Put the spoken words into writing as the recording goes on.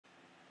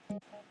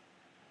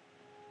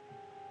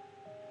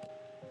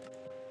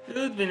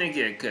Üdv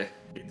mindenkinek!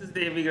 Itt az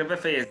ideje végre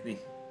befejezni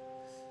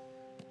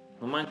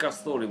a Minecraft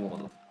Story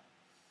módot.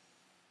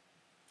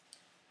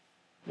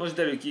 Most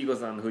derül ki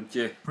igazán,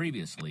 hogy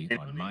Previously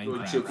on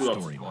Minecraft csak urat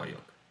Story Mode.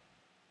 halljak.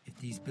 If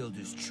these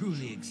builders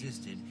truly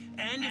existed,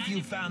 and if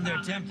you found their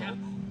temple,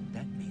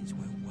 that means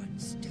we're one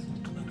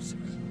step closer.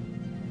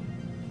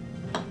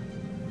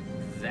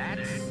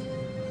 That's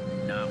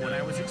not what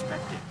I was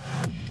expecting.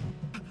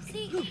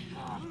 See,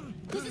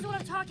 this is what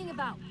I'm talking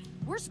about.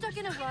 We're stuck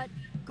in a rut,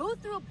 go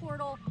through a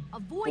portal,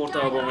 avoid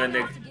dying long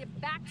enough to get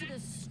back to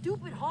this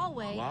stupid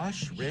hallway.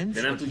 Wash,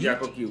 rinse, De nem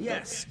tudják a kiutat.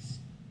 yes.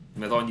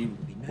 Mert annyi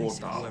It'd be nice if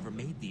portál. whoever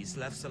made these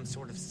left some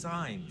sort of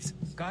signs,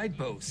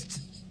 guideposts.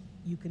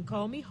 You can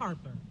call me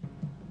Harper.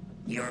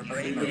 Your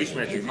bravery is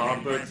an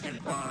impressive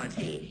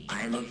quality.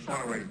 I look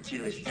forward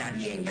to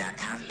studying that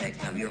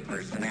aspect of your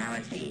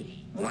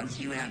personality once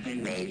you have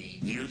been made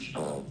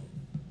useful.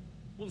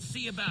 We'll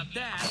see about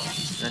that.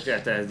 Ne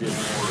kell tehez győzni.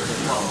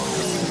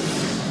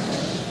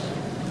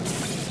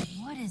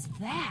 What is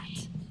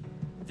that?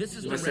 This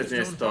is the Beszélni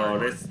ezt redstone a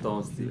hardware.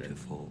 redstone szívet.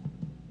 Beautiful.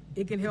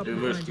 It can help you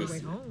Reverse find your way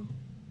twist. home.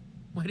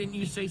 Why didn't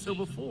you say so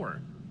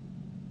before?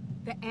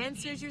 The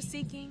answers you're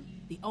seeking,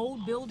 the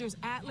old builder's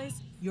atlas,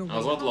 your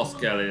Az way atlasz home,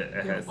 kell they're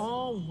ehhez.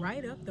 all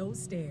right up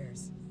those stairs.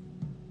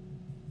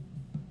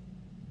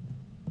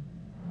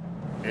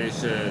 És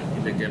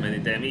ide kell menni,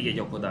 de még egy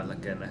akadályt le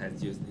kell ehhez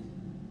győzni.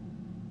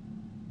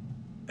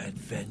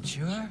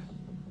 Adventure?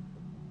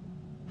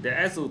 De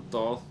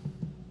ezúttal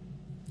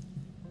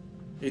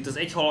itt az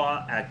egy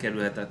halál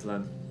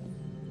elkerülhetetlen.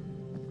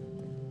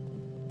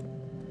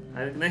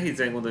 Hát nehéz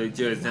elmondani,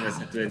 hogy ez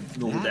nevezhető egy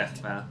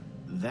no-death-fel.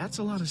 That's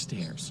a lot of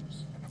stairs.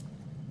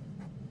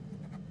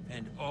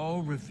 And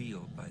all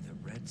revealed by the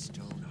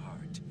redstone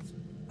heart.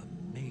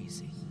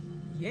 Amazing.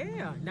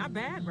 Yeah, not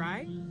bad,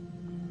 right?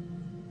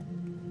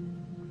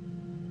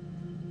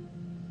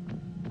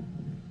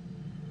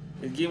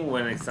 Egy game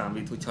overnek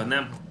számít, hogyha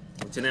nem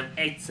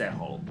egyszer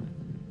halok.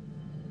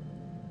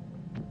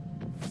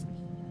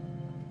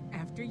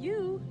 After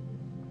you.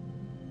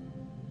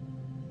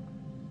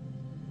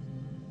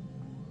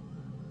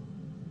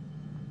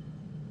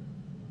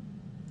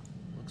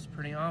 Looks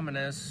pretty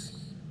ominous.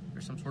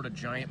 There's some sort of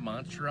giant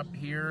monster up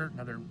here,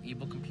 another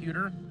evil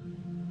computer.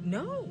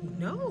 No,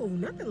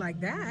 nothing like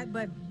that,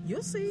 but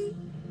you'll see.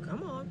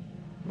 Come on.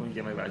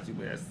 Mondja, meglátjuk,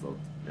 mi lesz ott.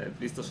 De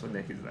biztos, hogy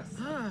nehéz lesz.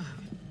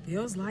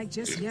 Feels like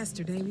just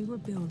yesterday we were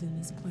building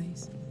this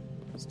place.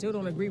 Still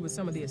don't agree with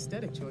some of the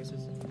aesthetic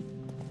choices.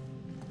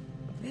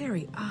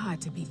 Very odd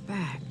to be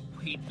back.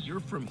 Wait, you're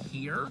from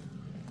here?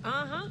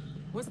 Uh-huh.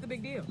 What's the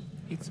big deal?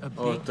 It's a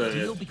Oh, big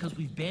deal because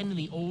we've been in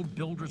the old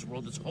builder's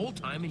world this whole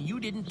time and you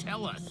didn't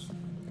tell us.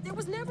 There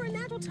was never a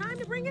natural time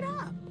to bring it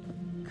up.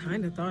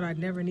 Kinda thought I'd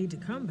never need to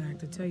come back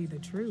to tell you the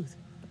truth.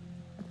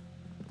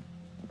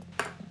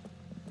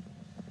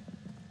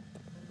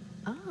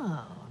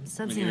 Oh, I'm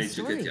sensing a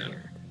story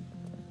here.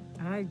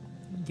 I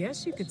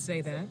guess you could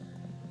say that.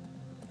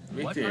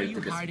 What are you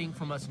hiding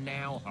from us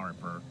now,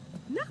 Harper?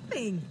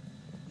 Nothing.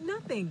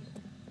 Nothing.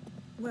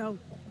 Well,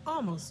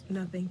 almost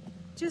nothing.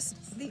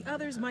 Just the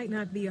others might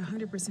not be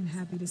 100%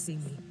 happy to see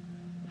me.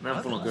 Nem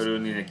fognak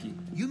örülni neki.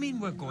 You mean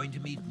we're going to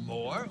meet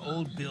more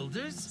old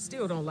builders?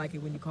 Still don't like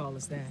it when you call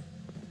us that.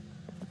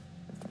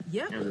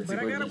 Yep, but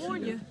I gotta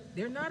warn you,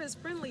 they're not as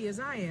friendly as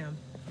I am.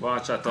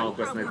 Bácsátalanok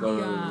lesznek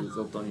az The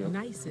ottaniak.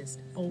 nicest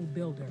old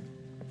builder.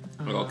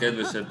 Meg a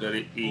kedvesebb Old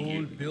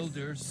égép.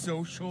 builders,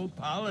 social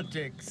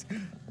politics.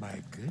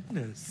 My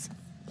goodness.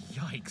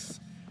 Yikes.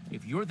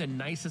 If you're the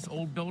nicest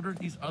old builder,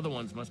 these other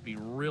ones must be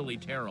really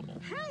terrible.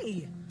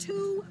 Hey,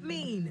 too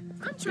mean.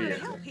 I'm trying to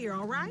help here,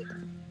 all right?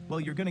 Well,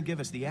 you're gonna give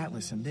us the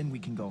atlas and then we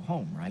can go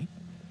home, right?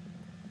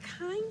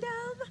 Kind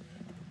of.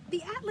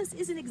 The atlas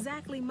isn't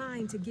exactly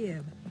mine to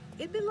give.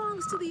 It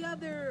belongs to the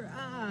other,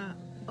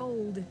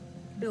 old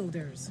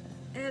builders.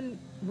 And,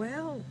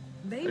 well,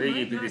 they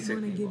might not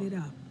want to give it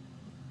up.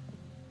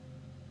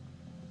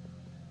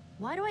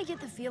 Why do I get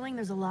the feeling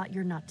there's a lot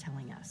you're not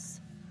telling us?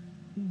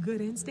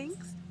 Good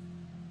instincts?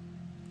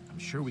 I'm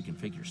sure we can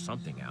figure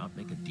something out,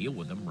 make a deal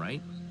with them,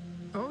 right?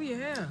 Oh,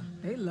 yeah.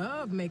 They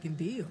love making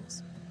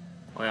deals.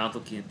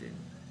 Ajánlatok én.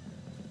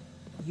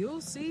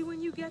 You'll see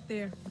when you get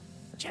there.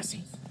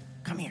 Jesse,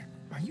 come here.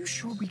 Are you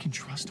sure we can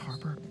trust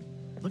Harper?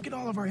 Look at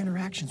all of our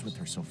interactions with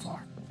her so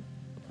far.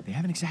 They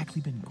haven't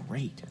exactly been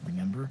great,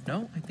 remember?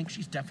 No, I think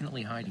she's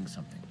definitely hiding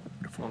something.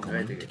 But if we're Okay.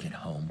 going to get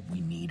home,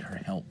 we need her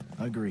help.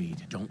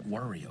 Agreed. Don't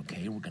worry,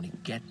 okay? We're gonna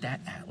get that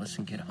atlas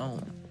and get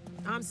home.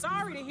 I'm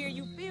sorry to hear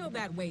you feel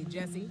that way,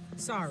 Jesse.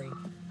 Sorry.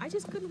 I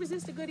just couldn't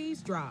resist a good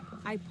eavesdrop.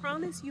 I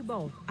promise you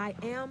both, I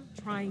am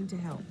trying to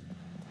help.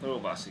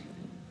 Próbál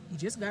segíteni. You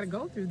just gotta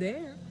go through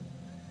there.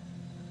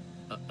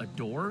 A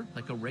door?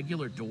 Like a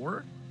regular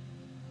door?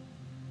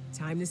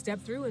 Time to step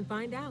through and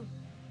find out.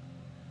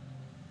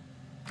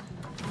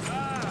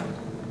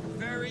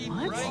 Very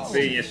What? bright.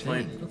 Fényes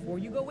majd. Before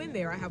you go in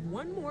there, I have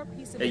one more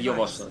piece of Egy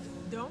advice. javaslat.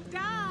 Don't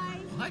die.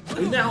 What?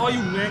 Hogy ne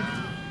halljunk meg!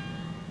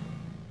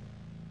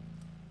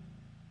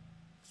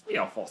 Mi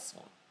a fasz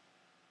van?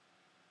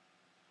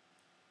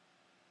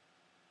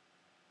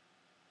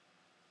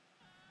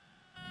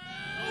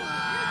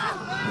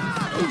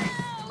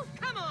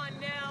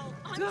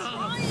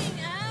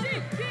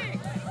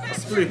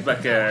 Splitbe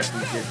kellett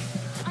így.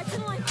 I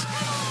can like do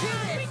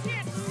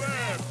this.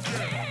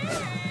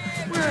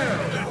 Well,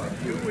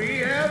 what do we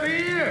have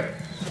here?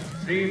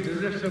 Seems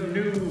as if some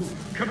new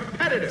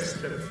competitors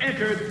have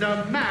entered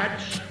the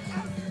match.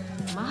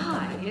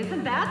 My,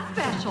 isn't that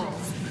special?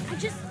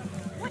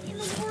 What in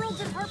the world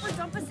did Harper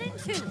dump us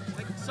into?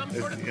 Like some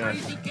sort of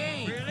crazy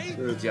game.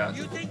 Really? Yeah.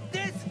 You think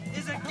this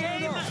is a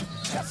game?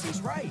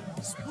 Jesse's right.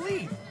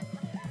 Spleef.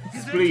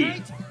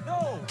 Split.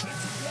 No, it's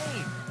a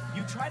game.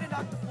 You try to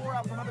knock the floor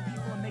out from other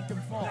people and make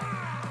them fall.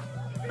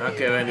 El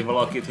kell venni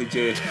valakit,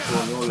 hogy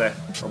vonul le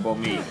abban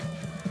még.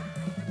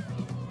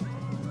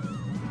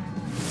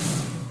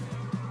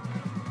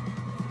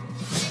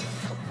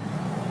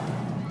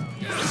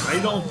 I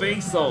don't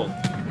think so.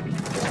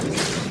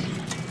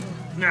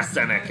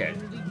 Nesze neked.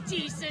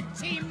 Decent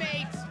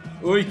teammates.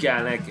 Úgy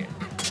kell neked.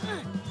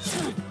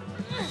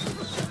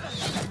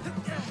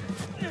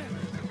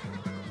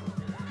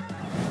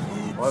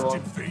 Oops,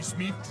 did Face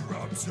Me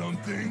drop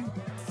something?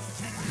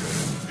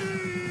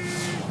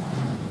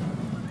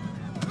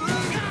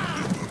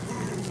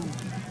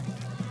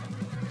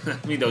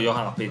 Mindenhogy a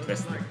HP-t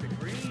vesznek.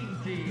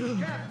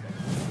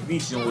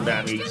 Nincs no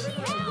damage.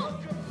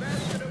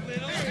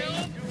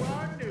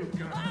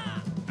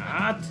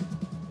 Hát...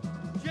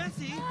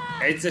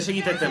 Egyszer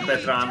segítettem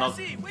Petrának.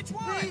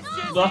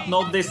 But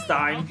not this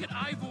time.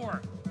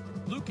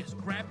 Lucas,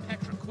 grab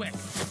Petra quick.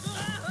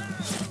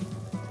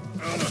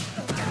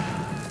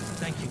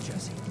 Thank you,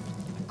 Jesse.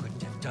 I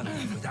couldn't have done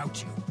it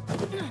without you.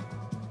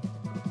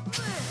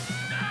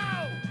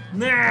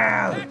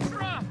 No!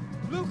 Petra!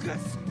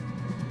 Lucas!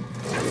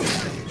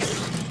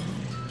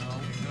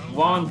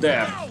 One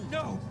death.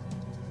 No!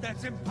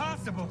 That's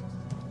impossible!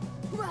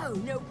 Whoa,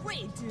 no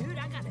way, dude.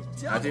 I got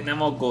a Hát én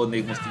nem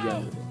aggódnék most így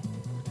előre. double.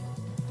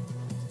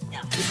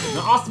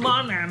 Na azt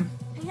már nem!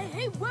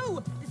 Hey,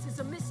 whoa! This is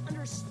a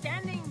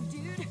misunderstanding,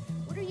 dude.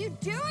 What are you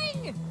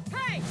doing?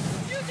 Hey,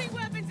 using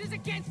weapons is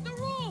against the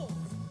rules.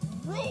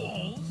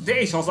 Rules? De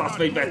és az azt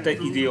vagy te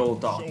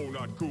idióta!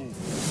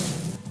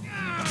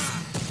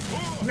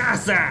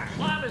 Nesze!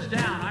 Slab is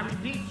down. I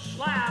repeat,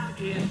 slab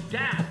is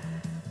down.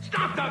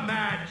 Stop the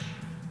match!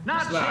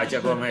 Not Slide,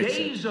 since go the match.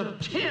 days of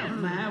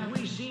Tim have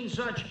we seen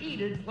such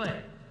heated play.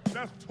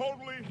 That's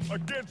totally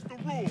against the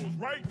rules,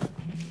 right?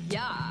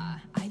 Yeah,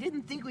 I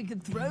didn't think we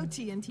could throw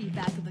TNT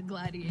back at the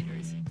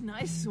gladiators.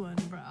 Nice one,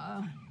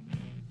 brah.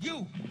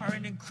 You are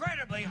an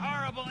incredibly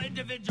horrible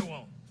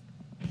individual!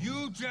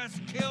 You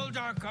just killed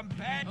our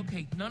companion!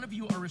 Okay, none of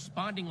you are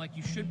responding like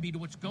you should be to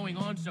what's going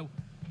on, so...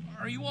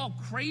 Are you all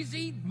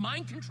crazy?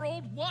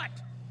 Mind-controlled? What?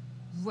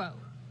 Whoa.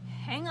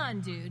 Hang on,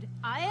 dude.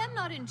 I am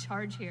not in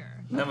charge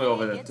here. Nem ő a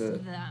It's vezető.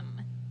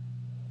 them.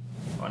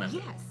 Hanem.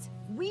 Yes,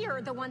 we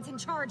are the ones in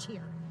charge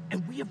here.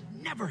 And we have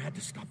never had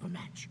to stop a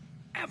match.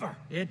 Ever.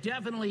 It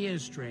definitely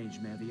is strange,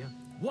 Mevia.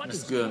 What Ez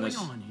is különös.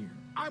 going on here?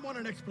 I want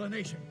an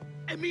explanation.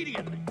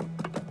 Immediately.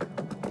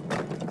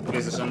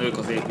 Biztosan ők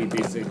az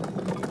építészek.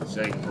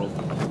 Sejt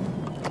profi.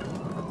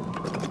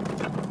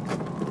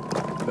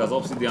 De az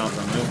Obsidian az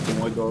nagyon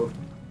komoly dolog.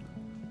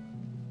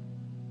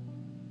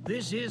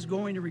 This is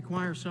going to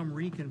require some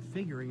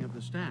reconfiguring of the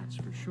stats,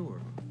 for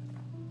sure.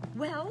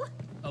 Well,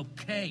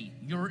 Okay,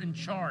 you're in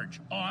charge.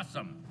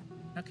 Awesome.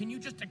 Now can you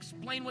just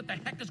explain what the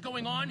heck is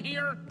going on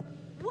here?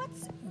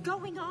 what's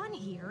going on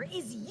here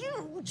is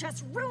you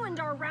just ruined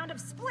our round of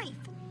spleef.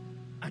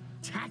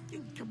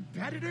 Attacking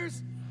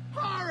competitors?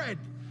 Horrid!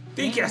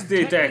 Ti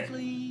kezdtétek!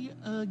 Technically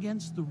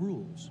against the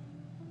rules.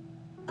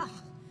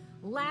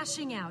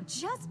 Lashing out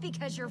just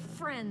because your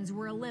friends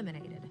were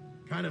eliminated.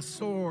 Kind of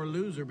sore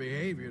loser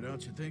behavior,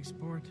 don't you think,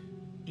 Sport?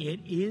 It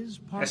is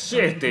part Ez of the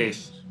sértés.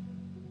 game.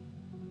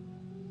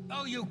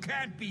 Oh, you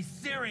can't be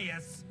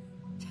serious!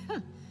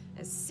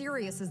 As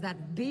serious as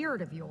that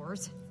beard of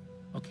yours.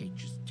 Okay,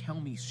 just tell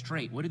me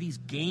straight. What are these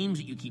games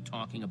that you keep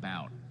talking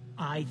about?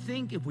 I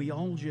think if we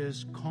all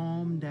just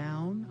calm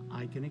down,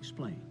 I can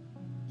explain.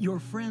 Your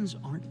friends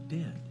aren't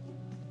dead.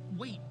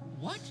 Wait,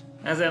 what?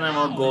 Ezen nem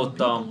When people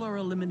aggódtam. are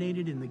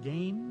eliminated in the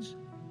games,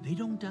 they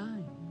don't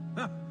die.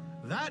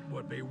 That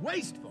would be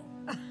wasteful.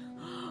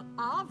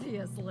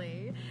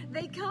 Obviously.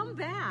 They come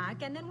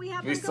back and then we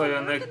have to go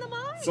work Visszajönnek. in the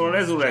mines. Szóval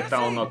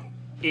Resurrectownnak.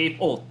 Épp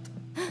ott.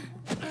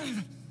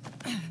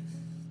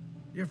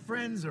 Your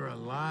friends are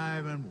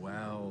alive and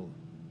well.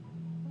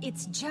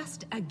 It's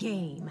just a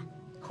game.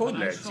 Hogy I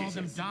lehet saw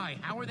them Jesus? die.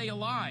 How are they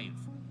alive?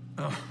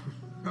 Oh,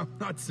 I'm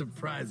not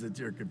surprised that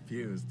you're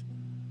confused.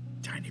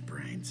 Tiny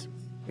brains.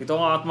 Itt a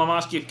halat ma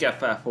másképp kell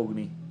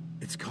felfogni.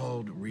 It's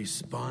called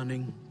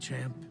respawning,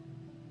 champ.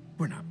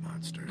 We're not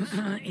monsters.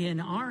 In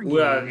our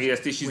Well, games,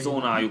 ezt is when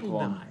zónájuk people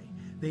van. die,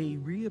 they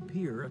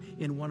reappear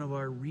in one of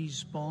our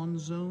respawn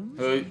zones.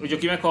 Hogy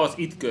aki meghal, az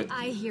itt köt.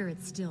 I hear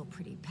it's still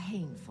pretty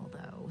painful,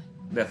 though.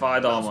 De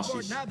fájdalmas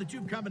Sport, is. now that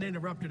you've come and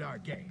interrupted our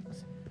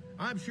games,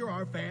 I'm sure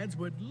our fans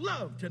would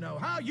love to know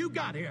how you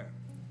got here.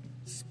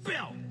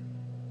 Spill!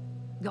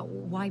 Oh,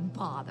 why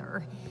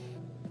bother?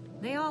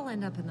 They all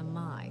end up in the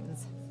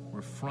mines.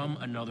 We're from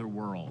another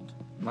world.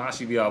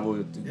 Másik világból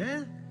jöttünk.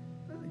 Yeah?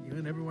 Well, you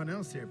and everyone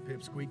else here,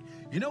 Pipsqueak.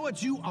 You know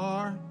what you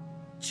are,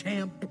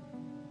 champ?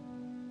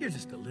 You're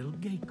just a little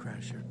gate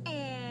crasher.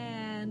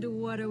 And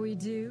what do we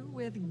do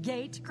with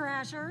gate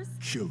crashers?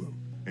 Kill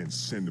him and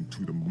send him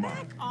to the mines.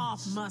 Back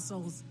off,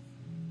 Muscles.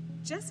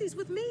 Jesse's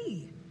with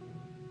me.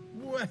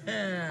 Well,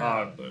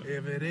 Harper.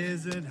 if it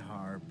isn't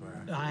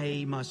Harper.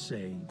 I must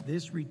say,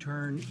 this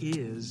return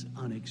is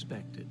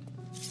unexpected.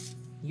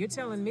 You're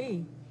telling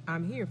me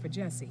I'm here for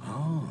Jesse.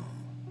 Oh,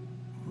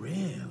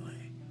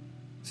 really?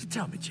 So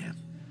tell me, champ,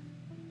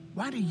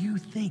 why do you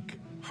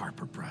think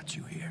Harper brought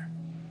you here?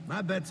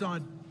 My bet's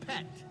on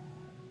Pet.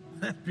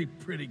 That'd be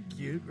pretty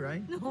cute,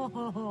 right?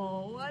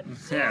 Oh, what?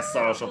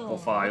 Szaros a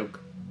pofájuk.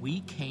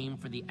 We came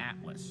for the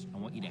Atlas. I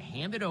want you to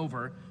hand it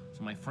over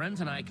so my friends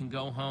and I can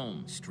go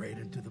home. Straight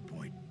and to the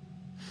point.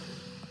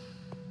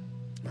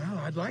 Well,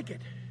 I'd like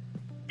it.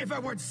 If I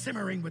weren't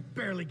simmering with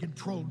barely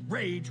controlled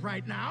rage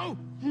right now.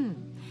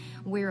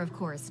 We're, of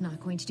course,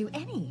 not going to do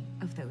any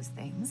of those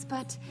things,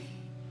 but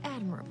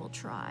admirable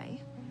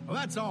try. Well,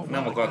 that's all.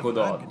 Nem well, akarok I'm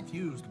odaadni.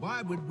 confused.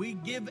 Why would we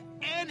give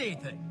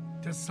anything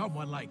to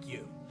someone like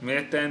you?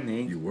 Miért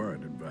tennénk? You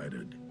weren't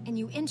invited. And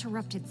you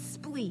interrupted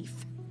Spleef.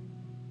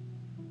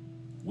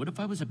 What if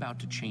I was about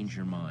to change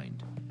your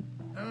mind?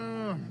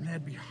 Oh,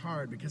 that'd be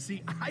hard because,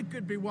 see, I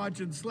could be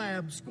watching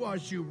Slab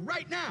squash you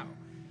right now,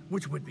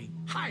 which would be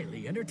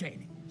highly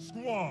entertaining.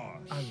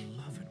 Squash. I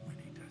love it when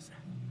he does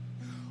that.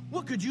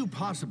 What could you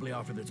possibly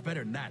offer that's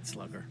better than that,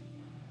 Slugger?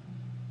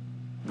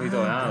 Mit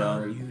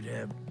ajánlani? You'd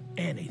have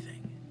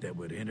anything that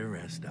would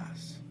interest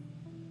us.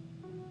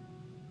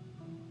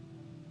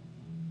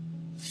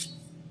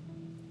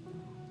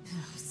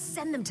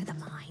 Send them to the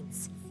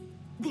mines.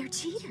 They're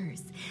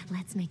cheaters.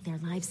 Let's make their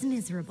lives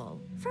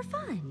miserable for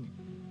fun.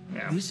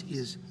 This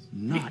is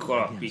not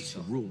Mikor against the pizza?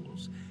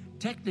 rules.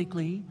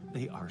 Technically,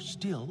 they are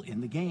still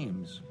in the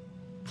games.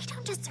 They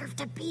don't deserve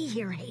to be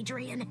here,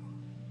 Hadrian.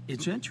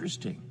 It's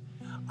interesting.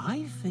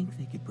 I think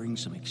they could bring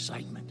some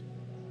excitement.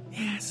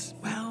 Yes,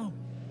 well,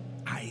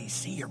 I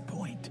see your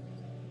point.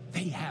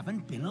 They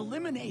haven't been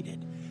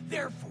eliminated.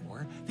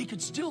 Therefore, they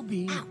could still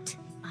be... Out.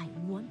 I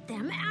want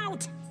them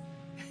out.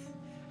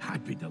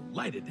 I'd be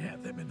delighted to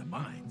have them in the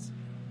mines.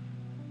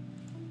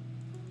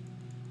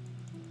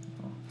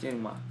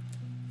 Gyerünk már.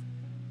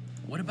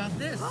 What about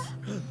this?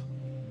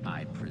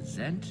 I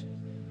present...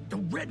 The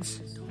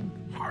Redstone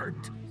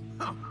Heart.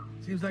 Huh.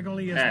 Seems like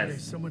only yesterday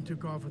Yes. someone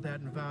took off with that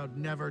and vowed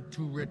never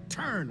to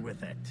return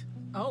with it.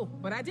 Oh,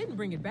 but I didn't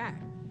bring it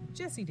back.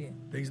 Jesse did.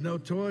 Thing's no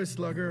toy,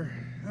 Slugger.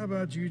 How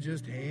about you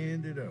just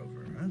hand it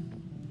over, huh?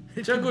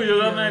 It Csak can úgy be,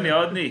 oda menni,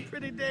 adni.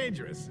 Pretty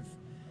dangerous if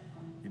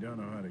you don't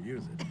know how to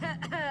use it.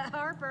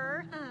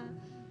 Harper.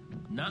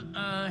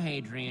 Nuh-uh,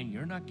 Hadrian.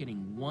 You're not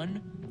getting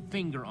one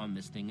finger on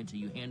this thing until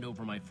you hand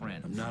over my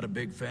friend. I'm not a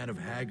big fan of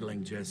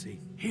haggling, Jesse.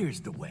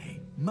 Here's the way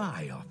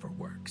my offer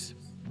works.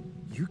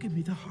 You give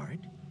me the heart.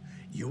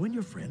 You and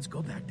your friends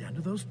go back down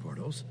to those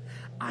portals.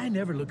 I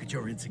never look at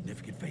your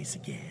insignificant face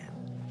again.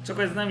 Csak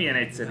ez nem ilyen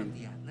egyszerű.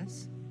 The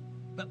Atlas?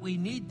 But we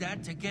need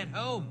that to get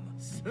home.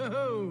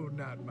 So,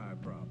 not my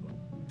problem.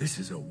 This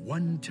is a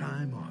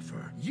one-time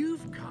offer.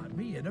 You've caught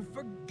me in a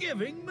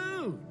forgiving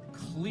mood.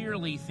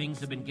 Clearly, things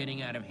have been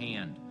getting out of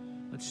hand.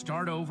 Let's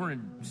start over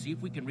and see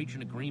if we can reach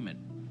an agreement.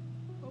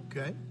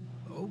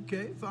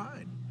 Okay,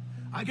 fine.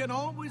 I can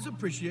always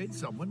appreciate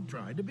someone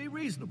trying to be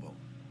reasonable.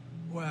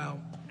 Well,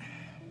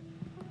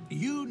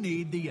 you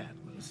need the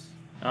Atlas.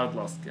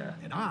 Atlas kell.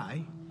 And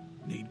I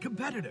need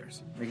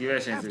competitors. Neki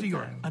versenyzők After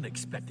your kell.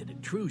 unexpected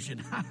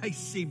intrusion, I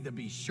seem to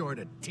be short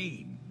a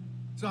team.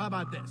 So how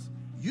about this?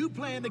 You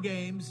play in the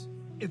games.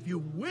 If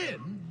you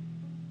win,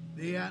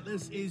 the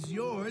Atlas is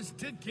yours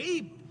to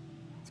keep.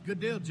 It's a good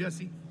deal,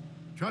 Jesse.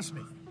 Trust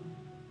me.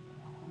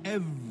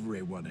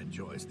 Everyone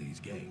enjoys these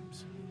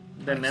games.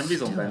 De nem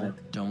bízom benned.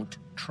 Don't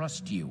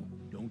trust you.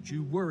 Don't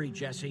you worry,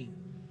 Jesse.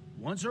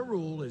 Once a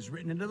rule is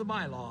written into the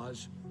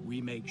bylaws,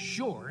 we make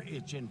sure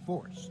it's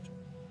enforced.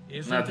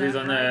 Isn't Hát that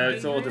bizony,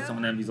 right, szóval Adrian? teszem,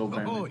 nem bízok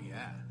Oh, benned.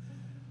 yeah.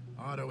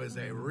 Otto is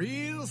a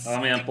real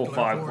Valamilyen stickler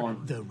pofák for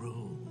van. the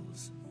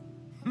rules.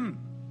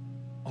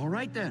 All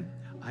right, then.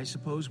 I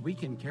suppose we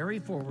can carry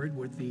forward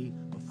with the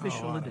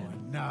official Otto,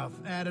 addendum. enough.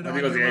 Add it I on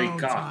think it was your Eric own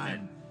Kaufman.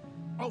 time.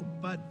 Oh,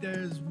 but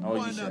there's Oh, you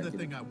one said other it.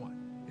 thing I want.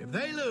 If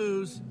they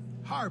lose,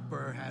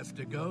 Harper has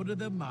to go to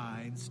the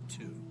mines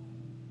too.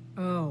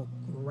 Oh,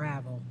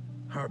 gravel.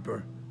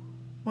 Harper,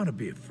 want to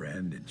be a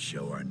friend and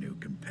show our new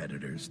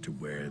competitors to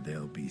where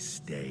they'll be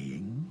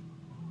staying?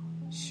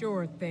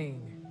 Sure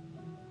thing.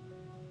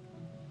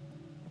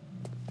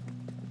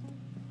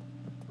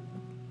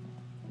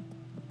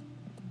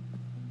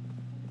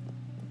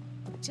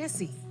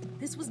 Jesse,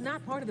 this was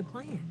not part of the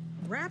plan.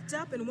 Wrapped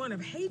up in one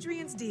of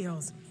Hadrian's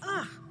deals.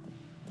 Ugh.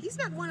 He's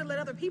not one to let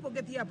other people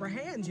get the upper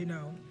hand, you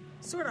know.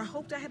 Sort of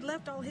hoped I had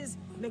left all his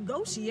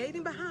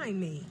negotiating behind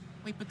me.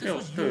 Wait, but this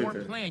was your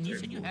plan. You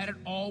said you had it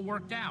all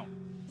worked out.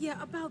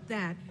 Yeah, about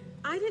that.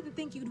 I didn't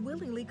think you'd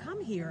willingly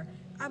come here.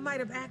 I might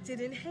have acted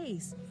in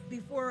haste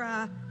before,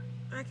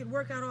 I could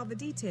work out all the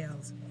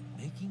details.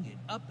 Making it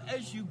up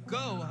as you go,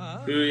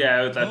 huh? Hülye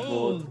ötlet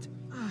volt. Bold.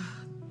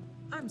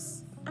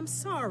 I'm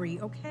sorry,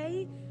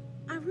 okay?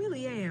 I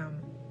really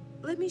am.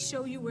 Let me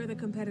show you where the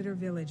competitor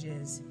village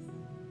is.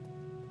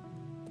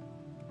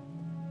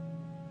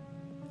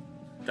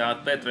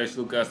 Tehát Petra és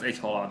Lucas egy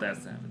halált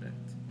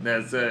elszenvedett. De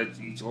ez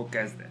így csak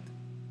kezdett.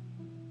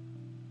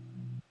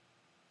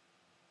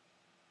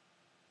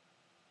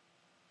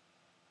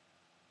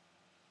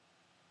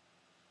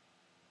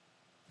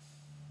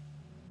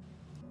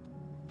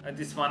 Hát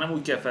itt már nem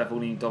úgy kell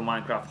felfogni, mint a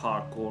Minecraft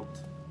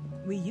hardcore-t.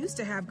 We used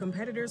to have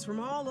competitors from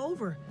all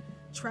over.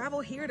 Travel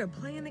here to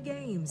play in the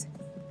games.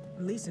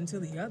 At least until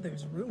the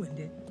others ruined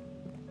it.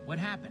 What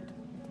happened?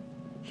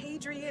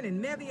 Hadrian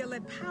and Mevia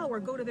let power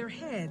go to their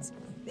heads.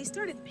 They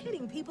started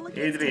pitting people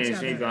against each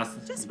other.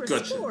 Just for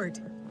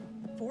sport.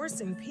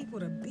 Forcing people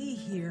to be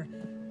here.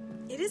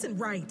 It isn't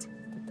right.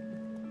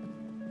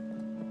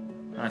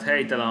 Hát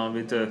helytelen,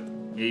 amit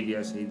Mevia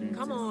és Hadrian.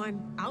 Come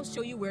on, I'll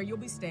show you where you'll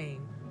be staying.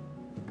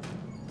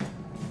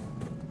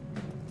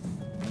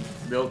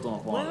 De ott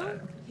van Well,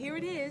 halál. here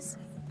it is.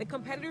 The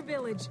competitor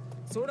village.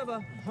 Sort of a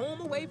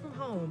home away from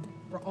home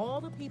for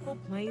all the people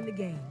playing the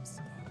games.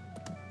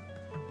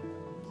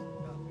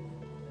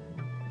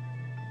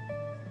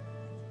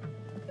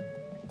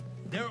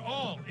 They're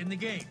all in the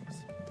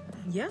games.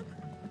 Yep.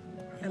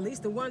 At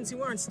least the ones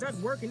who aren't stuck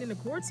working in the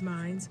quartz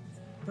mines.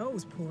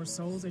 Those poor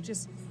souls are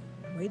just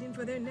waiting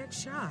for their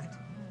next shot.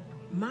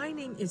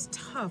 Mining is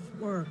tough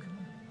work.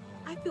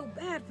 I feel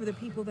bad for the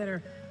people that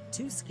are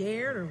too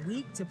scared or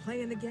weak to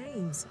play in the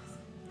games.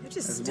 They're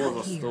just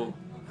stuck here,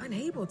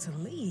 unable to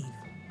leave.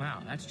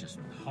 Wow, that's just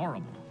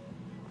horrible.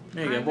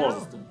 Igen,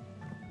 borzasztó.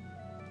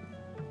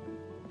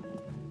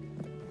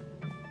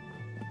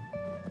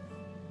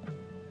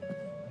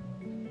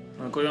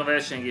 Amikor olyan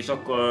versengés,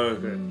 akkor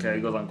kell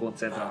igazán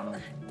koncentrálnom.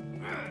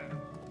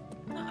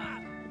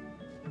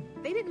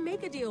 They didn't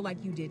make a deal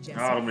like you did,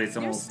 Jesse.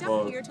 They're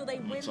stuck here till they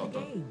win the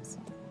games.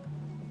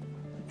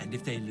 And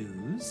if they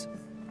lose?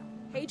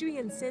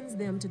 Hadrian sends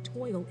them to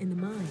toil in the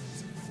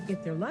mines.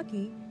 If they're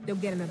lucky,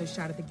 they'll get another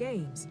shot at the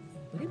games.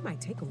 But it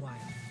might take a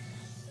while.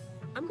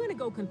 I'm gonna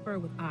go confer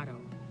with Otto.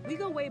 We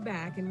go way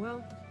back, and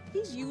well,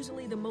 he's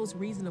usually the most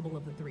reasonable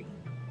of the three.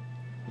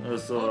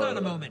 Hold on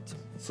a moment.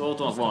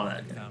 Szóltam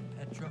volna. Found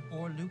Petra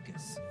or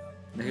Lucas.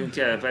 Nekünk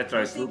kell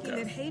Petra és Thinking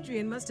Lucas. that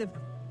Hadrian must have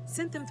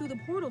sent them through the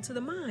portal to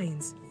the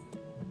mines.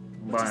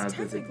 Which is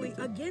technically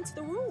against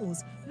the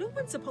rules. No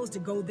one's supposed to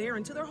go there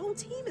until their whole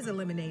team is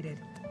eliminated.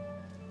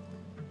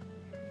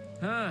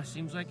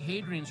 Seems like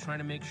Hadrian's trying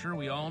to make sure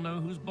we all know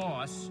who's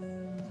boss.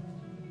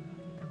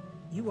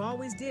 You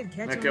always did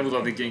catch Meg kell him.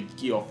 mutatni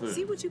ki a fő.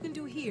 See what you can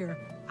do here.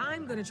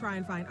 I'm gonna try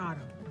and find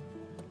Otto.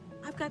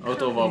 I've got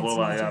Ottoval confidence in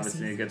próbálja you, elveszni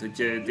Jesse. őket, hogy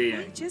You tényleg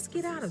might just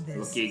get out of a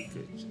this. kék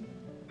köcs.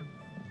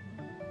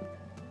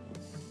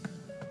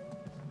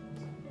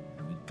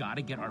 We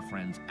gotta get our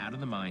friends out of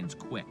the mines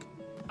quick.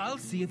 I'll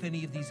see if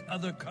any of these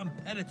other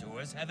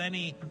competitors have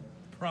any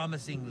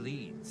promising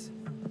leads.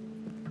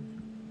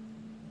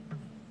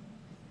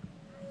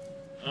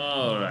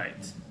 All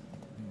right.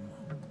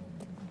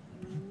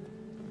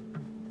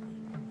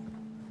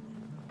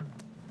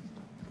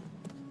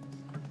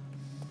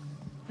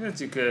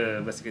 Kezdjük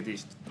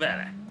beszélgetést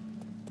vele.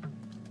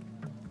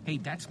 Hey,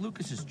 that's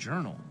Lucas's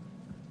journal.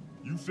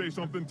 You say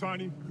something,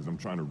 Tiny? Because I'm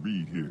trying to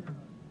read here.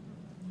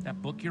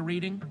 That book you're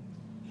reading?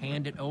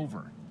 Hand it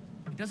over.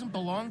 It doesn't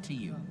belong to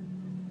you.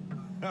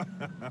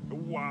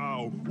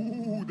 Wow.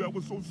 Ooh, that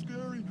was so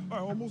scary. I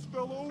almost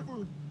fell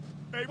over.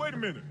 Hey, wait a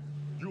minute.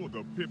 You're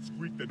the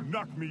pipsqueak that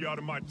knocked me out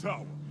of my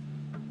tower.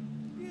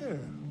 Yeah,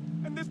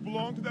 and this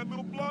belonged to that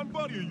little blonde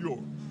buddy of yours.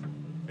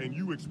 And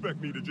you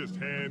expect me to just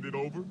hand it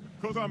over?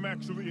 Because I'm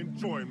actually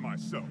enjoying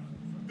myself.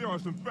 There are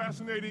some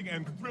fascinating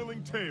and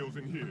thrilling tales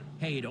in here.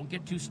 Hey, don't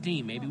get too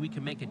steam. Maybe we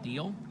can make a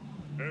deal?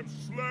 And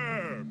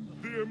Slab,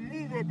 the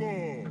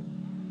immovable.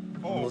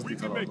 Oh, we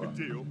can make a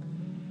deal.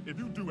 If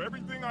you do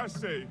everything I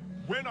say,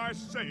 when I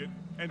say it,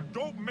 and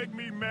don't make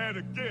me mad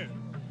again,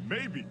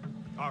 maybe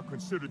I'll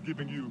consider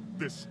giving you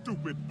this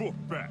stupid book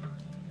back.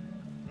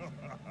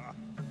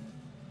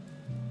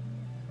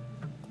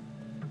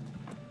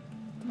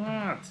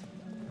 Hát.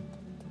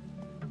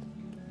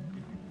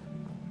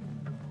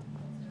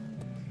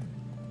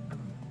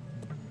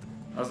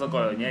 Az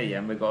akarja, hogy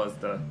nyeljen meg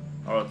azt a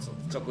arcot.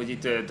 Csak hogy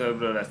itt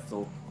többről lesz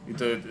szó. Itt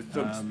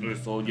többről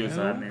szó, hogy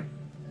győzelni.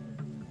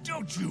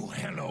 Don't you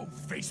hello,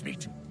 face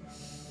meat.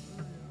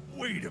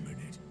 Wait a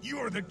minute.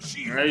 You're the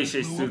cheater. Ne is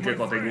egy szürke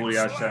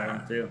kategóriás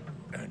ellenfél.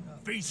 And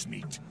face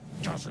meat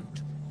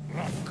doesn't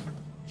like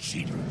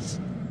cheaters.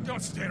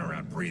 Don't stand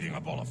around breathing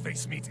up all of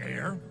face meat's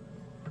air.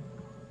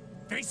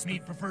 Face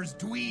meat prefers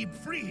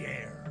dweeb-free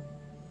air.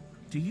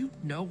 Do you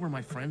know where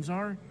my friends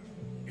are?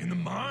 In the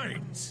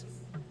mines.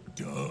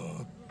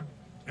 Duh.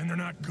 And they're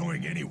not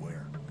going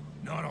anywhere.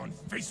 Not on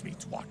face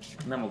meat's watch.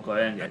 Nem akar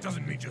engedni. That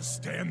doesn't mean just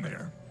stand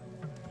there,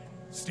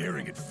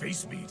 staring at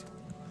face meat.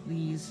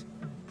 Please,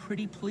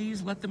 pretty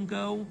please let them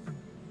go.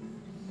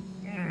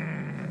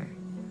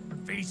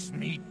 Face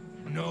meat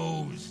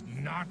knows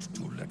not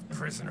to let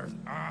prisoners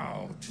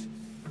out.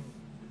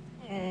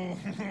 Oh,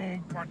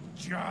 but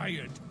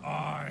giant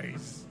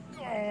eyes.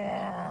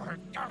 Oh.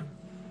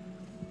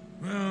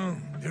 Well,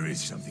 there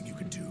is something you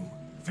can do.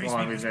 Face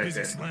Meat was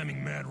busy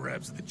slamming mad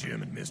raps at the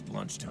gym and missed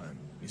lunchtime.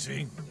 You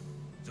see?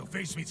 So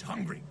Face Meat's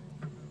hungry.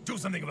 Do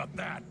something about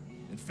that,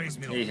 and Face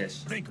Meat will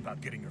think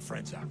about getting your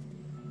friends out.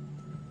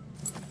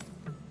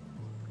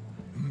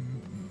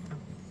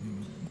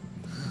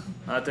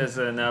 Hát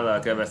ezzel ne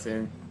kell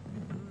beszélni.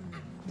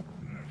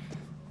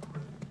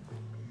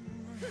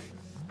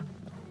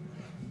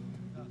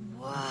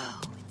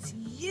 Whoa, it's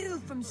you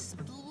from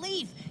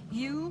Spleef.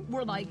 You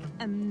were like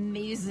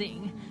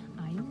amazing.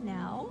 I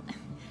know.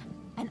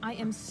 And I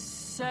am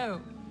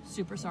so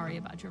super sorry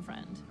about your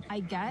friend. I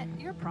get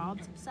you're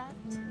probably upset.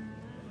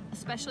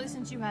 Especially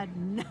since you had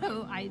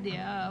no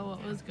idea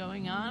what was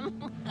going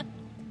on.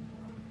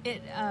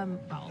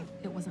 Well,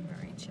 it wasn't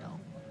very chill.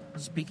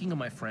 Speaking of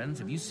my friends,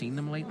 have you seen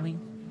them lately?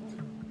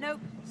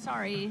 Nope,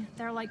 sorry.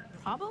 They're like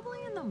probably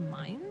in the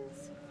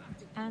mines.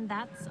 And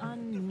that's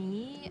on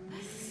me.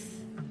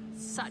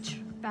 Such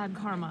bad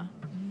karma.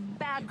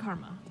 Bad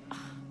karma.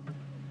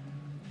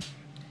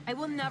 I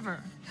will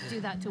never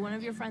do that to one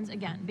of your friends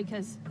again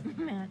because,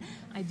 man,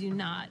 I do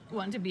not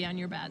want to be on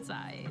your bad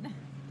side.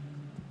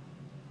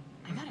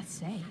 I gotta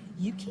say,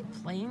 you keep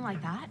playing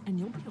like that and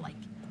you'll be like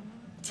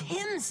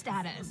Tim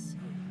status.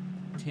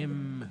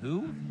 Tim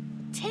who?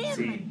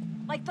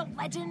 Tim! Like the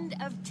legend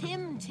of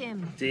Tim.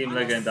 Tim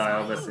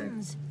legendája beszél.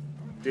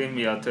 Tim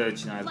miatt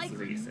csinálod like az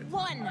egészet.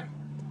 One,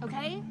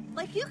 okay?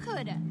 Like you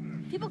could.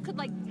 People could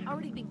like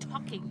already be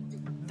talking.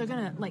 They're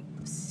gonna like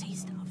say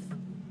stuff.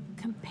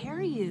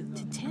 Compare you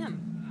to Tim.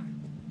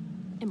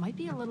 It might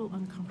be a little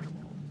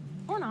uncomfortable.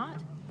 Or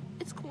not.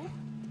 It's cool.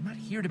 I'm not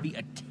here to be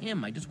a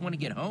Tim. I just want to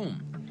get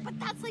home. But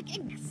that's like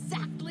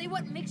exactly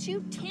what makes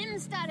you Tim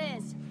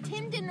status.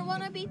 Tim didn't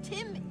want to be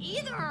Tim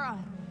either.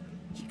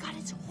 He got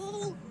his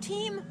whole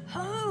team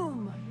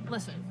home.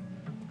 Listen,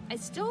 I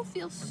still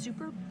feel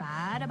super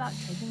bad about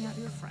taking out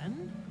your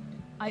friend.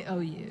 I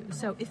owe you.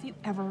 So if you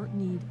ever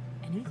need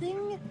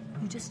anything,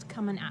 you just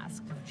come and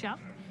ask. Shall?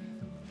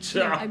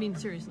 Sure. No, I mean,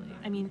 seriously.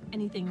 I mean,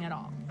 anything at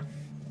all.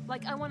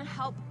 Like, I want to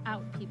help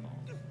out people.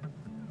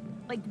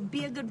 Like,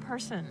 be a good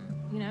person,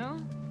 you know?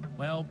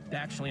 Well,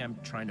 actually, I'm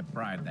trying to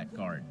bribe that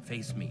guard,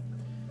 Face Meat.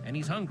 And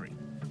he's hungry.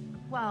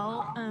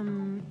 Well,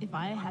 if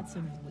I had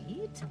some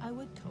wheat, I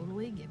would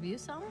totally give you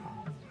some.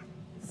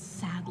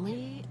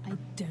 Sadly, I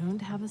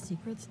don't have a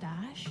secret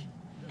stash.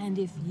 And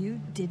if you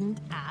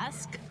didn't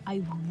ask,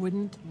 I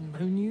wouldn't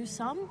loan you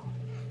some.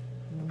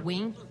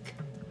 Wink.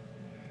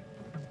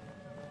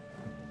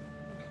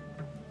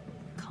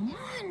 Come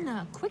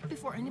on, quick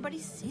before anybody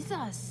sees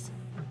us.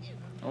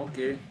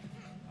 Okay.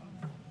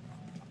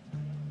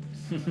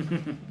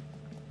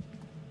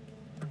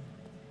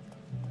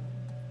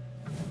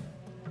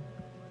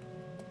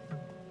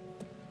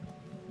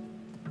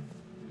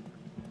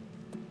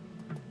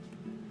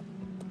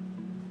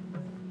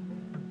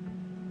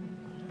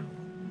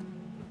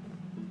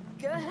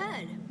 Go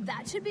ahead.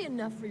 That should be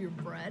enough for your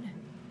bread.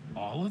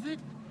 All of it?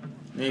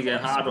 Igen,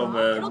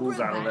 3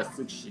 búzára lesz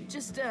szükség.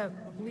 Just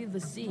leave the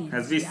seeds.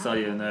 Ez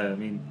visszajön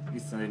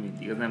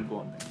mindig, ez nem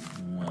gond.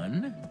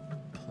 One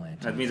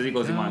plant. Hát mint az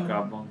igazi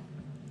Minecraftban.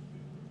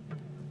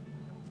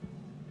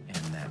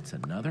 And that's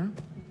another.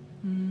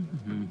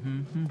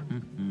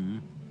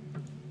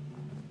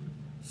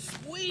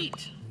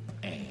 Sweet!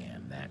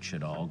 And that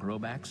should all grow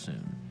back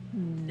soon.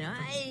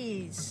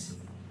 Nice.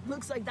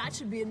 Looks like that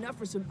should be enough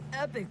for some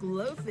epic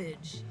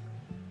loafage.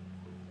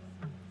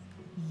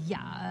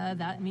 Yeah,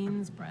 that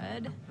means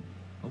bread.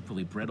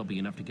 Hopefully bread will be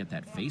enough to get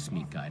that Face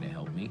Meat guy to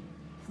help me.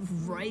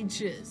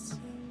 Righteous.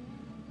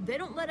 They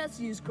don't let us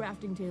use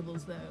crafting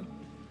tables, though.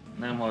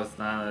 Nem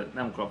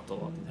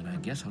kraftolod. Then I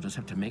guess I'll just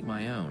have to make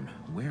my own.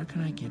 Where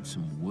can I get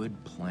some wood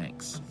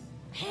planks?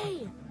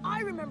 Hey,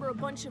 I remember a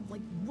bunch of,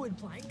 like, wood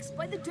planks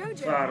by the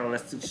dojo. Fára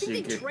lesz I think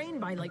they szükség. train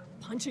by, like,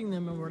 punching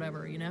them or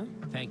whatever, you know?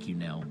 Thank you,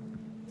 Nell.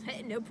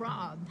 Hey, no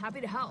problem.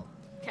 Happy to help.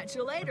 Catch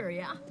you later,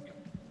 yeah?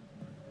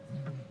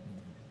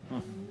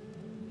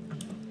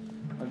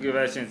 Aki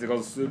versenyzik, az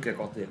a szürke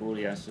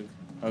kategóriások.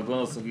 A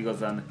gonoszok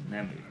igazán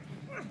nem.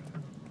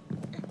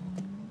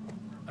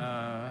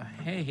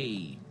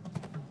 Hey.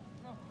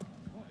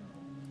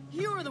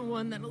 You're the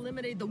one that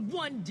eliminated the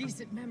one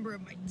decent member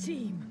of my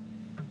team.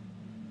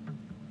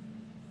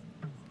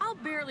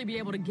 I'll barely be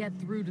able to get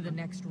through to the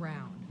next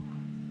round.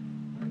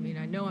 I mean,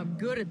 I know I'm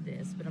good at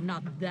this, but I'm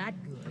not that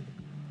good.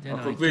 Then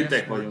I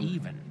guess we're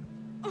even.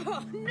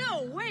 Oh,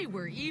 no way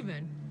we're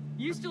even.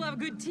 You still have a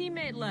good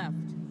teammate left.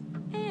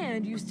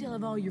 And you still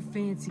have all your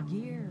fancy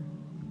gear.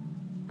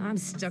 I'm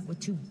stuck with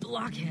 2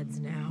 blockheads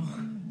now.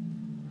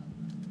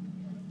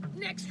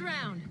 Next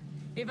round.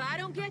 If I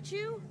don't get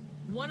you,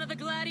 one of the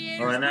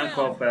gladiators Ha nem will.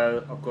 kap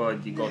el, akkor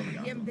egyik You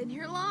adja. haven't been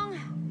here long,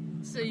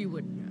 so you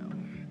wouldn't know.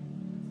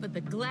 But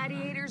the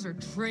gladiators are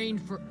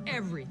trained for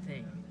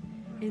everything.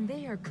 And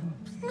they are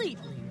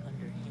completely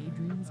under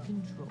Hadrian's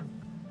control.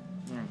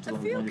 I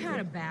feel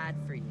kind of bad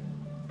for you.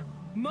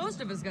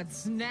 Most of us got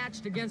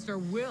snatched against our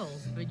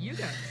wills, but you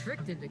got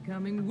tricked into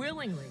coming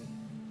willingly.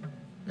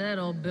 That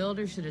old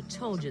builder should have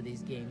told you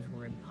these games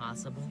were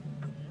impossible.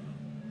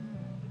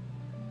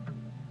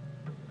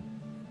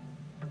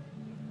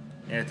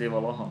 Nyertél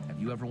valaha? Have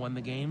you ever won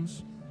the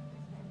games?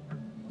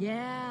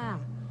 Yeah,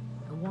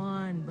 I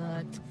won,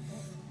 but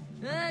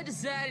I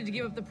decided to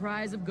give up the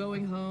prize of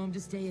going home to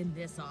stay in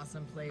this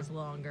awesome place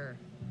longer.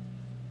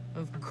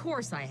 Of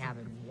course I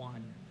haven't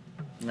won.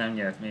 Nem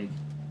nyert még.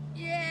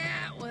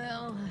 Yeah,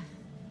 well,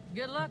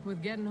 good luck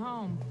with getting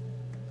home.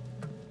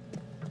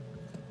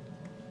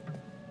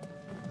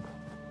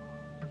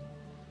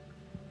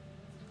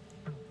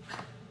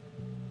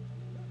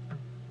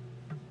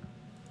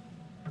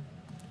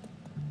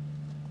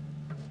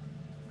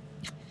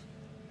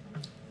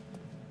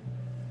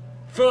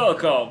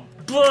 Fölkap!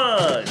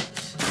 Punch!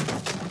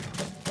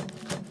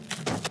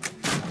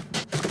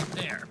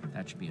 There,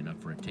 that should be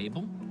enough for a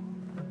table.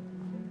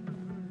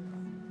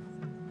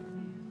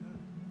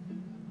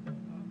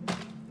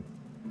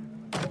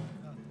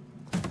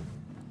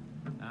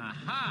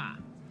 Aha!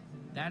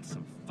 That's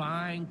some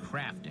fine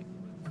crafting.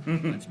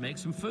 Let's make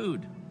some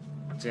food.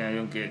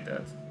 Csináljunk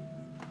ételt.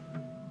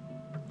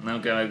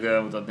 Nem kell meg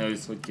elmutatni,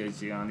 hogy kell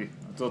csinálni.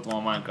 Ott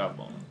van a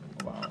Minecraftban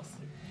a válasz.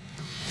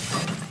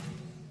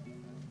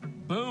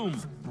 Boom!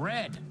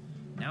 Bread!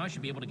 Now I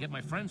should be able to get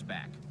my friends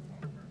back.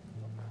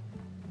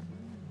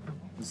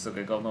 Vissza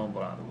kell kapnom a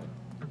barátokat.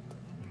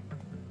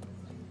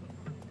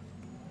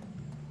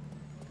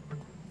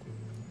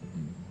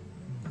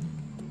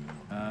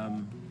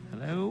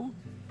 Hello?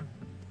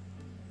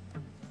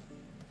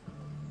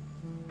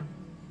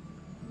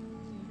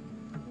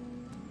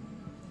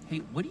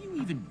 Hey, what do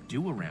you even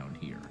do around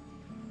here?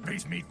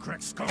 Face meat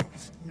cracks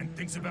skulls, and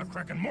thinks about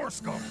cracking more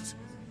skulls.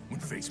 When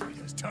face meat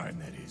has time,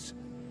 that is.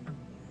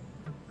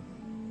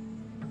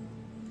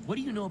 What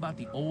do you know about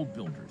the old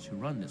builders who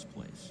run this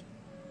place?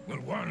 Well,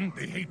 one,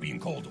 they hate being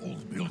called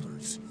old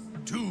builders.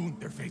 Two,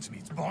 they're face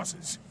meat's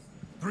bosses.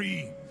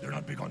 Three, they're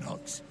not big on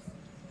hugs.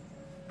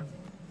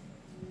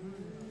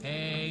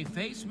 Hey,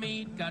 face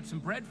meat, got some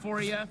bread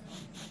for you.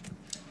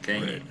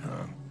 Bread,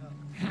 huh?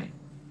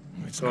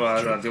 It's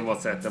Szóval not jobban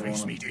szedte Face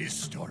volna. meat is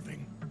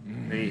starving.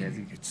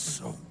 Éhezik. It's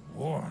so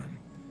warm.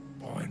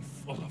 Oh, and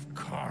full of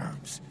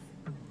carbs.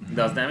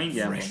 De az nem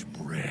ingyen van. Fresh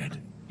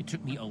bread. It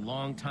took me a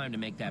long time to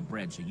make that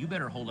bread, so you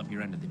better hold up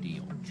your end of the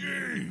deal.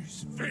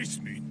 Jeez,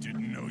 face meat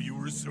didn't know you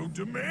were so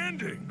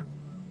demanding.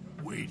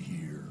 Wait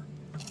here.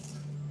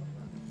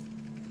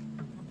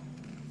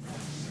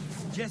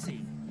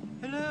 Jesse,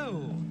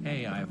 hello.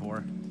 Hey,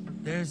 Ivor.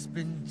 There's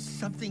been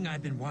something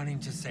I've been wanting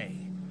to say.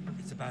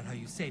 It's about how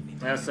you saved me.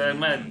 Ezt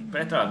meg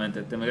Petrát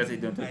mentettem, meg ezért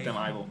döntöttem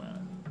Ivor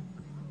mellett.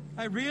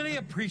 I really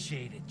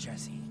appreciate it,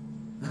 Jesse.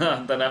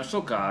 De nem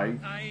sokáig.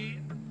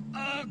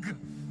 Ugh!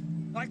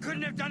 I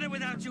couldn't have done it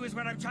without you is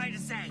what I'm trying to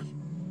say.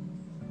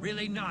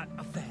 Really not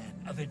a fan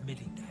of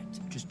admitting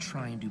that. Just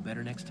try and do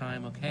better next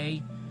time,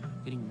 okay?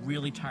 Getting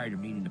really tired of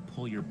needing to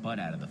pull your butt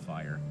out of the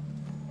fire.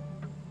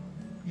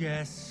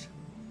 Yes,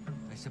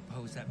 I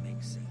suppose that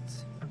makes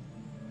sense.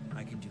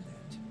 I can do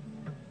that.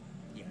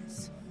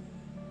 Yes.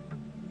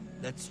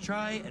 Let's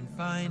try and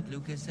find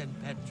Lucas and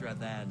Petra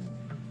then.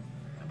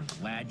 I'm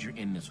glad you're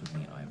in this with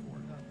me, Ivor.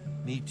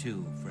 Me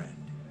too, friend.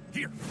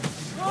 Here.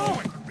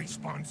 Oh, it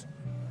respawns.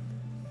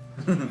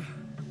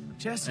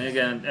 Jesse.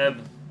 Igen,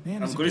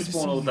 amikor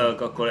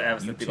respawnoltak, akkor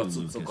elvesztették a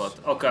cuccokat.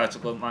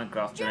 Akárcsak a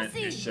Minecraft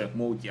és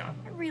módján.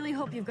 I really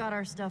hope you've got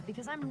our stuff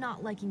because I'm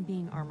not liking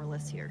being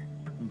armorless here.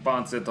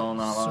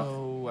 Páncéltalonnál.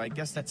 So, I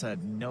guess that's a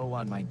no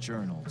on my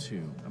journal,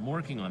 too. I'm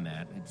working on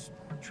that. It's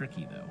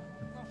tricky, though.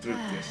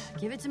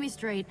 Give it to me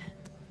straight.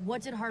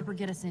 What did Harper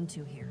get us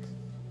into here?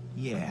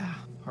 Yeah,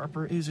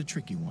 Harper is a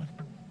tricky one.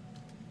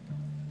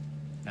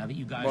 Now that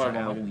you guys are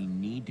out, we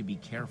need to be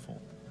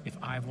careful. If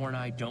Ivor and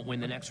I don't win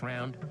the next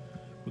round,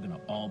 we're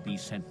gonna all be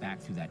sent back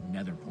through that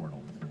nether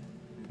portal.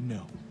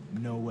 No,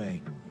 no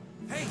way.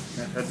 Hey,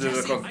 ez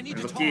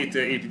a két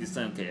építés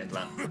nagyon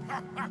kegyetlen.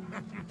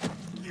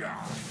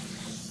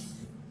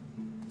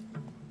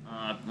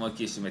 Hát, majd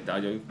később egy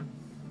tárgyaljuk.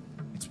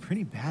 It's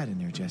pretty bad in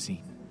there, Jesse.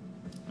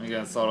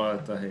 Igen, szarra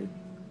lett a hely.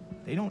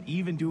 They don't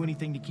even do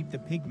anything to keep the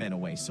pigmen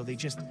away, so they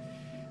just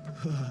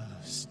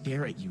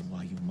stare at you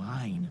while you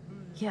mine.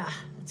 Yeah,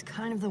 it's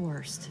kind of the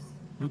worst.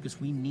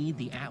 Lucas, we need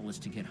the Atlas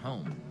to get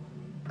home.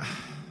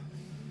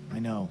 I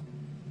know.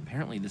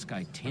 Apparently this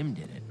guy Tim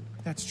did it.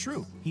 That's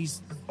true.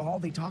 He's all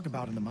they talk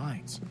about in the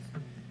mines.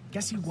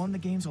 Guess he won the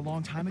games a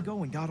long time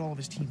ago and got all of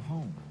his team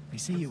home. They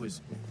say he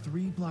was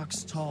 3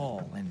 blocks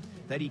tall and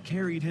that he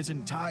carried his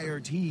entire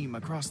team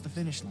across the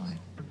finish line.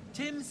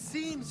 Tim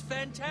seems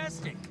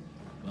fantastic.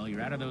 Well,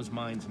 you're out of those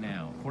mines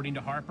now. According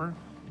to Harper,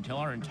 until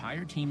our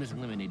entire team is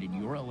eliminated,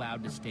 you're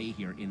allowed to stay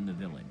here in the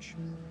village.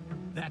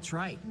 That's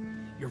right.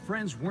 Your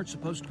friends weren't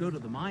supposed to go to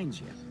the mines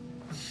yet.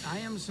 I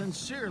am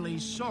sincerely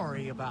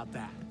sorry about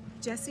that.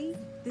 Jesse,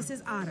 this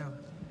is Otto,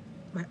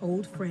 my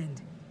old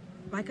friend.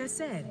 Like I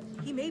said,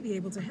 he may be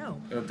able to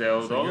help.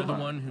 So you're the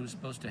one who's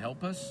supposed to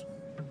help us?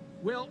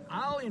 Well,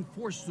 I'll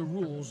enforce the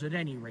rules at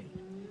any rate.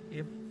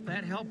 If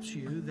that helps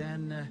you,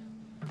 then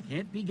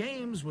can't be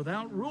games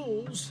without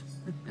rules.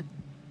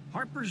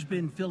 Harper's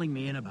been filling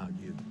me in about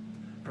you.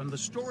 From the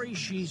stories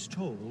she's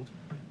told,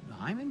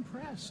 I'm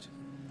impressed.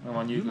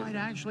 You might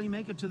actually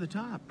make it to the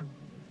top.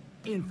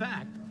 In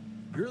fact,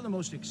 You're the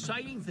most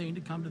exciting thing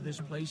to come to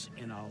this place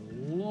in a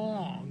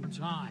long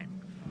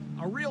time.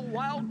 A real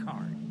wild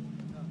card.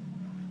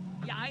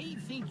 Yeah, I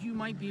think you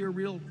might be a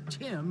real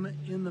Tim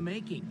in the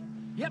making.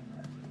 Yep,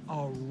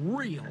 a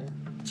real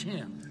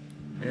Tim.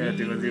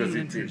 Really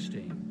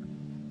interesting.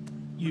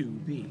 You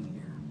being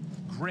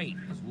here. Great,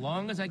 as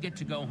long as I get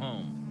to go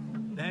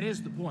home. That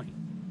is the point.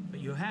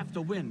 But you have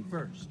to win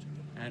first.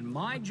 And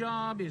my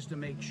job is to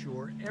make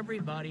sure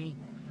everybody,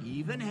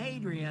 even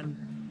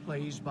Hadrian,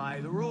 plays by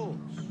the rules.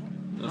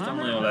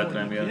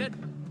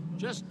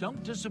 Just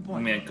don't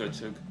disappoint me.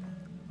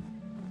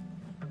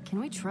 Can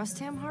we trust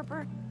him,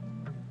 Harper?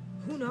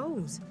 Who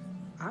knows?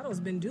 Otto's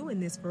been doing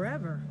this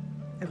forever.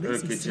 At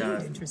least he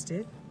seemed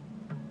interested.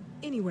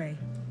 Anyway,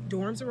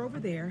 dorms are over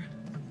there.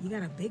 You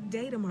got a big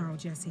day tomorrow,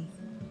 Jesse.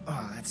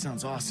 Oh, that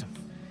sounds awesome.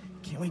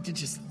 Can't wait to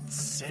just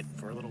sit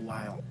for a little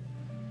while.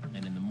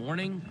 And in the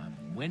morning,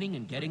 I'm winning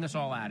and getting us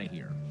all out of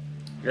here.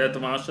 Jöhet a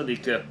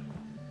második,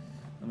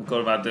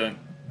 amikor már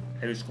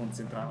erős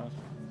koncentrálás.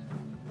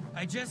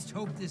 I just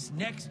hope this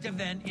next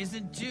event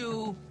isn't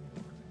too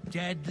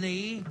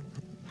deadly.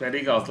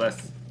 Pedig az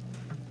lesz.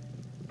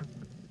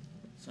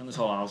 Sajnos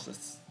halálos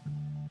lesz.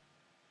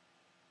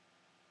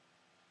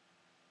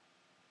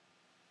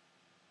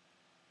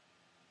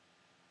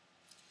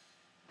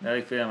 De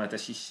elég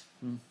félelmetes is.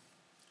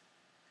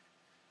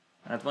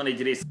 Hát van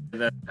egy rész,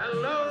 de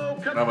Hello,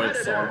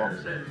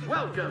 competitors, and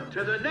welcome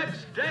to the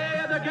next day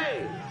of the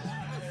games.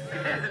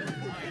 And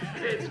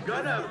it's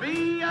gonna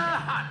be a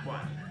hot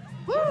one.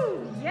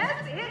 Woo! Yes,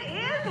 it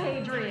is,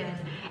 Hadrian.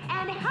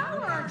 And how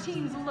are our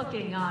teams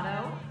looking,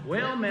 Otto?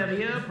 Well,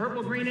 Mevia,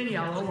 purple, green, and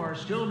yellow are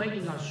still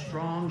making a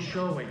strong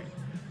showing.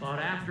 But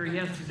after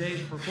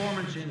yesterday's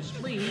performance in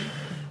Spleef,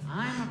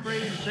 I'm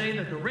afraid to say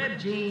that the red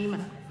team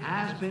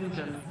has been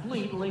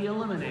completely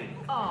eliminated.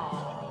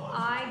 Oh,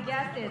 I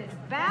guess it's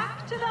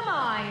back to the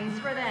mines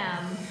for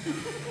them.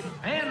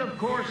 And of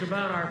course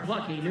about our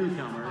plucky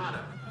newcomers.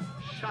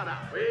 Shut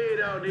up. We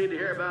don't need to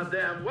hear about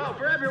them. Well,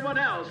 for everyone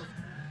else,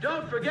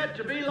 don't forget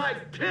to be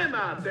like Tim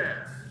out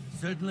there.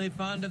 Certainly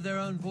fond of their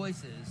own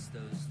voices,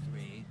 those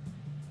three.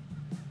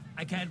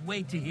 I can't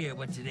wait to hear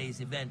what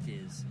today's event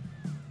is.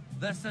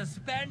 The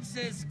suspense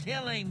is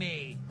killing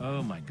me.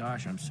 Oh my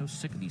gosh, I'm so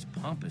sick of these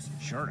pompous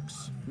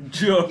jerks.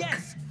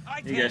 Yes,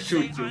 I can't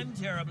say I'm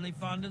terribly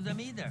fond of them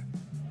either.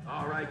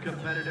 All right,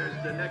 competitors,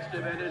 the next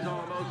event is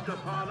almost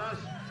upon us.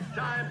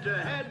 Time to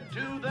head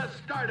to the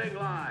starting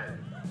line.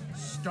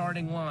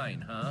 Starting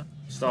line, huh?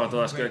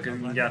 Startolás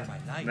következik mindjárt,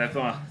 mert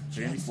van,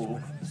 félni fogok.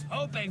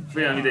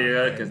 Fél ideje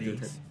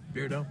elkezdődhet.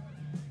 Beardo?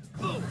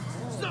 Oh,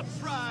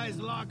 surprise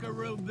locker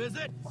room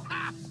visit!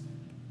 Ha!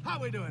 How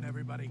we doing,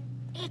 everybody?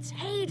 It's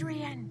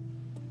Hadrian!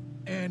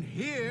 And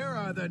here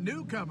are the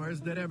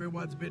newcomers that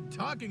everyone's been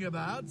talking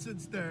about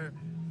since their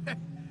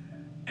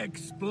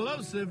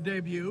explosive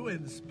debut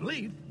in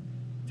Spleef.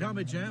 Tell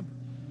me, champ,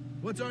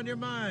 what's on your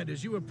mind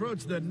as you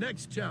approach the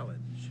next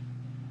challenge?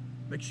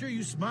 Make sure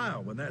you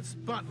smile when that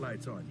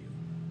spotlight's on you.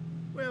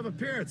 We have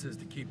appearances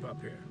to keep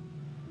up here.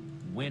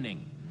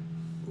 Winning.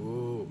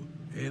 Ooh,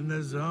 in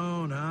the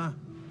zone, huh?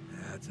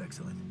 That's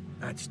excellent.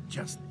 That's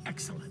just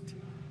excellent.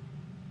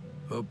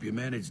 Hope you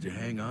managed to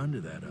hang on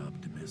to that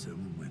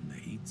optimism when the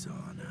heat's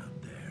on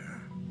out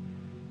there.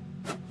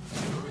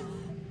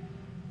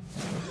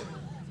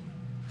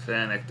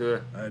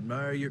 I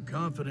admire your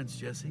confidence,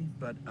 Jesse,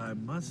 but I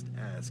must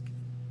ask,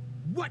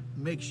 what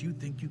makes you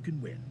think you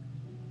can win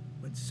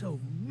when so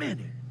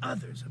many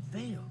others have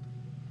failed?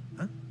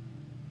 Huh?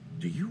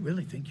 Do you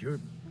really think you're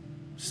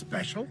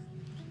special?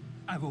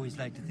 I've always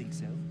liked to think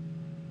so.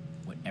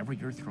 Whatever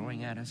you're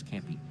throwing at us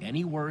can't be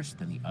any worse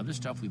than the other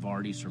stuff we've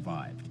already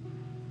survived.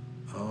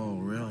 Oh,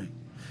 really?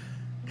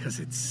 Because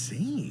it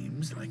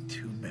seems like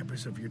 2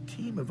 members of your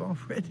team have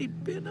already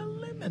been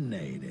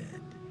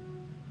eliminated.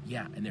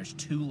 Yeah, and there's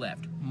 2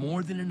 left.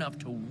 More than enough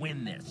to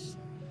win this.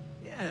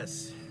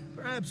 Yes,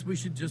 perhaps we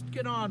should just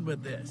get on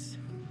with this.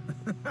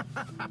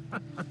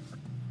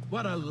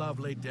 What a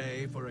lovely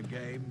day for a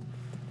game.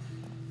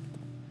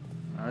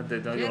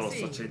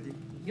 Jesse,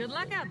 good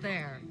luck out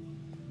there.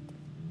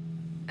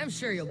 I'm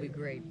sure you'll be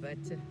great, but,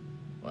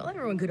 well,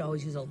 everyone could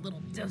always use a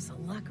little dose of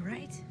luck,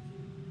 right?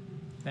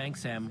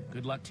 Thanks, Em.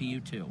 Good luck to you,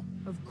 too.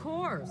 Of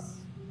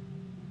course.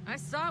 I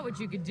saw what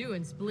you could do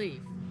in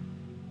Spleef.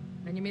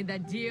 Then you made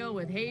that deal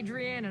with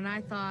Hadrian, and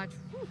I thought,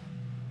 whew,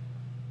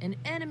 an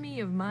enemy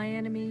of my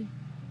enemy.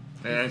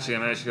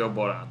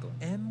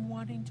 Em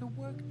wanting to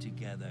work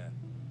together.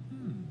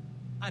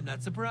 I'm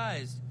not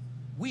surprised.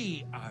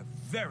 We are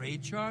very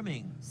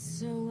charming.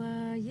 So,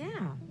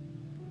 yeah.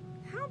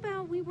 How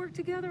about we work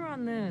together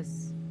on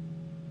this?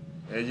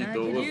 I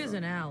could use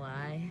an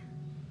ally.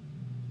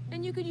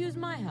 And you could use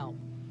my help.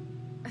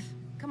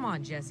 Come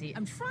on, Jesse.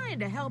 I'm trying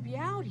to help you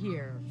out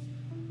here.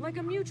 Like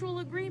a mutual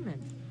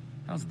agreement.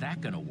 How's that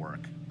gonna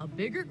work? A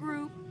bigger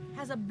group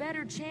has a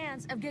better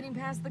chance of getting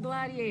past the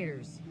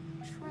gladiators.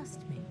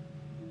 Trust me.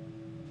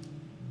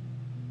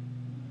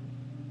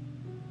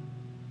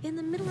 In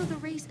the middle of the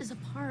race is a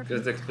park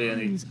with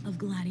tons of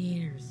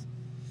gladiators.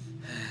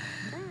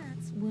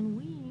 That's when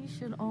we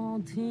should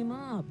all team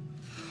up.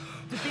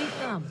 defeat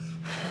them.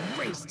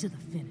 Race to the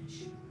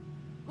finish.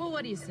 Well,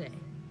 what do you say?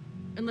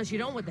 Unless you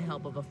don't want the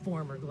help of a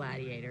former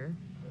gladiator.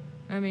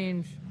 I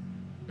mean,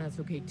 that's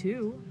okay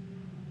too.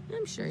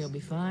 I'm sure you'll be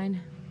fine.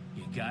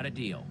 You got a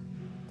deal.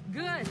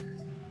 Good.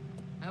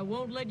 I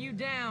won't let you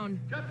down.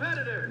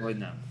 Competitors, Vagy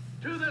nem.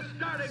 to the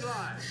starting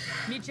line.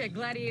 Meet you at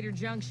Gladiator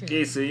Junction.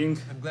 Készüljünk.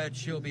 I'm glad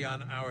she'll be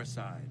on our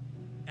side.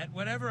 At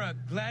whatever a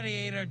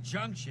Gladiator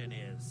Junction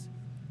is.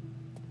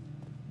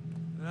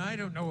 I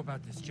don't know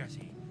about this,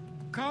 Jesse.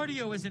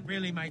 Cardio isn't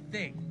really my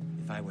thing.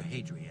 If I were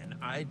Hadrian,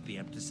 I'd be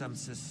up to some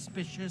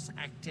suspicious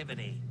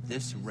activity.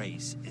 This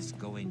race is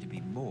going to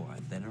be more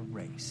than a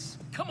race.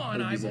 Come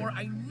on, Ivor.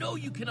 I know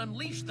you can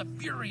unleash the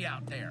fury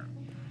out there.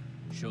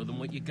 Show them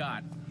what you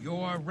got.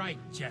 You're right,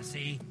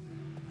 Jesse.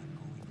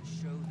 I'm going to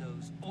show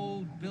those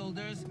old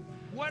builders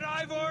what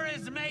Ivor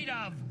is made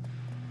of.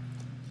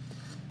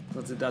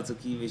 Koncentráció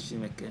kívésé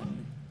meg kell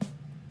menni.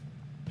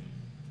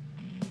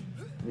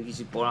 Egy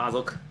kicsit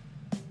parázok.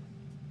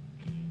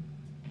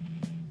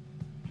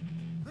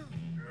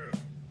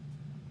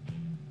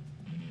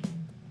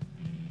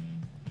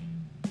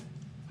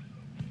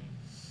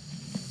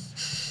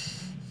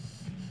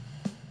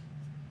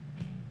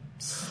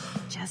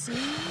 Jesse,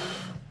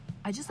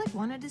 I just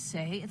wanted to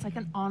say it's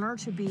an honor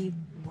to be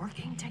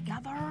working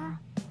together.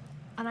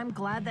 And I'm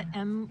glad that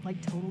M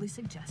totally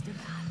suggested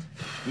that.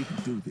 We can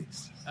do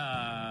this.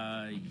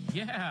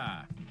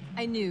 Yeah.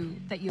 I knew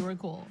that you were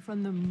cool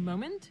from the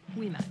moment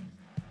we met.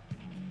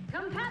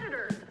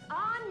 Competitors,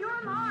 on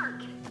your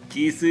mark.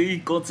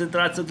 Készülj,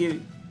 koncentráció kívés.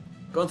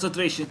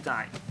 Concentration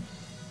time.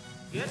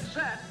 Get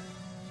set.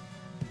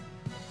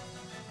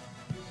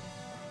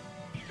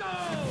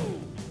 Go!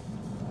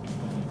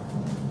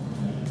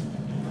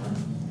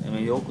 Nem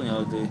egy jó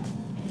kanyarod,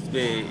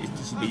 egy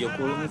kicsit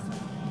begyakorlom.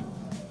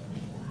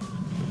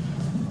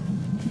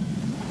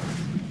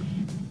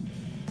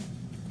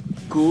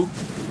 Cool.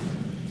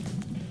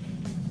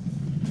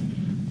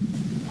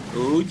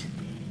 Úgy.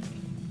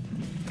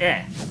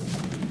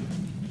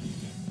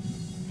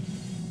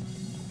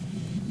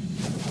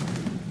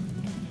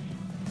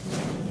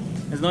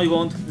 Ez nagy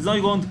gond, ez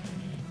nagy gond.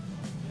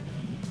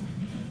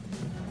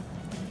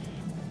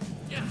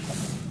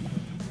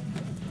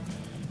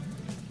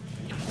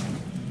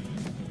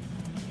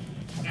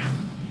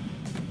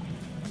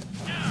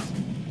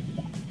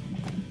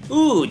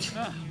 Úgy.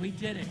 We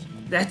did it.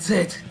 That's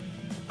it.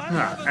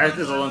 Ez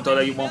azonnal a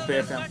legjobban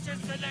féltem.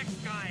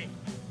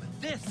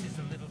 This is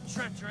a little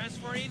treacherous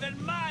for even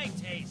my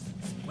tastes.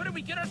 What did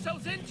we get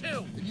ourselves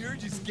into? And you're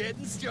just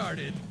getting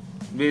started.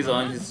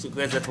 Bizony, ez csak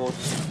kezdet volt.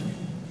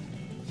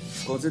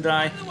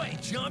 Koncentrálj.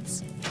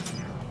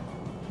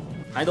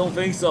 I don't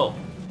think so.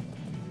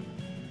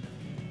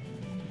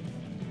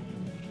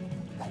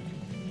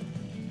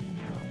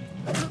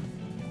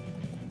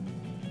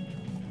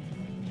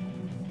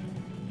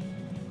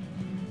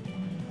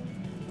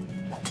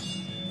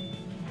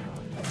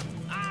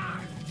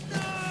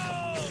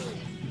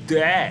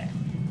 De!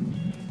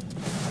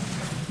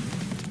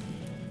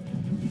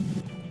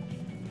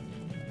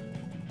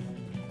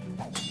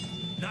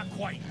 Not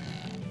quite.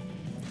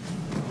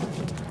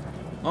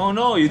 Oh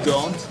no, you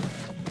don't.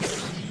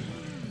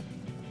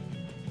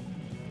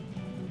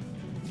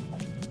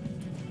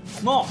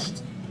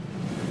 Most!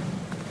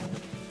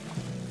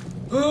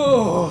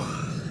 Oh,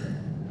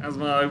 ez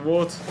már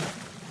volt.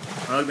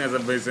 A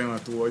legnehezebb részén már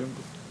túl vagyunk.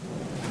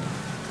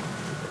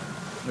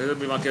 De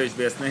többi már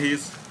kevésbé ez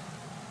nehéz.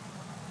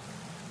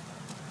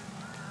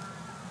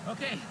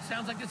 Okay,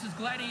 sounds like this is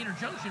Gladiator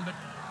Junction, but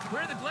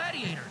where are the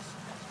gladiators?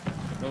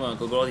 Nem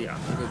vannak a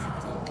gladiátorok.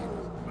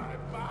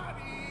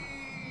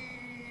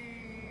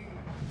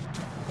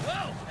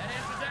 Whoa, that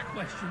answers that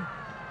question.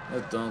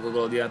 Ott vannak a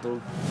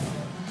gladiátorok.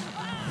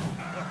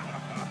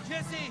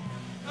 Jesse,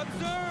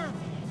 observe.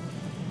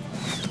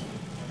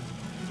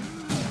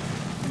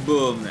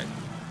 Boom, nek.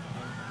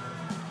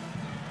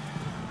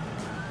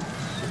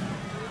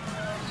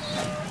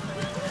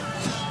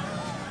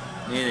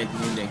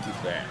 Mindenkit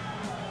fel.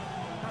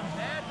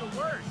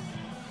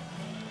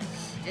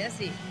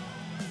 Jesse,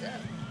 so,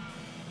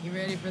 you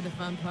ready for the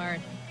fun part?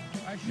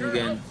 I sure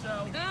hope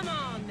so. Come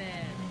on,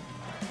 then.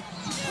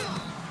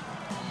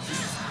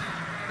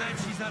 Glad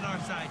she's on our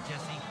side,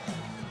 Jesse.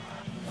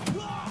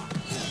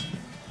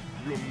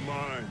 You're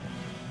mine.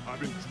 I've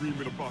been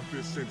dreaming about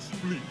this since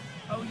Fleet.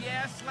 Oh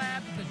yeah,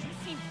 Slab? Because you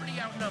seem pretty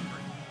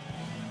outnumbered.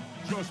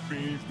 Just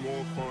means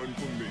more fun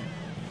for me.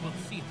 We'll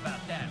see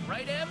about that,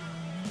 right, Em?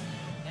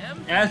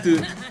 Em?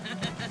 Eltűnt.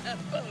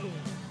 Boom.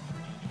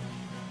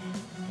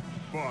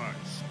 By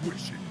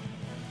squishing.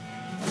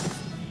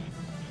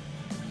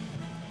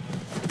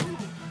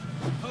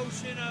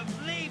 Potion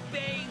of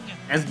leaping.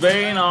 Ez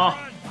béna.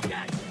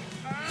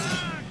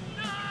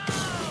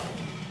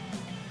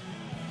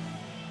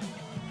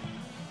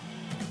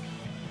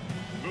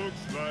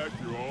 Looks like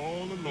you're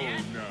all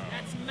alone now.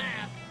 That's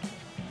math.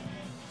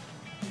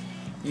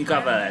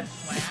 Inkább veled.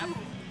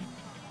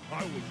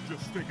 I was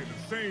just thinking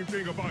the same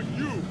thing about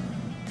you.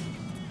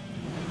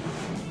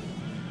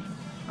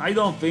 I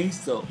don't think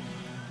so.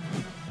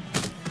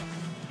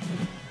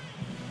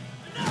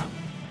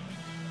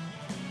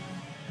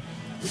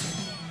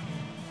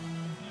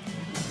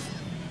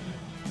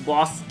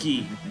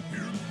 Baszki!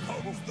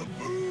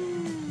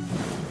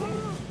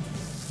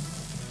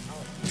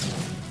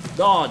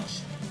 Dodge!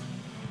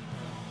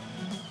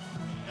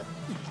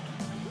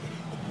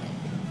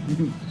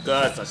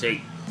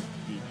 Köszönség!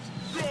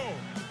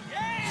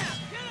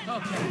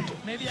 Okay,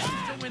 maybe I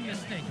can still win this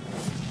thing.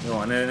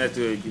 Jó, ne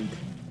törődjünk.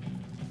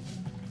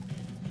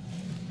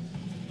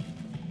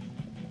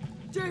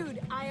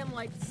 Dude, I am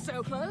like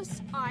so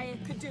close. I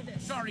could do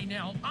this. Sorry,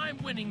 Nell. I'm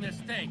winning this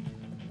thing.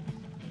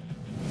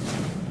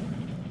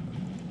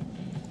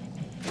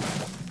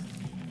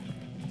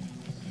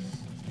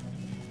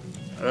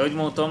 Ahogy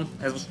mondtam,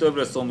 ez most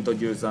többről szól, mint a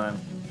győzelem.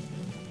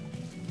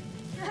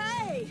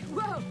 Hey!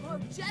 Whoa,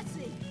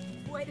 Jesse!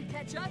 Way to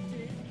catch up,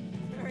 dude.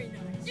 Very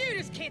nice. You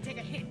just can't take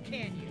a hit,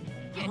 can you?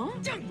 Get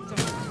dunked on,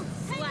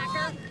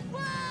 Slacker!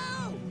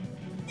 Whoa!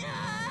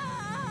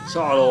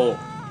 Csaló!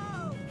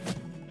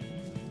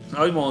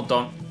 Ahogy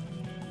mondtam,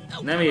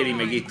 nem éri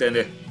meg itt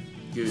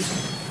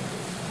győzni.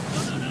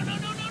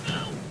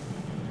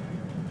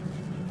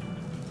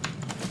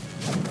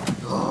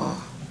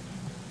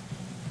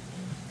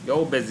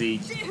 Jobb ez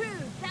így.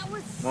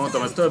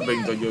 Mondtam, ez több,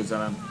 mint a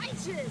győzelem.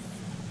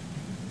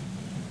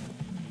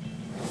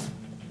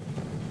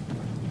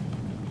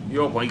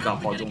 Jobban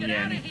inkább hagyom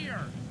nyerni.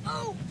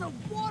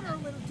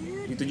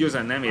 Itt a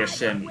győzelem nem ér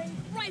semmit.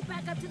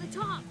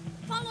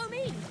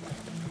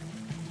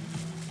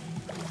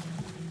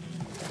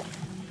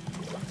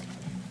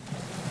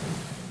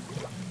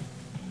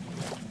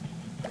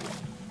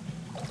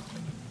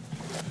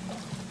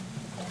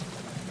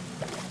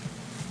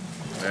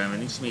 Mert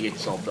nincs még egy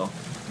csapda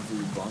az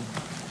útban.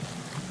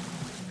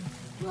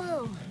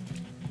 Whoa,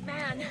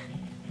 man,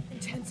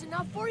 intense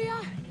enough for you?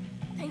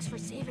 Thanks for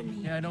saving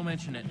me. Yeah, don't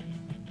mention it.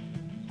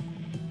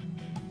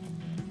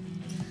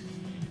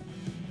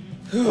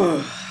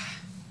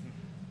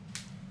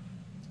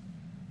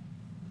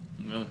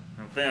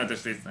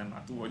 Félelmetes részen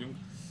már túl vagyunk.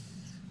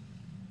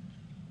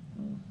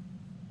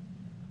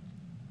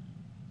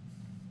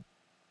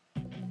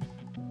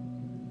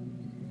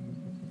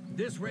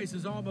 This race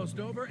is almost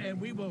over,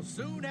 and we will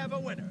soon have a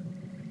winner.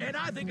 And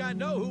I think I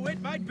know who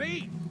it might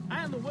be.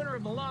 And the winner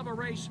of the lava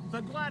race,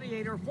 the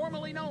gladiator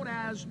formerly known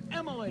as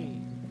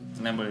Emily.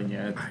 Emily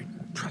nyert. I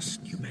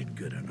trust you made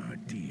good on our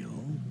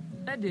deal.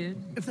 I did.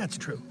 If that's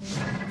true,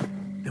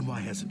 then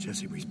why hasn't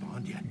Jesse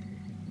respawned yet?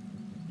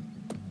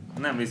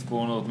 Nem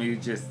respawnolt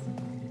még Jesse.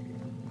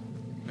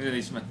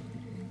 Ugyanis meg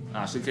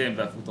másik én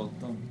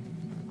befutottam.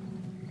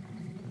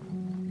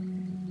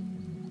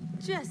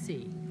 Jesse.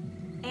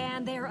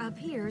 And there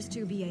appears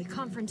to be a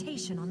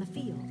confrontation on the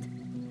field.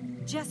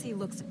 Jesse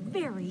looks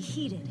very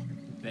heated.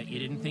 Bet you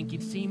didn't think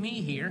you'd see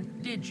me here,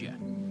 did you?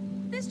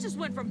 This just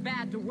went from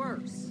bad to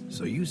worse.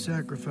 So you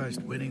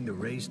sacrificed winning the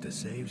race to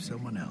save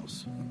someone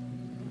else.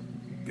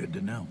 Good to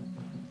know.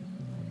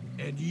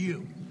 And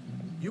you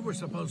were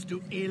supposed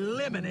to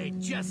eliminate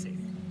Jesse.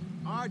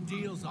 Our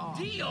deal's off.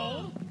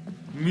 Deal?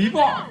 Mi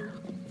van?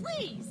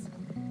 Please.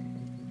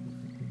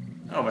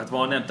 Jó, mert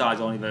van nem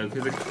tárgyalni velük.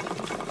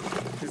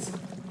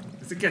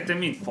 Ezek ketten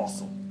mind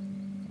faszom.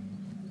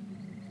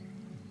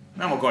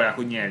 Nem akarják,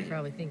 hogy nyerjék.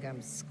 Probably think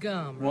I'm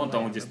scum.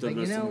 Mondtam, hogy ez több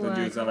lesz, mint a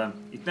győzelem.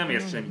 Itt nem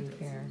ér semmit.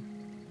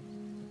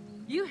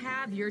 You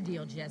have your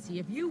deal, Jesse.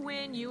 If you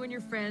win, you and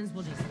your friends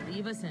will just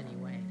leave us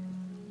anyway.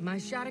 My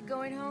shot at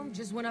going home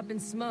just went up in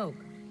smoke.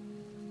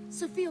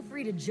 So feel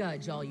free to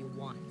judge all you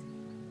want.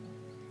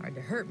 Hard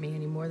to hurt me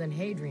any more than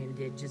Hadrian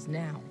did just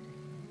now.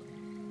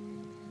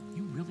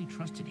 You really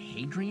trusted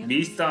Hadrian?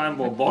 This time,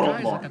 that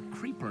guy's like a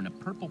creeper in a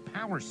purple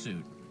power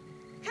suit.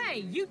 Hey,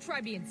 you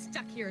try being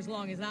stuck here as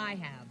long as I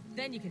have.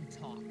 Then you can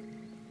talk.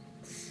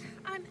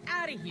 I'm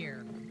out of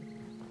here.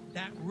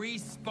 That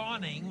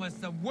respawning was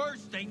the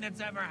worst thing that's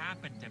ever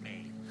happened to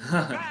me.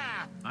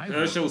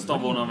 Ő se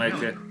úsztam volna meg.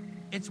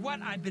 It's what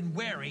I've been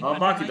wearing. Ha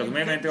bárkit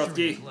megmenti, az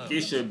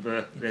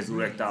később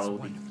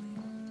rezurektálódik.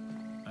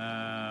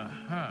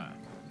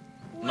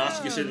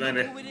 Másik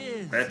esetben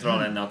Petra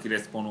lenne, aki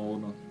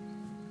respawnolna.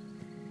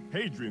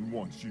 Hadrian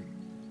wants you.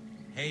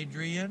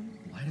 Hadrian?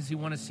 Why does he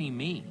want to see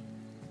me?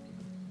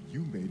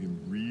 You made him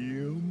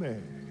real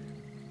mad.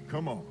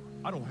 Come on,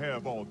 I don't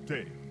have all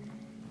day.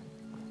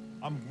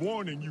 I'm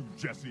warning you,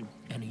 Jesse.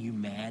 And are you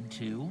mad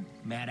too?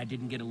 Mad I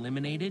didn't get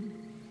eliminated?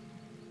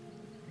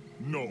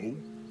 No.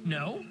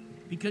 No?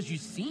 Because you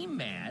seem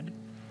mad.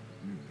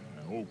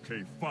 Yeah,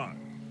 okay, fine.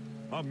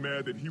 I'm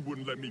mad that he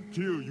wouldn't let me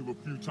kill you a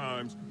few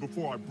times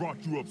before I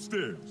brought you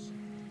upstairs.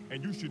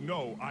 And you should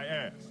know I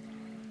asked.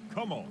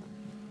 Come on.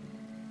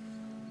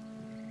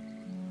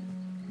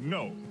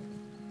 No.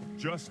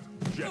 Just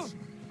Jesse.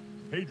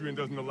 Hadrian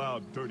doesn't allow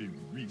dirty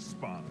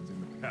respawns in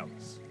the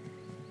palace.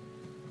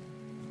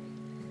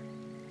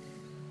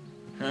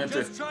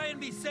 Just try and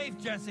be safe,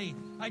 Jesse.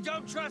 I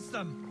don't trust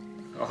them.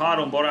 A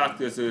három barát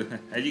közül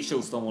egyik se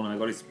úsztam volna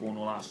meg a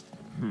respawnolást.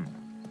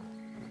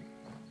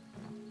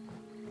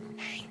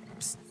 Hey,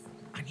 psst.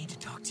 I need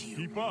to talk to you.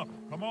 Keep up.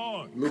 Come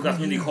on. Lucas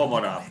mindig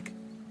hamarabb.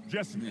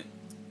 Jesse.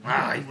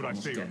 Áj, what I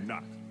say or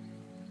not.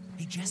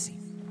 Hey, Jesse.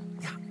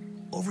 Yeah,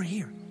 over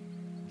here.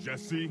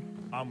 Jesse,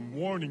 I'm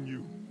warning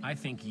you. I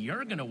think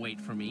you're gonna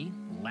wait for me,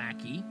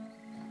 lackey.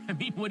 I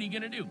mean, what are you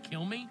gonna do,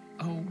 kill me?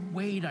 Oh,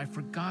 wait, I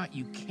forgot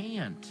you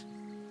can't.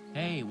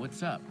 Hey,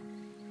 what's up?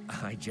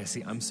 Hi,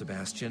 Jesse, I'm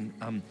Sebastian.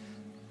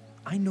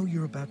 I know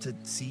you're about to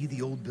see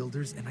the old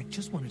builders, and I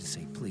just wanted to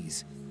say,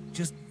 please,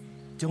 just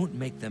don't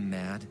make them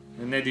mad.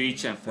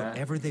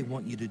 Whatever they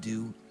want you to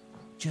do,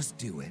 just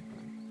do it.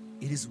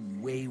 It is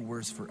way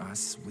worse for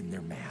us when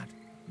they're mad.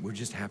 We're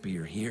just happy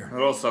you're here.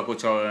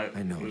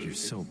 I know, you're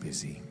so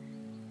busy.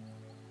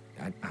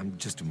 I'm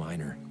just a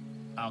minor.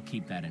 I'll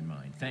keep that in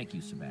mind. Thank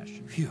you,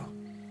 Sebastian. Phew.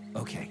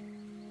 Okay,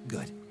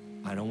 good.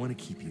 I don't want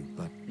to keep you,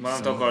 but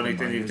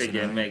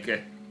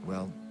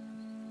well,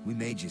 we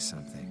made you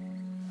something.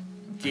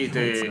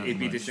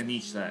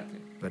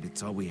 But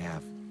it's all we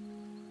have.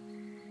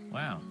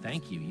 Wow,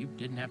 thank you. You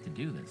didn't have to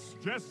do this.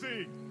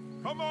 Jesse,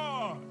 come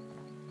on!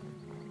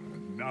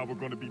 Now we're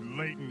gonna be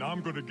late and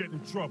I'm gonna get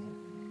in trouble.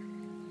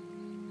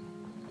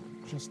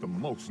 Just the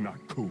most not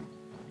cool.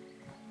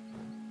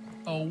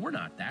 Oh, we're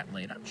not that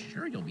late. I'm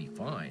sure you'll be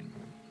fine.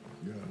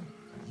 Yeah,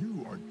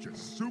 you are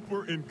just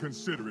super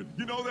inconsiderate.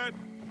 You know that?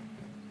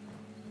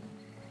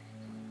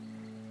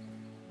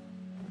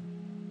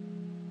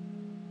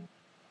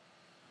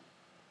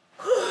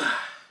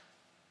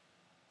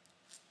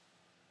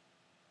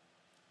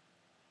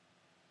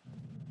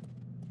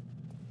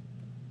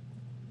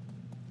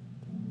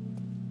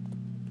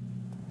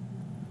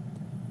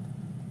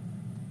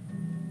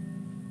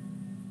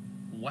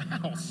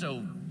 Wow,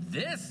 so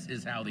this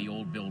is how the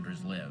old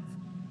builders live.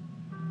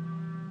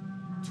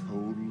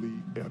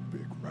 Totally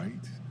epic,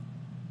 right?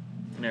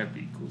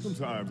 Epic.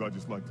 Sometimes I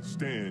just like to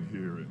stand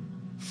here and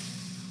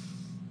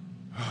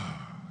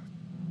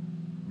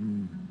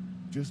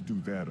just do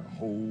that a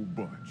whole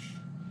bunch.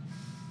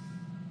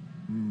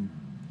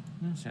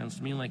 Sounds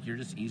to me like you're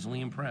just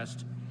easily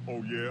impressed.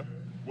 Oh, yeah?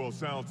 Well, it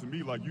sounds to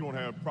me like you don't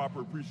have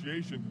proper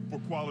appreciation for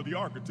quality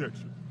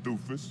architecture,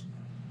 doofus.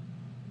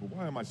 But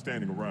why am I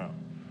standing around?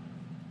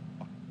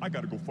 I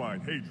gotta go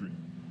find Hadrian.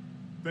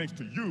 Thanks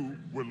to you,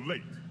 we're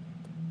late.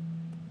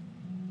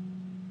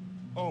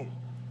 Oh,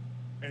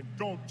 and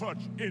don't touch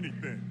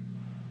anything.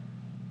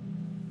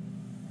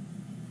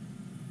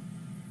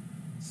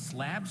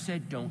 Slab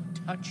said don't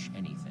touch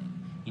anything.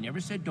 He never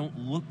said don't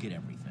look at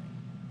everything.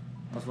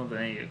 Azt mondta,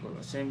 ne éljek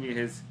oda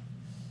semmihez.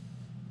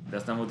 De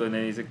azt nem mondta, hogy ne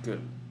nézzek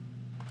körül.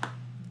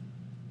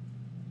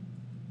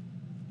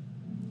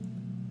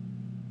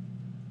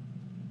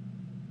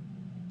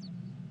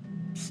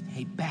 Psst,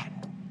 hey,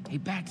 Bat. Hey,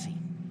 Batsy.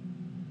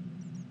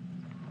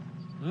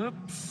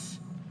 Oops.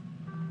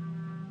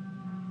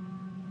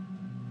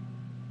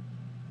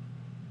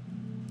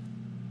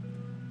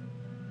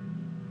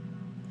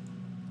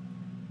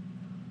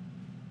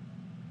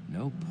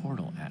 No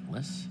portal,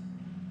 Atlas.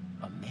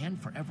 A man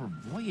forever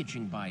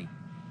voyaging by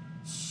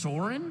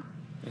Soren?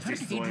 How did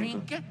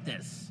Hadrian get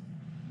this?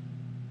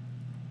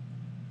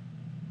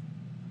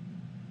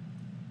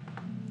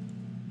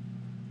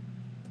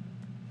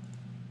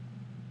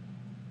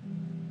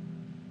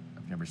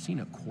 I've never seen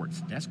a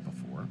quartz desk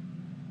before.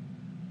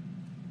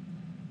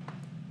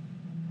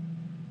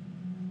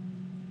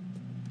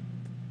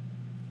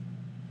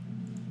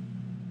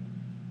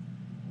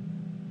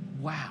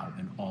 Wow,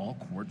 an all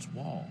quartz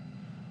wall.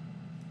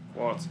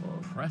 Quartz wall.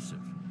 Impressive.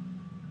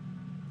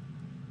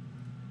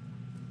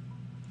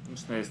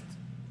 Most nézd.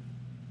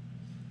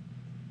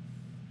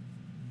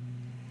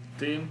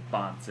 Tim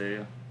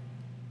páncélja.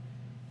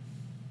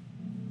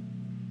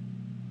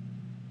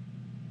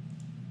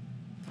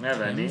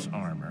 Tim's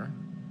armor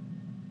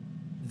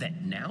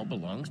that now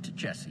belongs to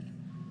Jesse.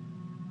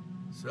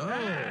 So,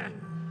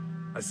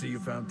 I see you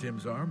found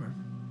Tim's armor.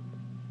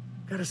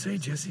 Gotta say,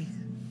 Jesse,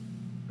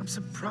 I'm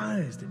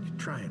surprised that you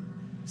try and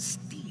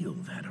steal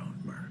that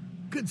armor.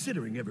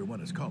 Considering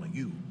everyone is calling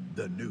you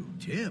the new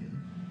Tim.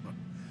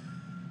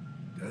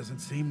 Doesn't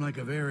seem like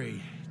a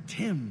very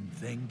Tim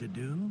thing to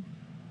do,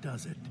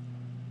 does it?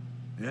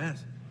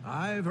 Yes,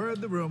 I've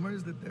heard the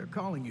rumors that they're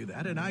calling you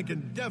that, and I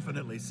can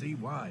definitely see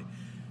why.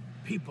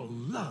 People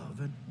love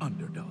an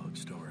underdog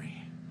story.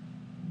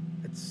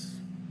 It's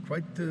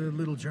quite the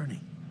little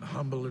journey. A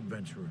humble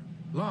adventurer,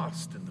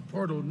 lost in the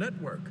Portal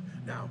network.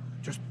 Now,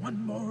 just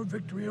one more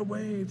victory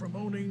away from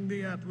owning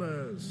the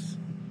Atlas.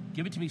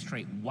 Give it to me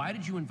straight. Why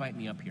did you invite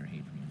me up here,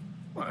 Hadrian?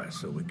 Why,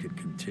 so we could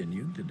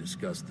continue to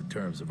discuss the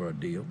terms of our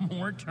deal.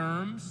 More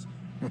terms?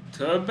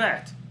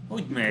 Többet?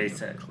 Úgy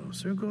mész el?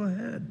 Closer, go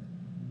ahead.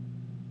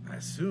 I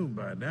assume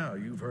by now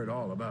you've heard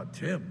all about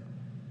Tim.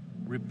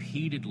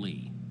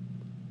 Repeatedly.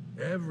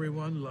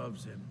 Everyone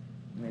loves him.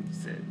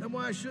 And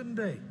why shouldn't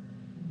they?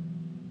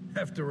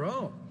 After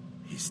all,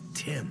 he's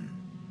Tim.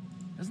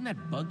 Doesn't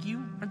that bug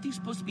you? Aren't these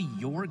supposed to be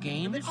your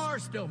games? They are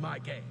still my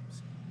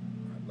games.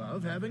 I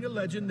love having a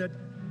legend that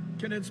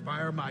can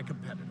inspire my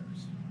competitors.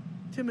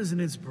 Tim is an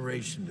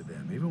inspiration to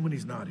them, even when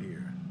he's not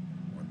here.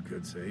 One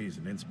could say he's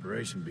an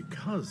inspiration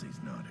because he's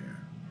not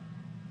here.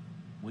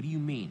 What do you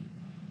mean?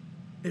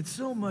 It's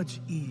so much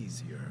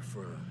easier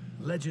for a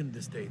legend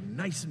to stay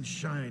nice and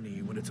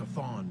shiny when it's a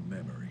fond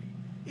memory.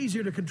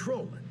 Easier to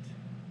control it.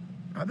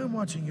 I've been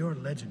watching your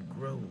legend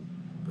grow,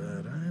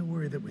 but I worry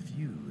worry that with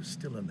you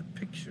still in the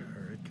picture,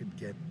 it could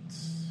get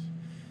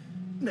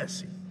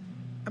messy.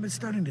 I've been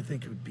starting to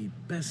think it would be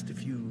best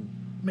if you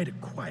made a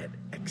quiet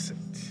exit.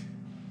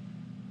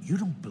 You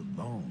don't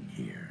belong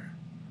here.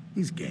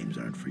 These games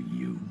aren't for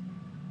you.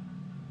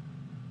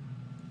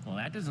 Well,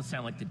 that doesn't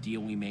sound like the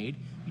deal we made.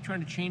 You trying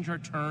to change our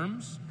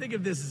terms? Think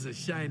of this as a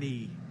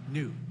shiny,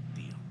 new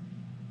deal.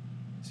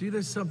 See,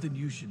 there's something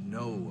you should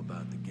know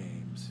about the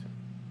games.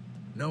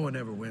 No one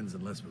ever wins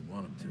unless we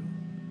want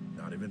them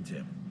to. Not even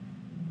Tim.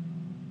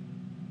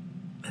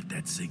 Let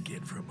that sink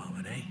in for a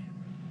moment, eh?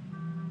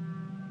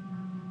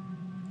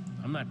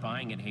 I'm not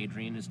buying it,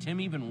 Hadrian. Is Tim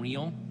even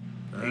real?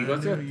 I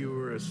knew you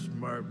were a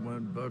smart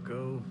one,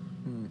 bucko.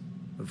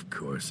 Of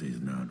course he's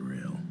not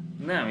real.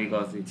 Nem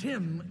igazi.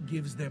 Tim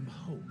gives them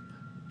hope.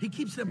 He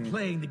keeps them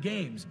playing the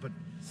games, but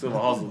no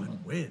one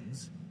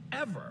wins,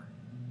 ever.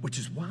 Which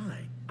is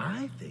why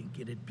I think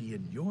it'd be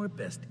in your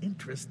best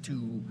interest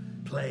to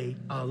play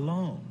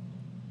alone.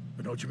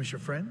 But don't you miss your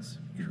friends?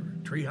 Your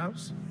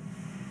treehouse?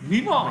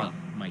 Wait,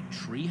 my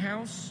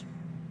treehouse?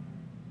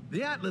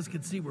 The Atlas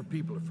can see where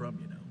people are from,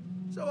 you know.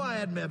 So I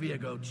had Mevia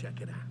go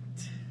check it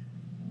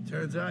out.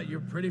 Turns out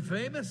you're pretty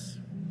famous.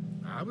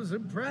 I was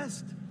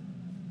impressed.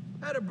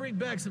 Had to bring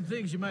back some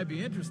things you might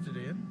be interested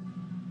in.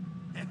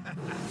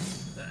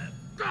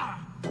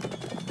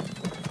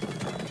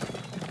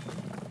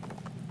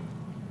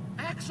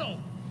 Axel!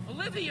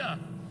 Olivia!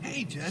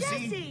 Hey,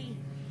 Jesse!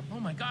 Oh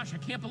my gosh, I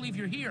can't believe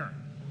you're here.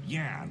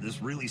 Yeah,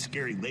 this really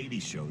scary lady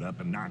showed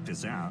up and knocked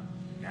us out.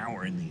 Now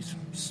we're in these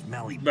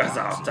smelly What's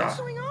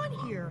going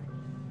on here?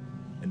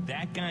 And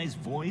that guy's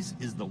voice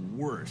is the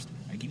worst.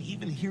 I can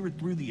even hear it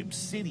through the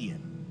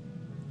obsidian.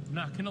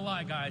 Not gonna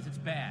lie, guys, it's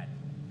bad.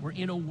 We're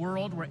in a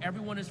world where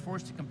everyone is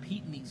forced to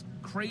compete in these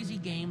crazy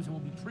games and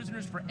will be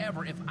prisoners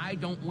forever if I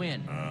don't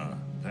win.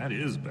 That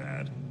is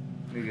bad.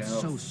 I'm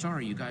so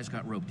sorry you guys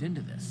got roped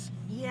into this.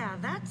 Yeah,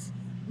 that's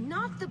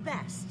not the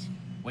best.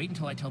 Wait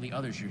until I tell the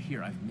others you're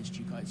here. I've missed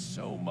you guys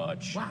so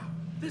much. Wow,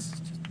 this is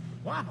just,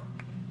 wow.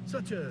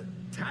 Such a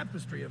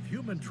tapestry of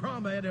human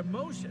trauma and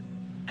emotion.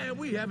 And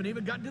we haven't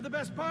even gotten to the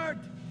best part.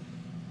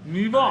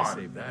 I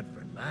saved that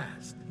for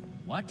last.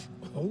 What?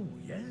 Oh,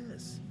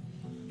 yes.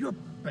 Your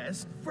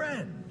best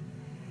friend,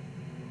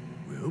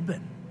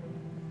 Reuben.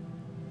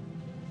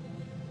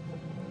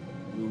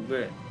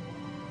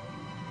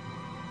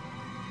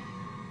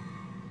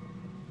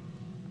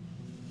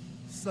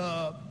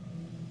 Sup?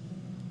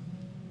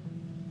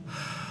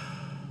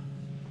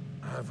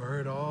 I've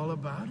heard all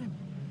about him.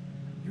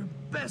 Your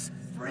best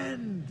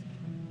friend.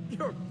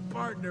 Your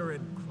partner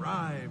in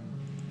crime.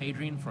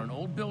 Hadrian, for an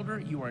old builder,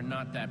 you are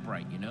not that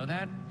bright. You know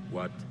that?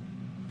 What?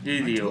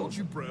 I told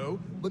you, bro.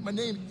 But my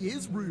name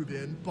is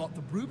Reuben, but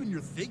the Reuben you're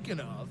thinking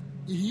of,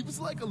 he was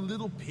like a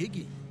little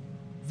piggy.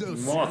 Though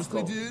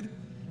seriously, dude,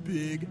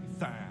 big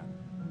fan.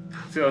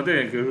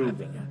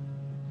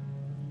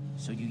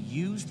 So you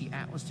used the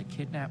Atlas to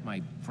kidnap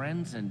my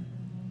friends and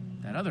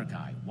that other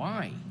guy.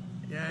 Why?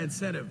 Yeah,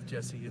 incentive,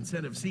 Jesse.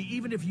 Incentive. See,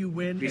 even if you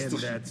win, and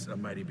that's a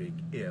mighty big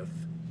if,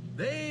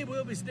 they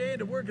will be staying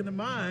to work in the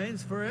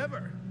mines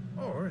forever.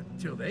 Or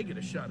until they get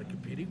a shot at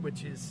competing,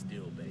 which is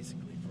still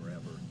basically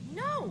forever.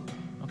 No!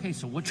 Okay,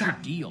 so what's your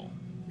deal?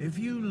 If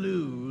you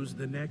lose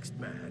the next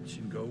match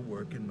and go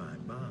work in my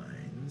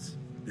mines,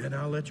 then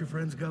I'll let your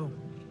friends go.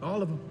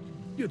 All of them.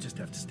 You'll just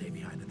have to stay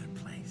behind in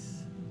their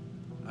place.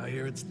 I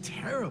hear it's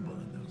terrible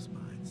in those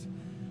mines.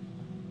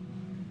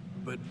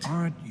 But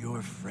aren't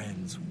your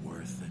friends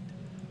worth it?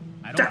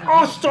 I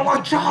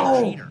don't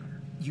cheater.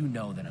 You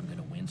know that I'm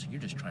gonna win, so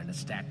you're just trying to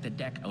stack the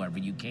deck however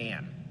you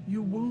can.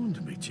 You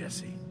wound me,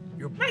 Jesse.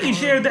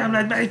 Mégis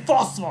érdemled, mert egy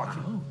fasz vagy!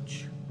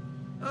 Ouch.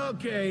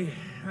 Okay,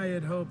 I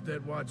had hoped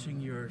that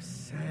watching your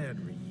sad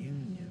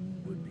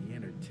reunion would be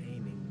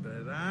entertaining,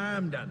 but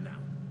I'm done now.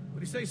 What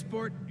do you say,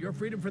 sport? Your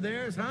freedom for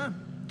theirs, huh?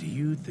 Do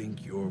you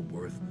think you're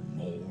worth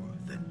more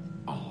than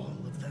all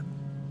of them?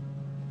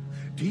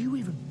 Do you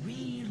even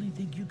really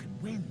think you can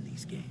win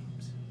these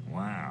games?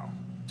 Wow,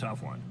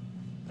 tough one.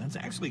 That's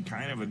actually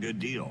kind of a good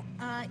deal.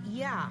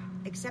 Yeah,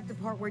 except the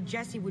part where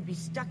Jesse would be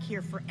stuck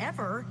here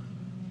forever.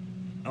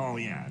 Oh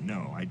yeah,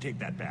 no, I take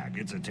that back.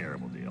 It's a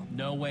terrible deal.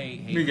 No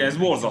way. Igen, ez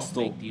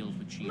borzasztó.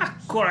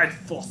 Mekkora egy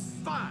fasz.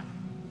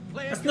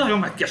 Ezt nagyon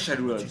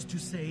megkeserülöd. Just to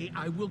say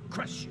I will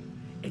crush you,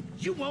 and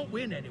you won't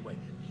win anyway.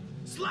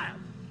 Slab,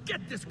 get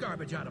this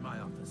garbage out of my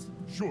office.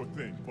 Sure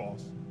thing,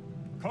 boss.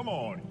 Come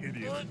on,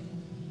 idiot.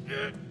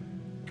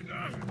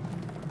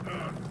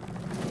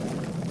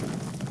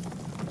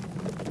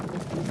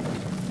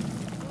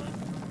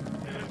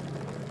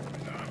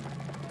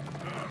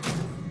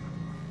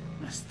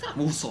 Ezt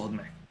nem úszod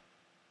meg.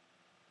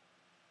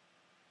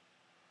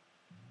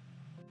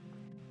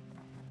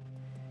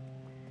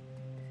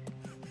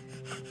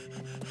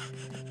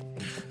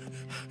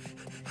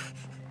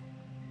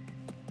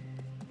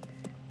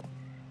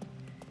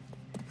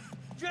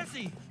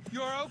 Jesse,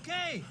 you're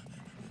okay.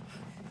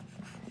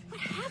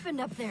 What happened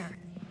up there?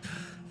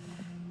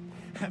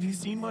 Have you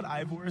seen what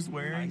Ivor is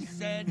wearing? I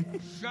said,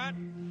 shut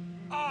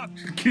up.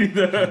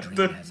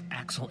 Hadrian has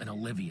Axel and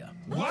Olivia.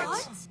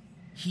 What?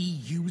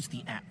 He used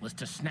the Atlas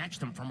to snatch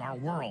them from our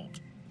world.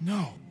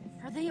 No.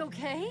 Are they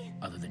okay?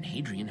 Other than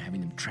Hadrian having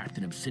them trapped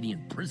in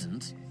obsidian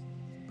prisons.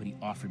 But he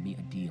offered me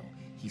a deal.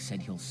 He said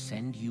he'll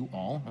send you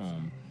all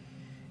home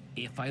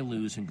if I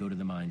lose and go to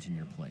the mines in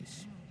your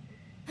place.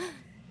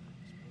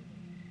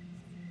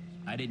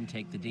 I didn't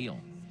take the deal.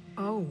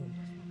 Oh.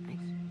 I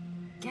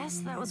guess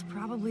that was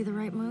probably the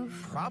right move.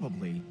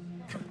 Probably?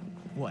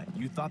 What,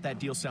 you thought that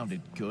deal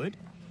sounded good?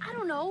 I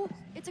don't know.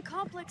 It's a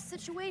complex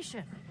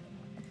situation.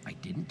 I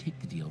didn't take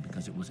the deal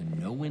because it was a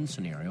no-win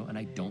scenario, and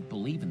I don't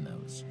believe in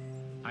those.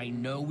 I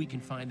know we can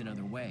find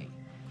another way.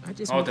 I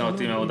just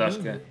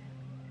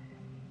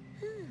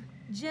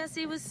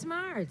Jesse was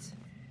smart.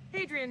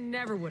 Hadrian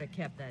never would have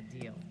kept that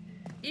deal.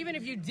 Even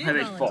if you did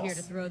Hey, volunteer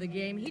to throw the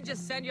game, he'd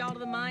just send you all to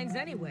the mines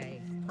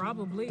anyway.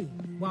 Probably,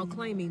 while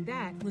claiming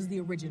that was the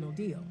original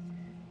deal.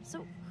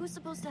 So who's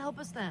supposed to help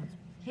us then?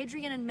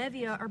 Hadrian and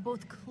Mevia are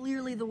both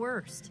clearly the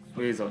worst.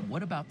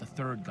 What about the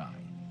third guy?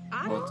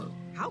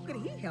 How could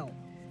he help?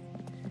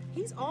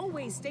 He's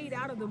always stayed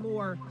out of the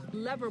more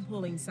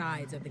lever-pulling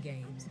sides of the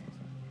games.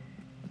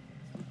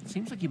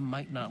 Seems like you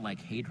might not like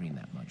Hadrian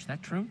that much.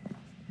 That true?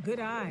 Good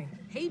eye.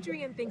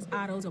 Hadrian thinks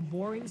Otto's a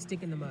boring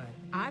stick in the mud.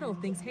 Otto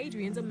thinks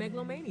Hadrian's a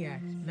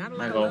megalomaniac. Not a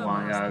lot of love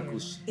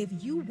lost there.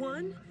 If you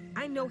won,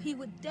 I know he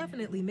would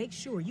definitely make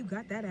sure you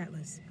got that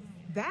Atlas.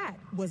 That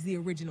was the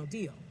original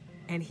deal,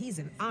 and he's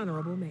an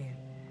honorable man.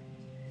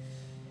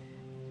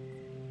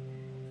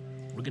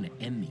 We're gonna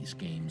end these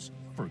games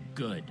for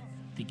good.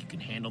 Think you can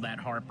handle that,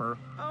 Harper?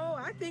 Oh,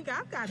 I think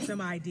I've got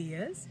some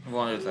ideas.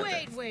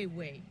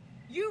 Wait.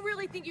 You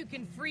really think you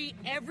can free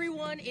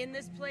everyone in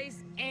this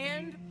place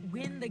and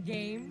win the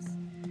games?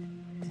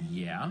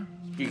 Yeah.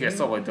 Ki kell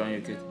szabadítani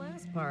őket. The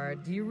last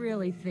part, do you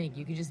really think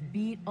you can just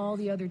beat all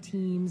the other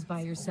teams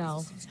by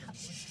yourself?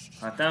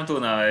 Hát nem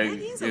tudnám That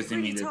is a meggyőzni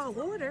pretty mindet. tall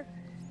order.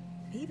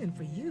 Even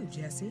for you,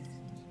 Jesse.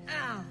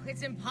 Oh,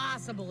 it's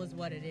impossible is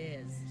what it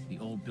is. The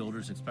old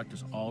builders expect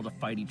us all to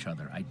fight each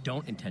other. I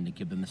don't intend to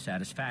give them the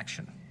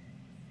satisfaction.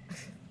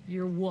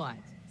 You're what?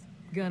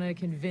 Gonna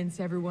convince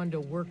everyone to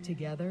work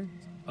together?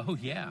 Oh,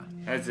 yeah.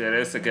 Ezzel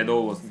össze kell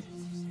dolgozni.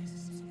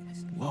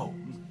 Whoa.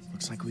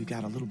 Looks like we've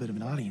got a little bit of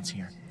an audience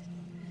here.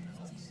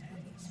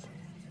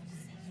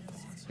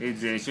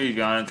 Hadrian és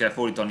Mevia kell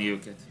fordítani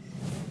őket.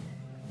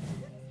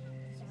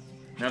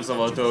 Nem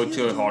szabad, hogy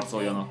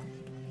csőharcoljanak.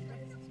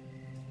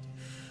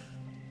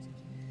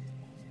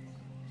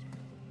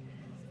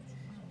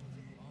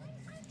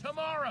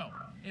 Tomorrow,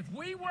 if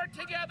we work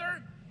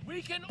together,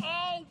 we can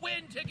all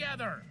win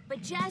together.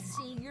 But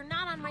Jesse, you're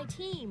not on my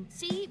team.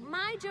 See,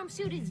 my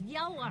jumpsuit is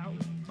yellow.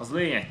 Az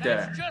lényegtelen.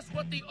 That's just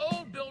what the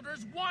old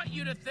builders want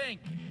you to think.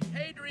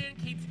 Hadrian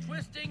keeps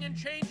twisting and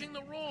changing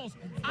the rules.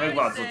 I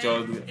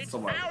say it's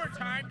our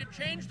time to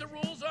change the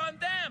rules on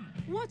them.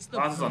 What's the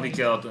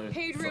point?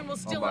 Hadrian will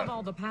still have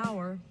all the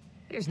power.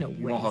 There's no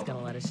way he's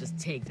gonna let us just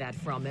take that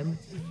from him.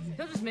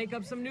 He'll just make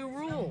up some new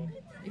rule.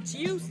 It's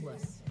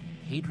useless.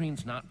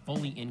 Hadrian's not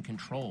fully in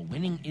control.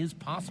 Winning is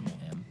possible,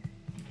 Em.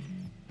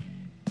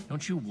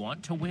 Don't you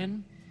want to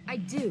win? I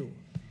do,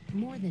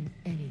 more than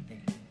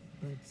anything.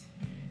 But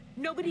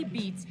nobody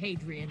beats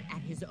Hadrian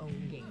at his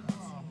own games.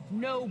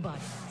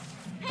 Nobody.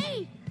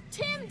 Hey,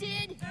 Tim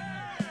did!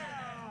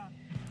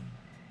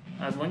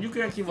 Hát mondjuk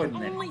el ki vagy The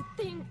nem. only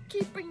thing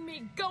keeping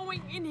me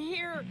going in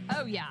here.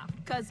 Oh yeah,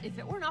 because if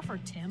it were not for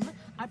Tim,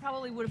 I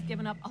probably would have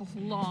given up a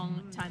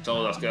long time ago.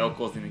 Csalódást kell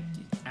okozni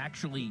neki.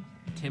 Actually,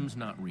 Tim's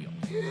not real.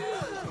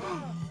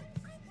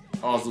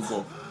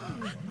 Hazugok.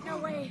 No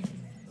way.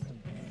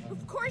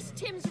 Of course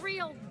Tim's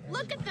real.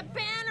 Look at the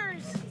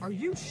banners. Are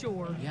you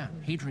sure? Yeah,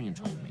 Hadrian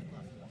told me.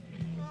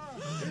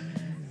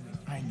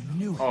 I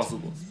knew it.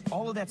 Hazugok.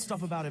 All of that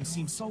stuff about him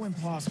seems so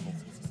implausible.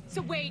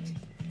 So wait,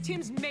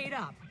 Tim's made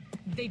up.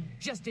 They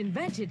just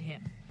invented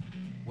him.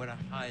 What a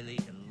highly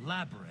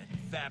elaborate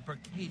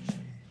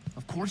fabrication.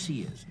 Of course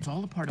he is. It's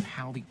all a part of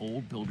how the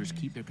old builders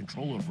keep their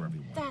control over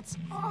everyone. That's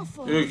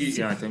awful.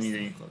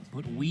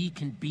 But we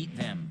can beat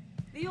them.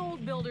 The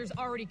old builders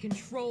already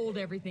controlled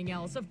everything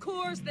else. Of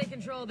course they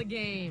control the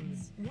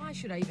games. Why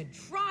should I even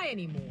try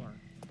anymore?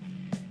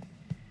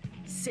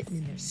 Sitting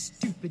in their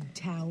stupid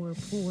tower,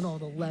 pulling all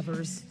the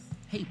levers.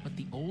 Hey, but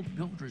the old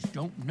builders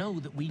don't know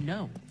that we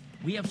know.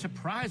 We have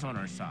surprise on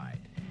our side.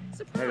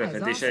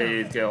 Surprise,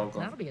 awesome.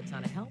 That'll be a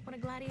ton of help when a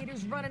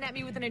gladiator's running at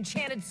me with an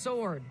enchanted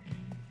sword.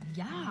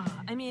 Yeah,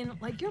 I mean,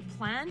 like, your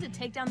plan to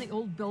take down the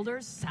old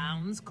builders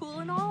sounds cool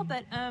and all,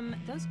 but,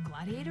 those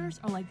gladiators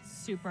are, like,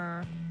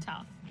 super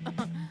tough.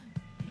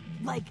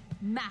 Like,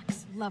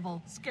 max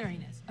level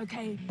scariness,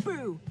 okay?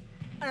 Boo!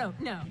 Oh,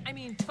 no, I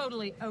mean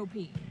totally OP.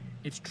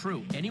 It's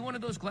true. Any one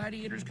of those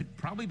gladiators could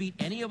probably beat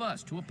any of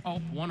us to a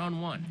pulp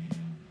one-on-one.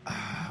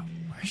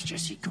 Where's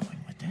Jesse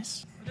going with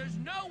this? There's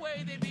no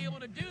way they'd be able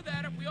to do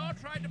that if we all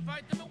tried to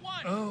fight them at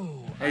once.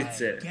 Oh, I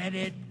get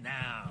it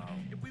now.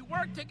 If we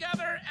work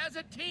together as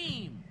a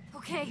team.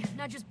 Okay,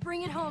 now just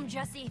bring it home,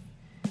 Jesse.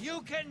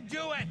 You can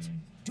do it!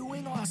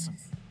 Doing awesome.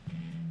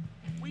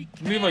 We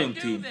can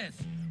do this.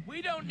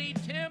 We don't need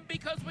Tim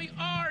because we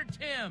are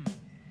Tim.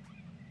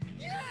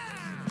 Yeah!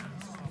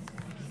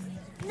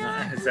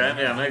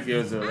 Remélem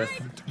meggyőző lesz.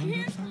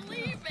 Can't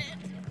believe it.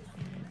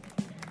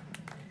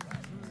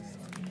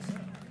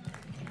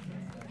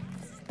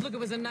 Look, it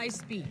was a nice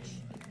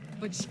speech,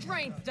 but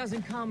strength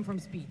doesn't come from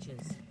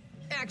speeches.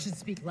 Actions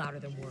speak louder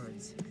than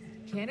words.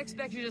 Can't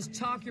expect you to just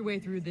talk your way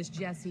through this,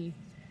 Jesse.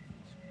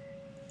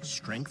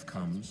 Strength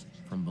comes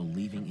from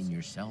believing in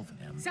yourself,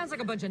 Em. Sounds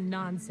like a bunch of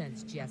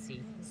nonsense,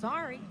 Jesse.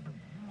 Sorry.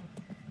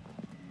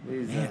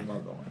 Man,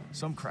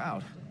 some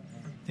crowd.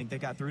 Think they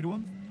got through to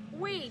him?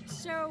 Wait,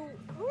 so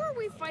who are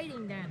we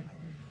fighting then?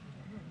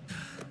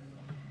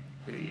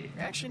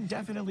 Action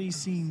definitely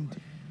seemed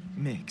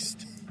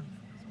mixed.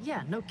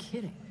 Yeah, no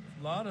kidding.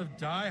 A lot of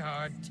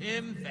die-hard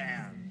Tim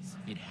fans.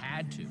 It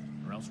had to,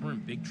 or else we're in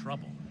big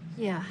trouble.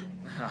 Yeah,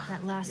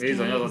 that last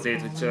Bizony az az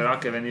ét, hogy rá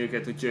kell venni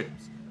őket, hogy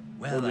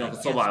forduljanak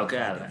a szabályok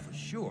ellen.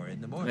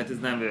 Mert ez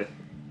nem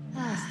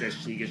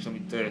tisztességes,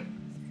 amit ez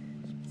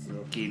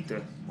a két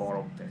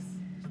barom tesz.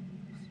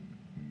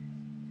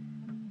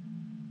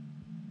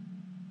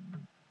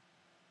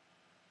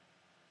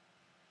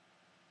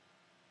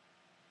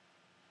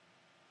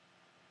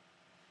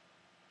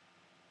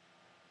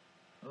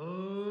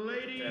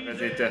 Ladies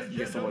and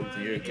gentlemen,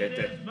 it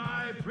is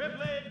my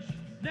privilege,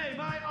 nay,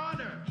 my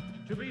honor,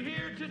 to be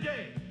here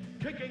today,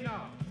 kicking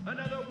off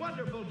another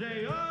wonderful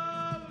day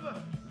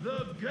of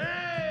the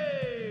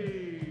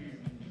game.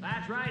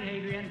 That's right,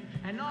 Hadrian,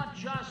 and not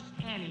just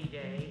any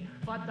day,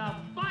 but the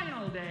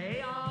final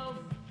day of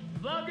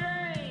the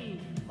game.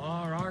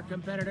 Are our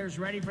competitors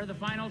ready for the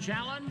final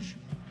challenge?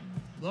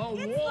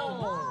 It's the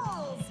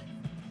walls!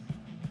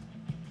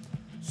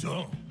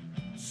 So,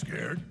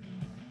 scared?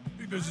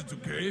 Because it's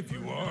okay if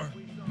you are.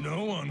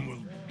 No one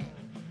will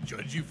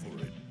judge you for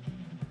it.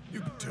 You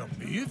can tell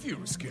me if you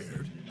were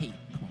scared. Hey,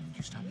 come on, would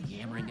you stop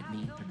yammering at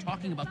me? They're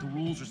talking about the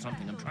rules or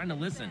something. I'm trying to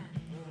listen.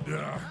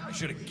 I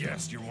should have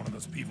guessed you're one of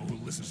those people who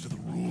listens to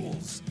the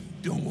rules.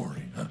 Don't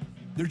worry, huh?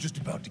 They're just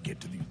about to get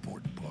to the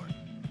important part.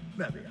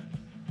 Mevia,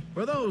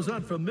 for those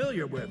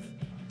unfamiliar with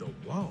the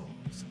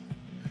walls,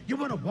 you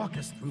want to walk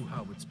us through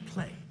how it's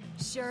played?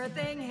 Sure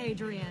thing,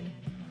 Hadrian.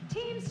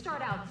 Teams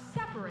start out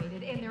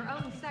separated in their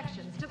own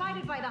sections,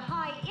 divided by the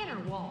high inner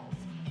walls.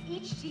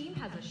 Each team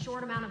has a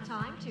short amount of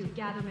time to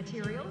gather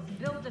materials,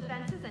 build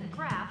defenses, and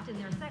craft in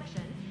their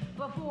section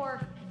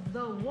before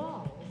the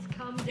walls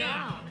come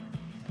down.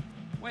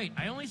 Wait,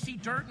 I only see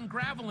dirt and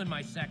gravel in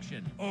my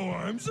section. Oh,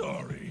 I'm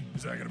sorry.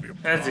 Is that gonna be a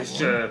problem? Ez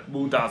is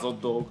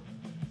butázott dolg.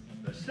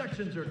 The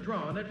sections are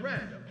drawn at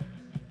random.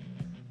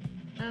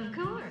 Of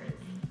course.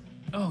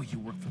 Oh, you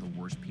work for the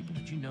worst people.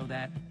 Did you know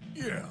that?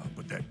 Yeah,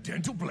 but that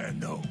dental plan,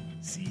 though.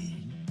 See?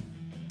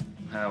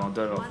 Once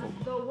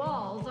the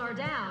walls are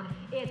down,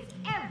 it's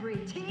every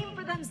team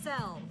for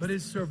themselves. But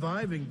is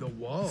surviving the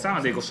walls?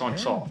 Szándékosan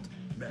csalt.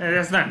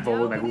 Ez nem fogod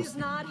No, it megúszni. is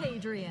not,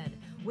 Hadrian.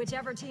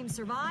 Whichever team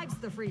survives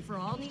the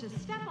free-for-all needs to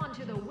step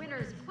onto the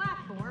winner's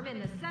platform in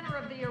the center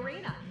of the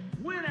arena.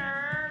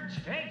 Winner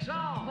takes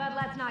all. But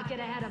let's not get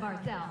ahead of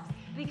ourselves,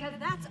 because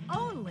that's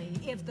only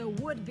if the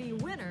would-be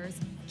winners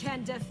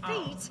can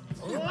defeat...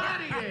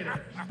 Gladiators!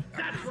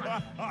 That's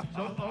right!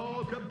 So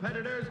all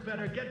competitors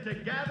better get to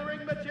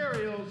gathering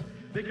materials,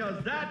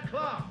 because that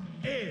clock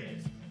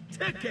is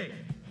ticking!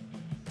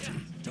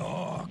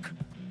 Doc.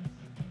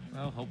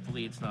 Well,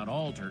 hopefully it's not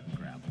all dirt and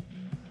gravel.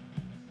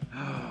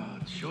 Oh,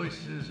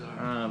 choices are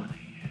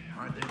funny,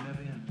 aren't they,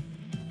 Mevia?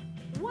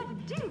 What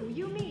do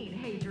you mean,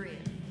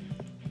 Hadrian?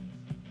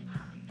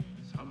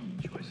 Some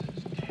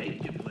choices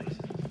take you places.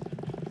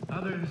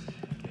 Others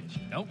get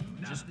you. Nope,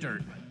 just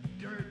dirt.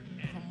 Dirt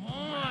and Come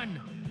on!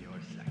 in your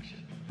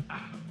section.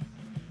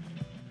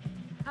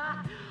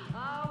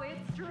 Oh,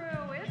 it's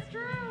true, it's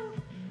true.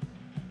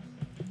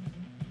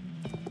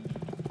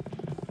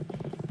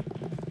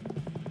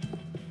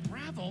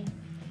 Gravel?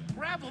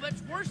 Gravel,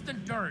 that's worse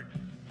than dirt.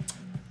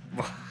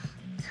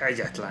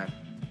 Kegyetlen.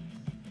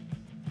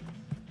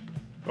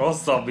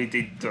 Rosszabb, mint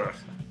itt tört.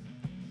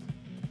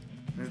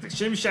 Ezek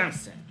semmi sem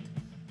szent.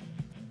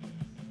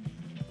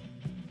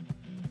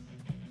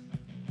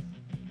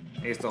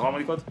 Nézd a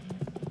harmadikat.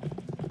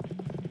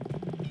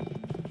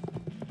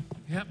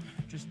 Yep,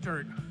 just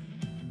dirt.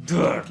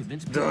 Dirt.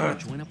 Convinced people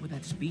to join up with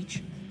that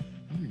speech?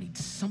 I'm gonna need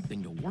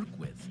something to work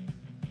with.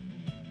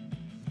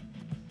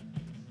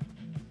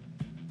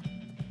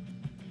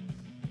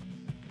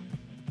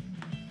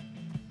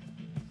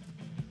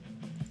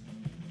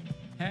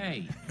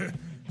 Hey.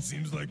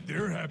 Seems like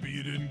they're happy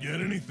you didn't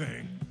get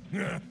anything.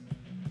 I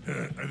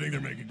think they're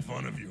making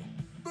fun of you.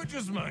 But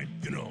just my,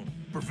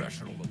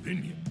 professional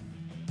opinion.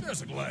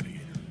 As a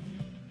gladiator.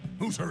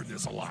 Who's heard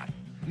this a lot?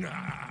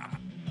 Nah.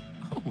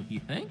 Oh, you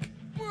think?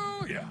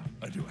 Well, yeah,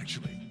 I do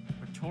actually.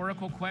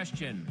 Rhetorical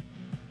question.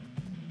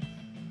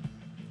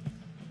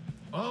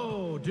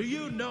 Oh, do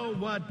you know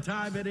what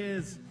time it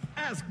is?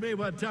 Ask me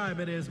what time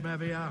it is,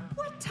 Mevia.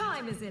 What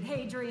time is it,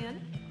 Hadrian?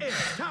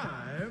 It's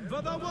time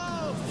for the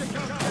walls to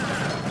come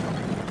down!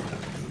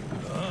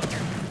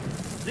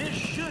 This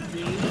should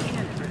be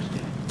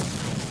interesting.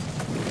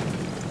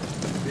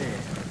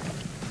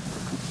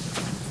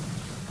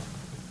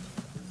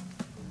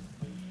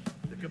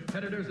 The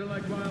competitors gladiators are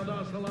like wild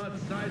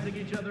ocelots, sizing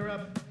each other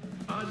up,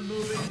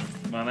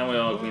 unmoving, Már nem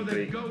olyanok, or mint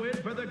they rég. go in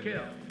for the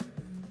kill.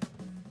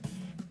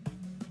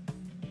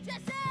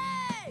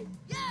 Jesse!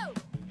 Yo!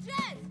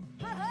 Jess!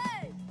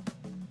 Hey!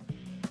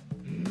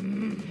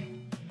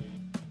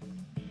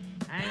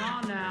 Hang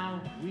on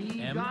now.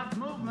 We got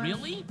movement.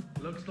 Really?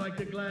 Looks like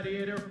the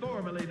gladiator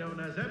formerly known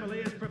as Emily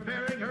is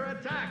preparing her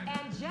attack.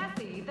 And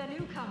Jesse, the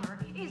newcomer,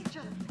 is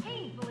just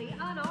painfully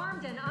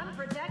unarmed and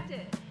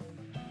unprotected.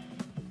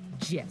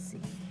 Jesse.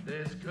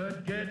 This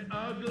could get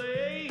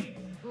ugly.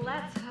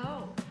 Let's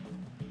hope.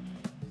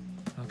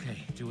 Okay,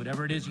 do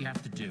whatever it is you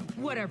have to do.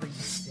 Whatever you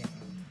say.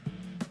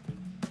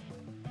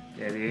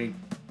 Gyerünk.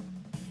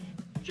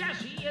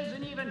 Jesse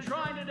isn't even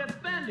trying to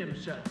defend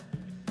himself.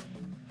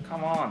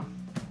 Come on.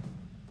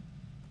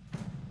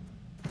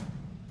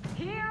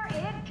 Here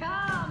it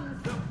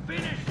comes. The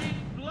finishing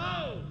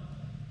blow.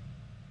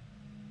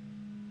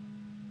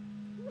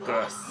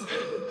 Kösz.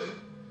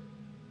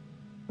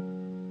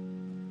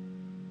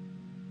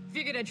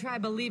 Figured I'd try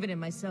believing in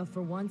myself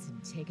for once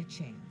and take a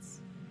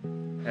chance.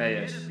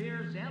 Helyes. It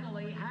appears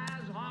Emily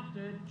has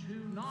opted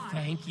to not.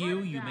 Thank you,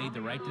 you made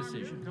the right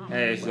decision.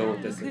 Helyes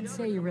dolgot You teszed. could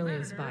say you really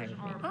inspired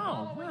me.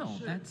 Oh, well,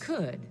 that's...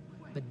 Could,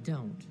 but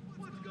don't.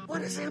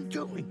 What is Em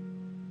doing?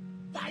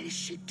 Why is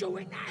she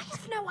doing that? I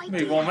have no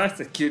Még van idea.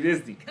 messze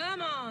kérdezni?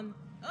 Come on,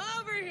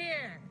 over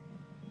here.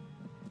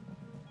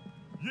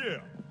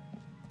 Yeah.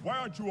 Why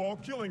aren't you all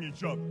killing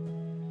each other?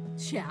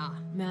 Yeah,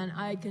 man,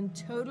 I can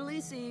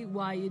totally see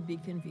why you'd be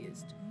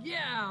confused.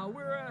 Yeah,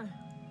 we're,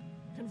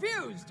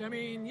 confused. I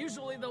mean,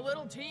 usually the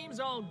little teams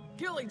all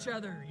kill each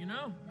other, you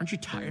know? Aren't you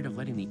tired of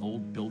letting the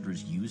old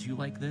builders use you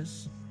like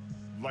this?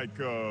 Like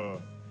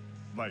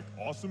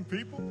awesome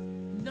people?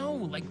 No,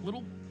 like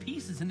little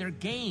pieces in their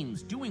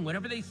games, doing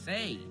whatever they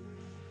say.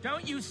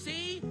 Don't you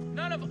see?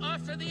 None of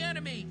us are the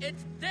enemy.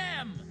 It's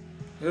them.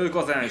 Ők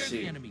az They're the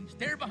enség. enemies.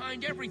 They're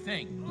behind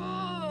everything.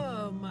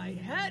 Oh, my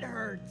head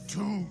hurts.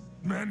 Too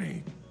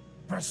many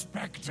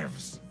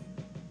perspectives.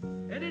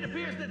 And it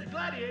appears that the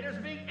gladiators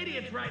are being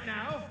idiots right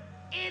now.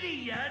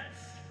 Idiots!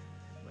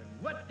 When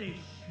what they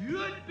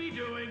should be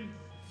doing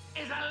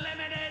is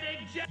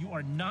eliminating Jesse. You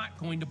are not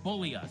going to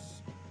bully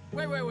us.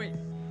 Wait.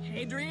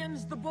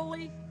 Hadrian's the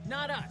bully,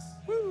 not us.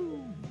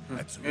 Woo!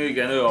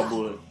 Igen, ő a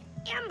bully.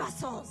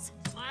 Imbeciles!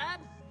 Slab?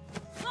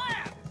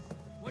 Slab!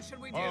 What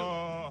should we do?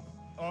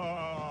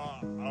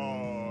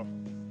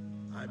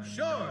 I'm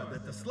sure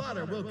that the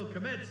slaughter will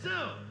commit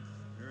soon,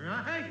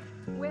 right?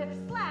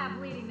 With Slab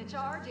leading the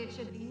charge, it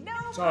should be no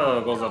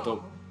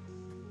Csatlakozzatok.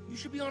 You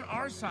should be on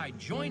our side.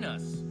 Join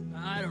us.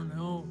 I don't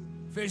know.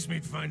 Face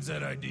Meat finds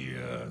that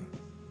idea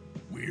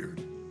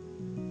weird.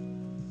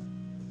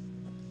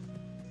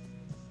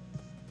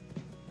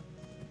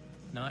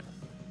 Not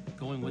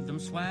going with them,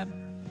 Slab?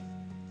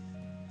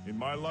 In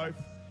my life,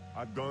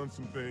 I've done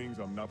some things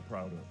I'm not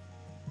proud of.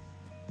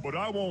 But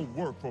I won't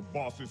work for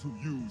bosses who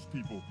use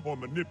people or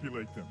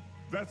manipulate them.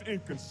 That's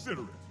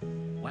inconsiderate.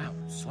 Wow,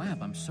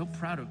 Slab, I'm so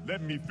proud of...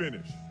 Let me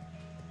finish.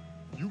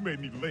 You made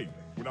me late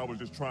when I was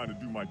just trying to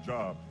do my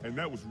job, and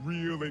that was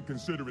real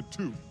inconsiderate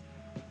too.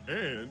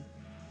 And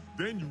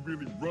then you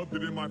really rubbed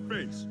it in my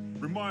face,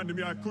 reminding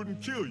me I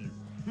couldn't kill you.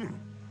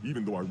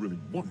 Even though I really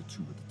wanted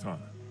to at the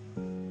time.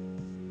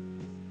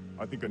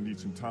 I think I need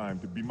some time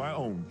to be my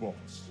own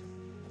boss.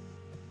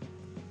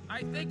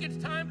 I think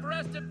it's time for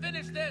us to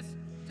finish this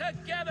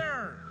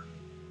together!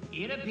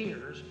 It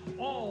appears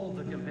all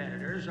the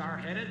competitors are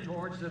headed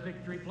towards the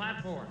victory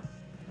platform.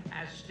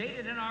 As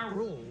stated in our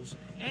rules,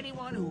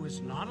 Anyone who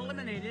is not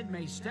eliminated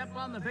may step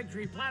on the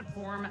victory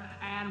platform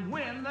and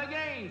win the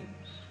games.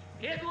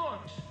 It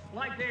looks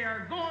like they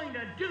are going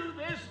to do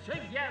this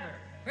together.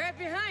 Right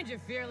behind you,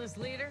 fearless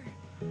leader.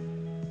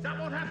 That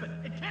won't happen.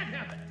 It can't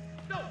happen.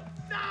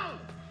 No!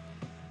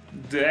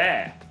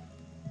 De!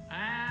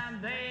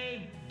 And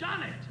they've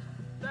done it.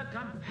 The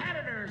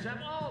competitors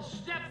have all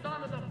stepped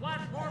onto the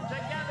platform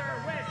together,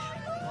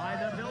 which, by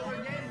the Builder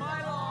Game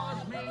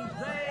bylaws, means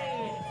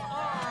they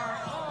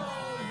are all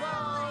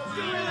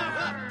the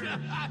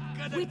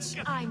winners. Which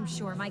I'm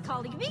sure my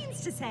colleague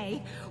means to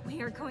say,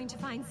 we are going to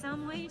find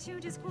some way to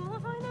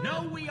disqualify them.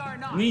 No, we are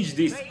not. Nincs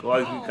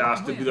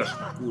diszkvalifikálás, több üres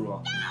már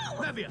kurva.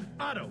 Mevia,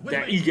 Otto, De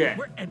wait. igen.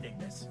 We're ending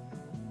this.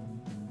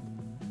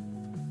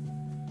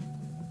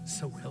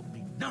 So help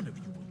me, none of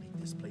you will leave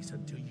this place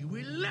until you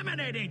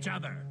eliminate each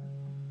other.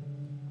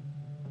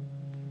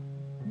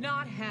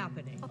 Not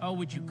happening. Oh,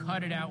 would you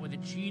cut it out with the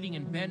cheating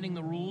and bending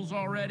the rules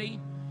already?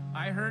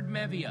 I heard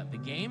Mevia. The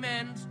game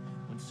ends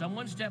when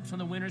someone steps on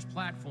the winner's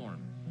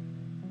platform.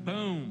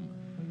 Boom.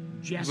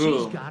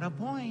 Jesse's got a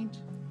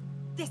point.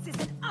 This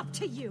isn't up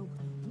to you.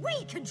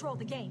 We control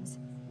the games.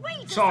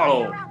 We decide Charlo.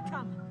 your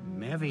outcome.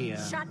 Mevia.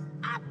 Shut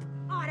up,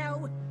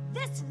 Otto.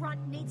 This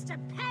runt needs to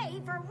pay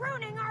for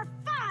ruining our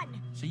fun.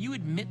 So you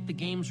admit the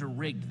games are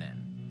rigged then?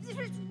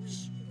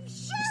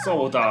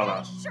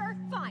 Szabotálás. Sure,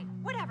 fine,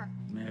 whatever.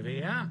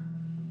 Mevia,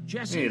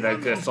 Jesse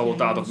Tényleg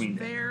szabotáltok mindent.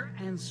 fair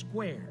and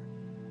square.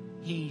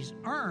 He's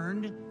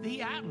earned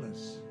the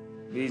Atlas.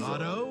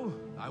 Otto,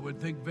 I would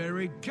think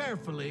very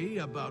carefully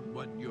about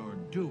what you're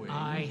doing.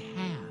 I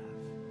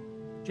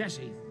have.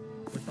 Jesse,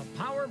 with the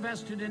power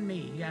vested in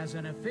me as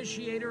an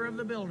officiator of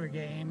the Builder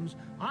Games,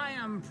 I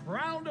am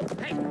proud to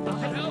pay.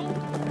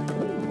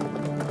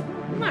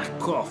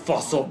 Mekkora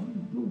faszom!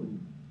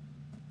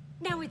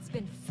 Now it's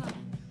been fun,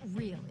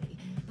 really,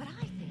 but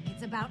I think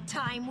it's about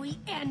time we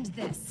end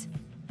this.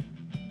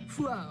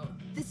 Whoa,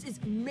 this is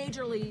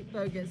majorly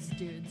bogus,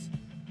 dudes.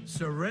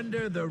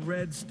 Surrender the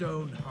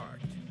Redstone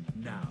Heart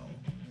now.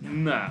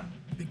 No.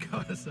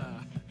 Because,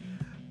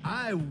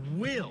 I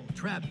will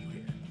trap you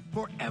here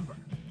forever.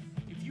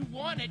 If you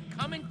want it,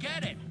 come and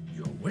get it.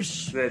 Your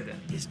wish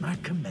is my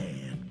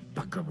command,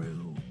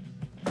 buckaroo.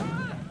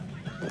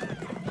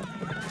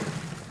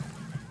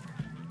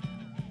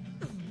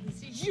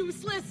 This is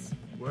useless.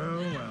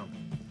 Well.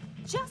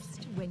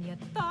 Just when you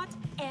thought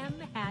M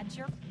had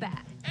your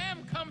back.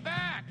 M, come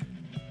back!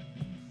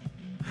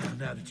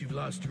 Now that you've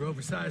lost your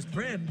oversized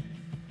friend,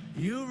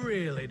 you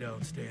really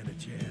don't stand a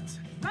chance.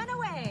 Run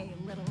away,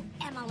 little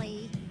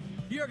Emily.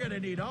 You're gonna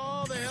need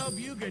all the help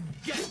you could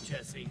get,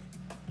 Jesse.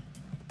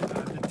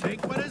 Time to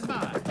take what is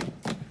mine.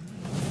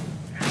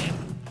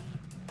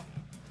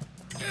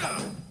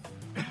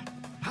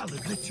 I'll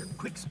admit you're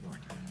quick, sport,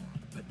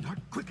 but not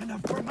quick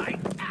enough for my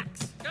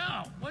axe.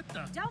 No, what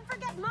the? Don't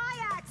forget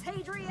my axe,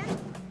 Hadrian.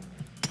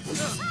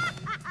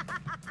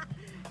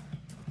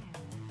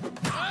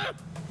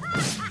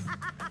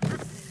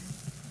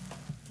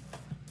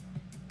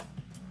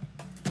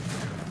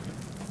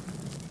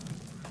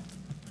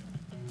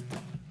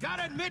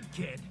 Gotta admit,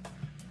 kid,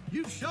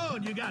 you've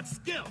shown you got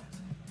skills,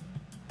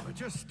 but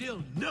you're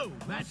still no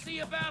match. See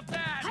about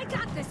that. I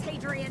got this,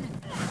 Hadrian.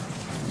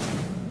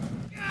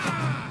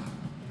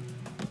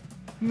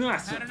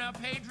 Nice. Had enough,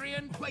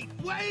 Hadrian?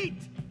 Wait!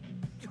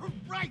 You're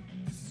right.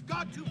 This has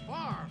gone too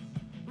far.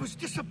 It was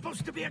just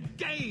supposed to be a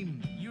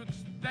game. You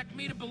expect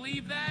me to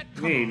believe that?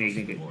 Come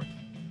on, sport.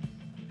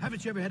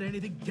 Haven't you ever had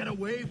anything get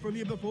away from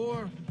you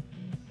before?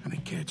 I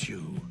mean, can't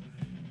you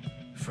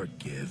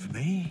forgive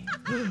me?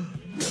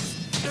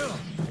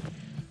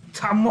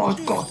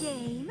 Tamatko! This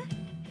game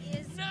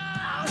is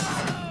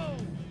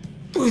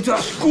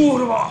Tuitas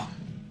kurva!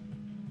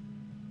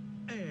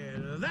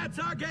 And that's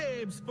our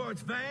game,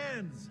 sports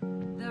fans.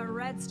 The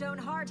Redstone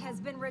Heart has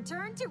been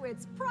returned to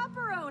its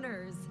proper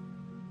owners.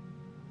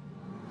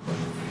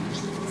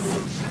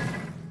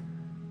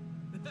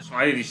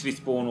 Én is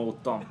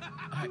respawnoltam.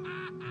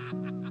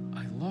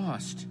 I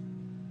lost.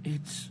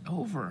 It's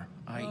over.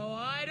 Oh,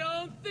 I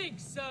don't think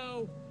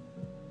so.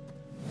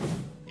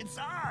 It's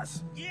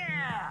us!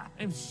 Yeah!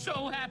 I'm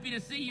so happy to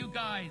see you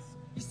guys.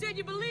 You said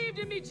you believed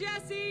in me,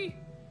 Jesse.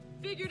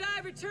 Figured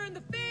I'd return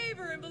the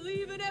favor and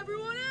believe in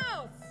everyone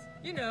else.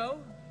 You know,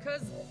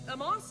 'cause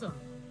I'm awesome.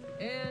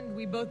 And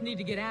we both need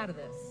to get out of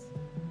this.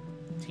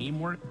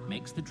 Teamwork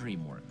makes the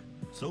dream work.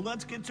 So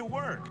let's get to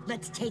work.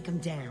 Let's take him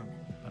down.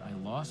 But I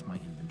lost my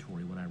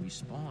inventory when I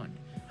respawned.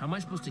 How am I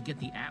supposed to get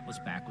the Atlas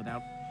back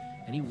without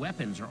any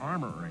weapons or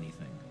armor or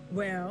anything?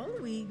 Well,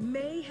 we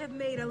may have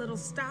made a little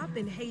stop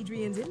in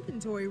Hadrian's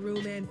inventory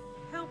room and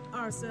helped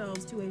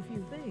ourselves to a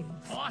few things.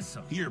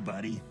 Awesome. Here,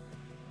 buddy.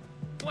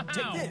 Wow.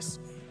 Take this.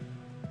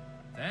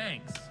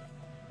 Thanks.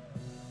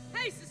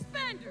 Hey,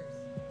 Suspenders!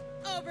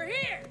 Over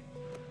here!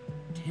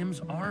 Tim's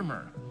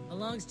armor.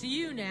 Belongs to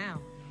you now.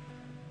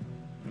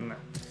 Na.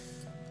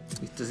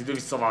 Itt az idő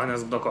visszavágni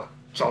azoknak a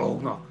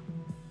csalóknak.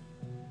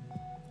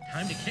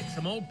 Time to kick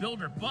some old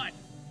builder butt.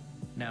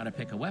 Now to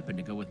pick a weapon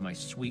to go with my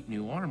sweet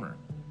new armor.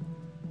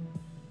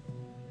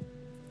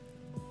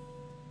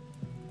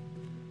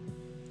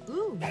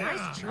 Ooh,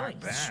 nice choice.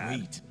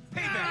 Sweet.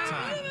 Payback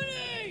time.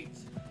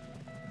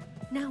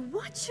 Now,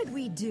 what should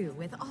we do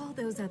with all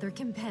those other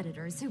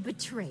competitors who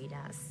betrayed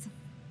us?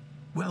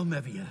 Well,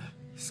 Mevia,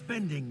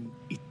 spending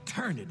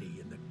eternity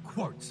in the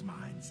quartz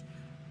mines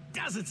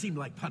doesn't seem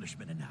like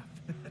punishment enough.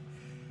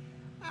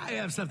 I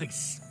have something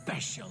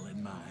special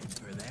in mind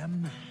for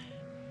them.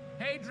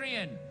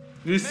 Hadrian!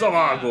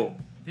 Visszavágó!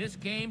 This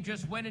game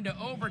just went into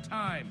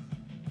overtime.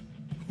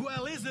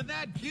 Well, isn't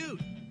that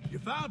cute? You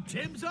found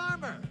Tim's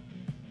armor.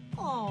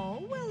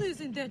 Oh, well,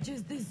 isn't that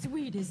just the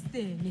sweetest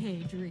thing,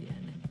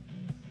 Hadrian?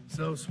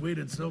 So sweet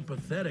and so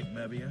pathetic,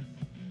 Mevia.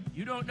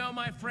 You don't know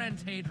my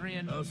friends,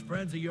 Hadrian. Those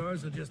friends of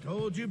yours will just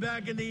hold you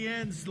back in the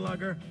end,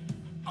 slugger.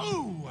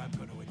 Oh, I'm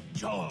going to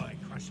enjoy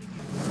crushing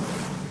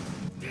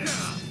you.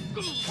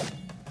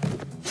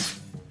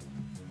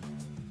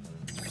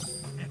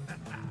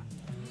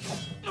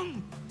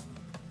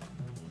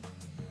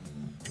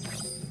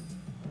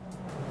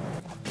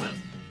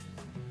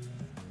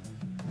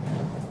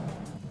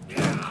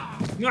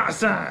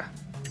 Nyassa!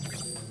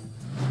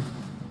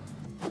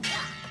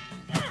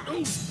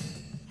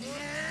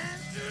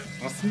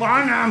 Azt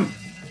már nem!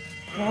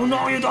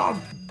 Honnan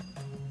jöttem?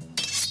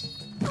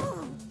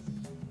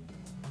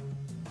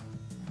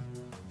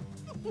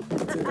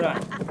 Rá.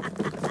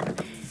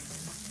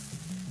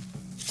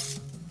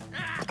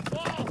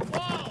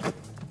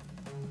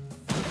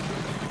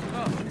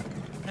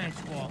 Thanks,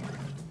 Wall.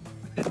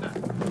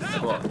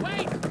 Wall.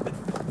 Wait!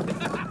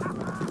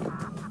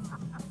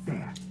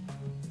 There.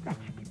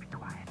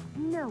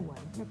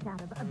 picked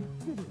out of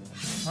obsidian.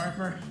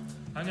 Harper,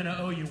 I'm gonna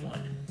owe you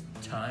one.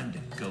 Time to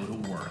go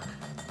to work.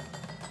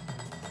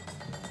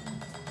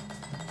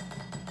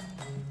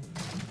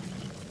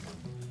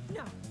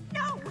 No,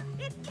 no,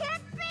 it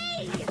can't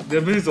be!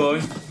 De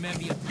bizony.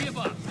 Mevia, give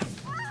up.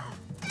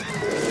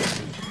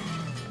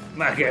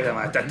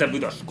 Megérdemeltette,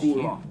 büdös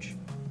kurva.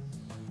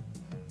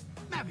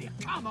 Mevia,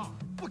 come on!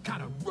 What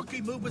kind of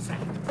rookie move was that?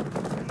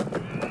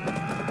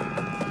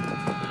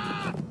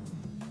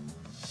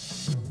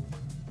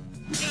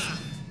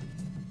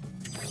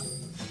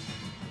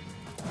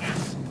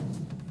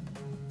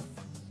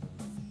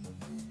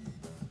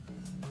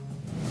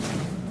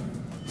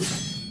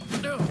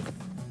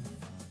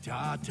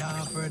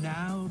 Ta-ta for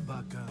now,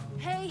 bucko.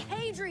 Hey,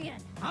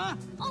 Hadrian! Huh?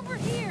 Over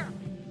here!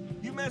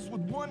 You mess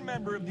with one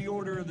member of the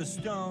Order of the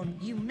Stone.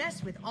 You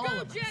mess with all of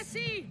us.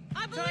 Jesse!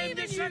 I believe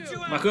in you!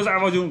 Már közel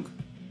vagyunk.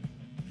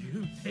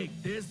 You think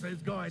this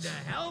is going to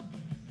help?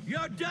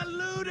 You're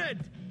deluded!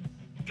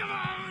 Come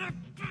on!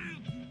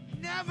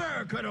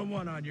 Never could have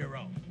won on your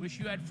own. Wish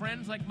you had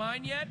friends like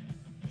mine yet?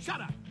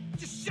 Shut up!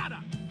 Just shut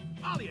up!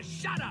 All of you,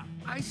 shut up!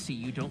 I see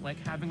you don't like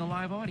having a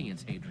live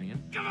audience,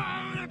 Hadrian. Come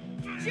on!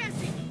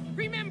 Jesse,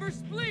 remember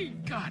Splee!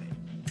 Got it.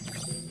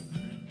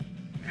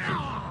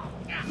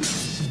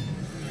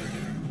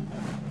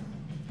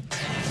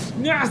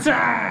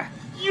 Nyasza!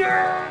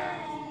 Yeah!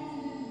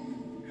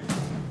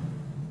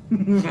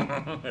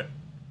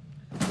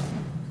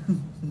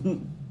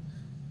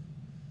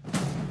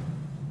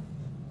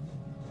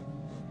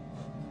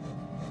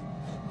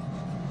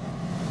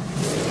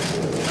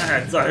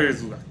 Mehetsz a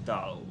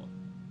hőzugattálóba.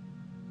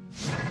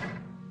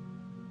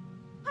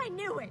 I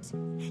knew it!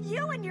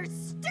 You and your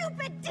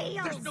stupid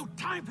deals! There's no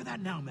time for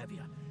that now,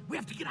 Mevia. We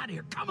have to get out of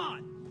here. Come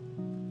on!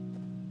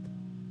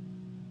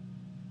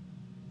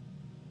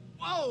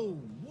 Whoa!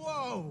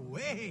 Whoa!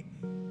 Hey!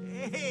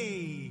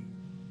 Hey!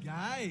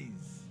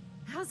 Guys!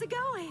 How's it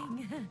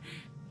going?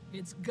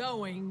 It's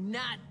going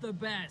not the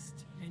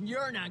best, and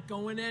you're not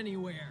going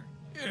anywhere.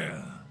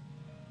 Yeah.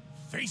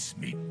 Face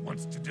Meat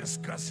wants to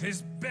discuss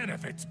his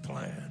benefits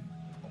plan.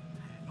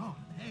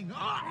 Hang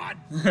on!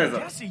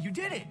 Jesse, you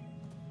did it!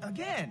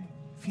 Again!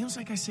 Feels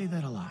like I say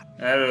that a lot.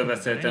 Erről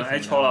beszéltem,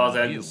 egy halál az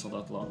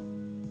megúszhatatlan.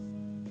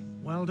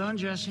 Well done,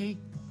 Jesse.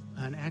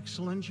 An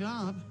excellent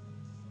job.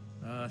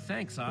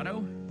 Thanks,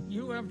 Otto.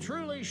 You have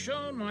truly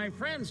shown my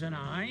friends and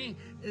I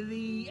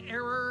the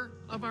error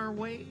of our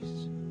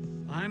ways.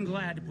 I'm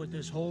glad to put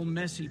this whole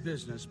messy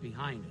business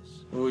behind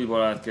us. Új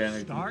barát kell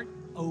neki. Start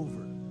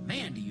over.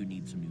 Man, do you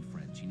need some new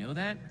friends, you know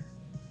that?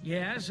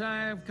 Yes,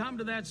 I've come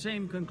to that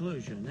same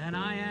conclusion, and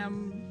I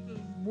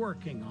am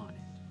working on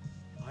it.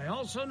 I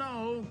also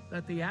know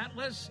that the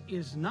Atlas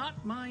is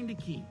not mine to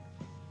keep.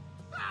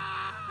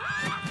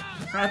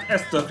 Hát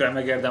ezt tökre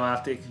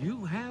megérdemelték.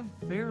 You have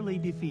fairly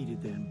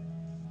defeated them.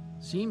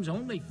 Seems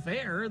only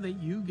fair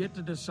that you get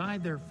to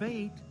decide their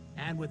fate,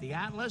 and with the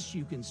Atlas,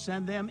 you can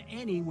send them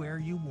anywhere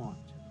you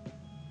want.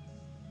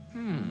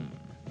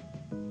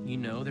 You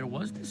know, there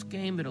was this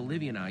game that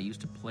Olivia and I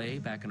used to play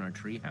back in our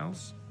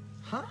treehouse.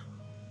 Huh?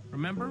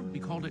 Remember? We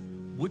called it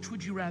Which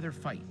Would You Rather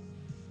Fight?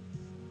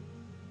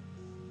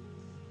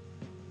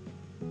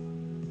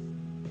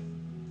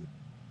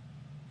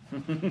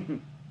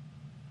 And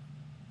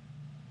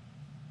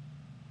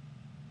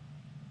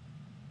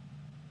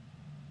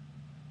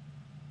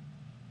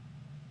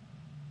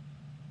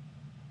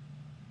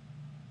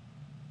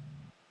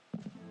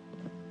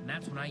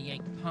that's when I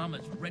yanked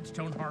Palma's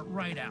redstone heart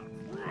right out.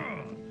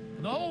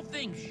 And the whole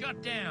thing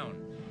shut down.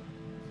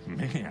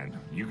 Man,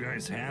 you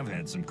guys have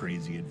had some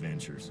crazy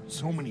adventures.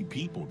 So many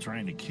people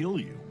trying to kill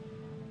you.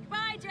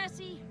 Goodbye,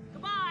 Jesse.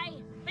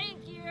 Goodbye.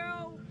 Thank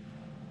you.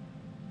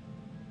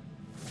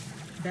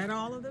 That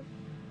all of them?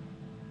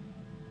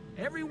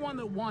 Everyone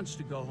that wants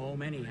to go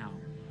home anyhow.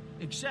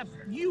 Except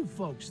you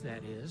folks,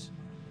 that is.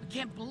 I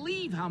can't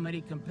believe how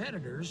many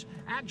competitors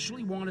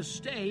actually want to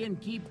stay and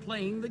keep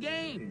playing the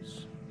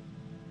games.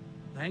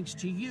 Thanks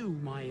to you,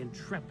 my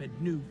intrepid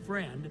new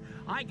friend,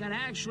 I can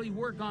actually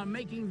work on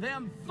making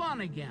them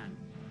fun again.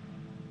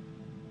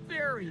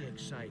 Very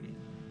exciting.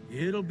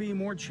 It'll be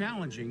more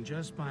challenging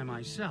just by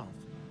myself,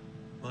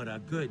 but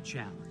a good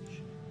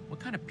challenge.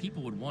 What kind of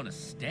people would want to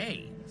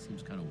stay?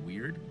 Seems kind of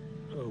weird.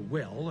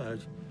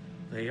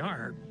 They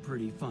are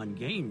pretty fun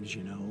games,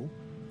 you know.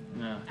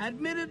 Yeah.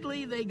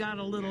 Admittedly, they got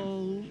a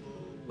little,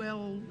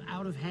 well,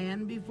 out of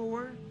hand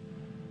before,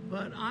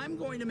 but I'm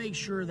going to make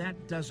sure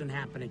that doesn't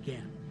happen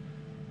again.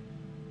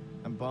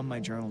 I'm bummed my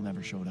journal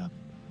never showed up.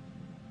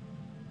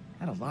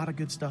 Had a lot of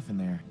good stuff in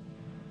there.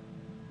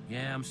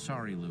 Yeah, I'm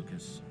sorry,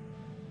 Lucas.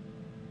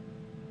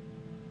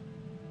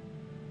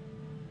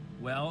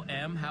 Well,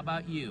 Em, how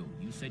about you?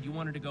 You said you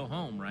wanted to go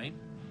home, right?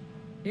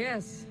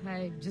 Yes,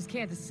 I just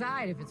can't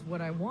decide if it's what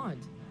I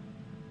want.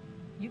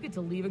 You get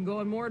to leave and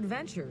go on more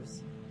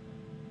adventures.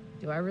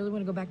 Do I really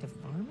want to go back to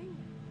farming?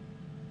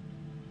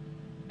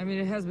 I mean,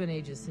 it has been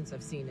ages since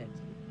I've seen it,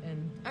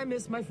 and I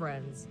miss my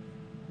friends,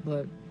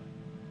 but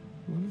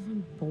what if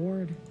I'm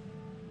bored?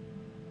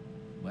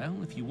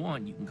 Well, if you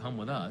want, you can come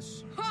with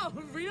us. Oh,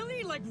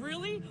 really? Like,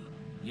 really?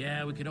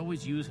 Yeah, we could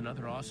always use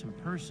another awesome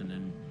person,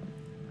 and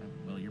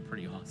well, you're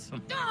pretty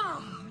awesome.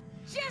 Oh,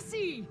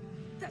 Jesse!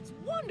 That's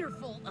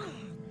wonderful! Oh,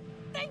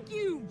 thank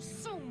you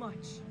so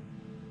much!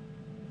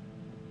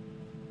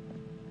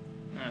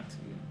 That's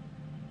good.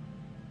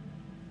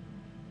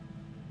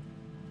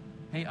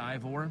 Hey,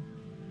 Ivor.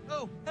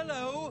 Oh,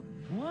 hello!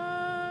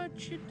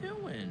 What you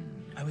doing?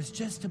 I was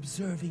just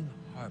observing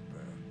Harper,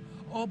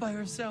 all by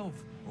herself,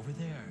 over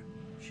there.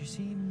 She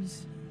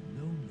seems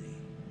lonely.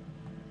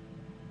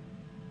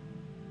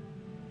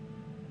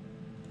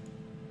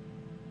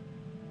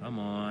 Come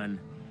on.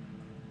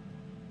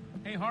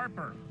 Hey,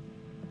 Harper.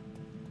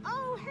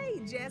 Oh, hey,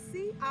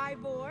 Jesse,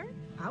 Ivor.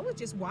 I was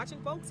just watching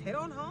folks head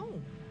on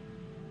home.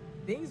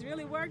 Things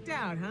really worked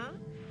out, huh?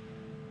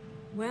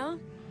 Well,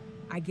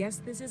 I guess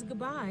this is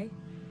goodbye.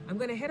 I'm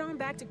gonna head on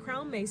back to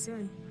Crown Mesa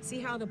and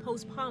see how the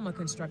post-Palma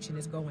construction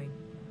is going.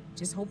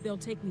 Just hope they'll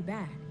take me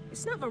back.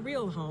 It's not my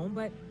real home,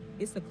 but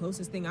it's the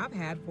closest thing I've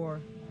had for,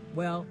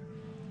 well,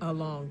 a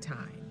long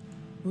time.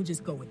 We'll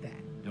just go with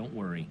that. Don't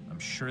worry. I'm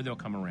sure they'll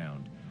come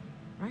around.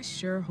 I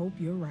sure hope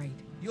you're right.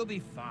 You'll be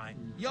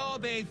fine. You'll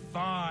be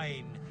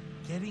fine.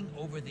 Getting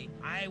over the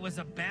I was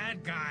a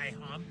bad guy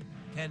hump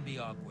can be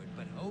awkward,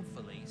 but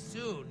hopefully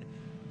soon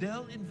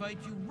they'll invite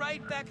you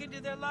right back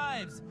into their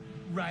lives.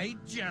 Right,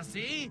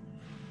 Jesse?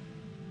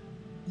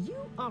 You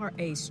are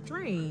a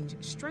strange,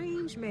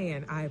 strange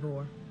man,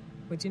 Ivor.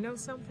 But you know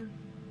something?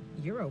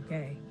 You're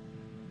okay.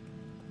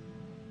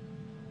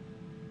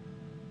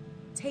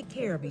 Take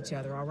care of each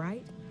other, all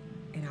right?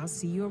 And I'll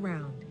see you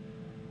around.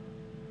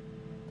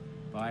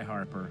 Bye,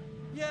 Harper.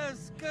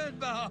 Yes,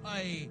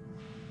 goodbye.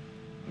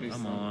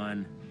 Come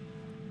on.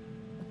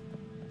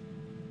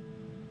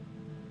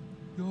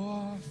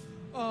 You're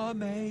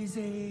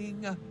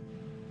amazing.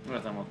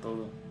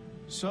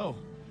 So,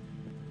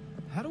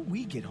 how do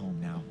we get home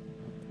now?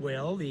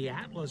 Well, the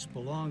Atlas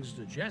belongs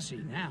to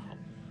Jesse now.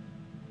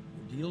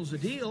 A deal's a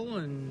deal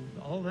and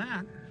all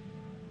that.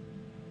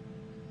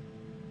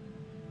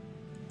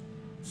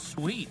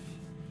 Sweet.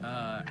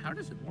 How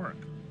does it work?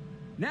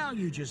 Now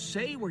you just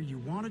say where you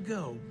want to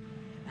go,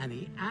 and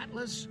the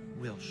Atlas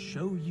will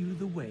show you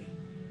the way.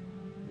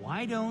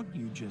 Why don't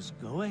you just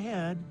go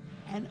ahead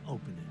and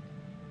open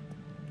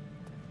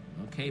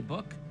it? Okay,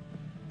 book.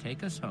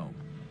 Take us home.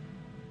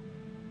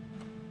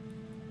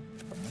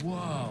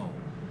 Whoa.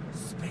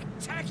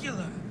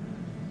 Spectacular!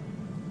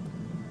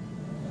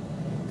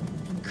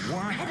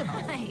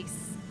 Incredible.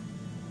 Nice.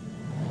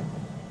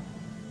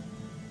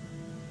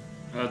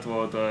 Hát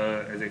volt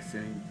ezek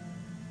szerint.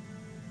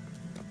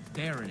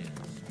 There it is.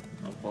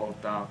 A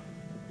portál.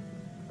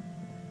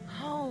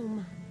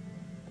 Home.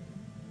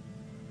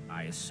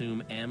 I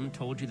assume M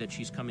told you that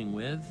she's coming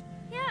with?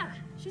 Yeah,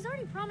 she's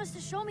already promised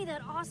to show me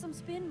that awesome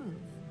spin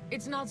move.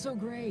 It's not so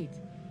great.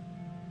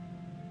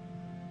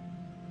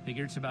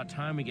 Figure it's about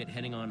time we get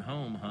heading on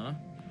home, huh?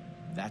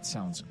 That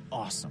sounds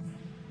awesome.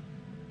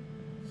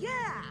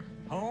 Yeah!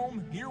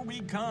 Home, here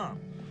we come.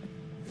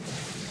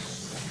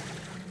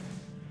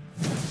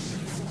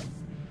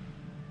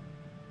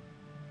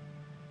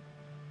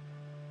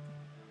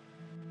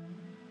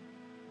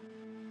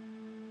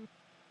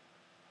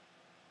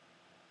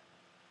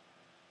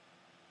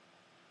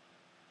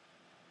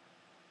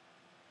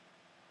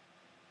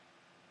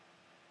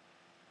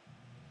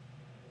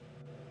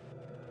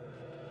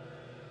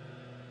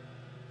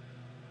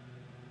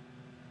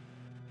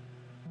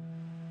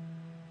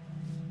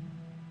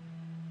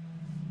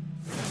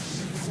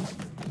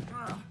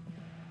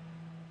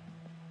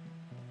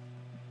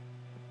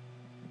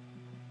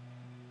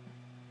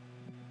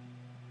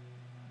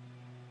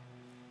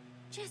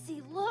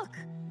 Jesse, look!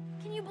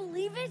 Can you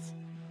believe it?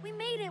 We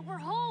made it, we're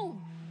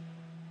home!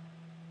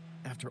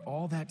 After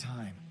all that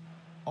time,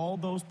 all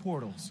those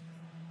portals,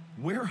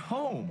 we're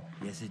home!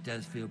 Yes, it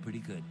does feel pretty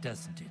good,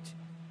 doesn't it?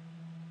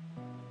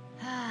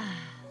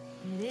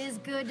 It is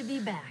good to be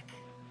back.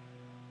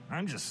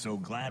 I'm just so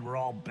glad we're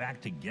all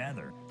back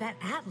together. That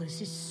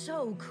Atlas is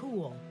so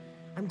cool.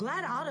 I'm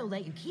glad Otto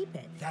let you keep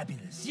it.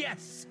 Fabulous,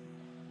 yes!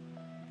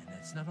 And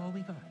that's not all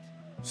we got.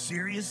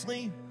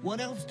 Seriously?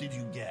 What else did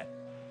you get?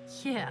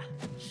 Yeah,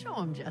 show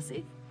him,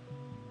 Jesse.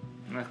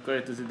 Akkor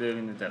itt az idő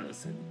mindent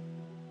előszedni.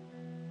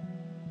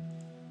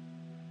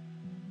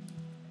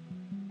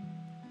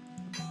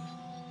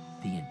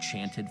 The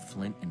enchanted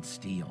flint and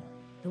steel.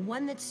 The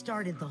one that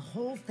started the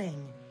whole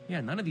thing.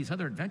 Yeah, none of these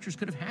other adventures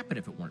could have happened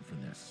if it weren't for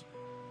this.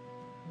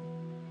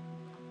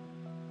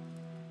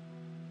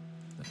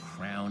 The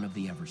crown of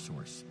the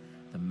Eversource.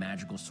 The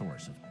magical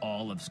source of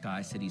all of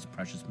Sky City's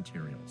precious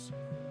materials.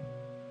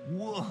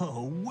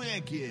 Whoa,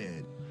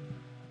 wicked!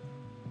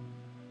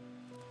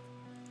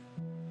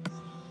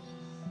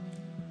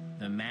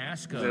 The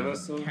mask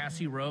of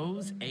Cassie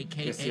Rose,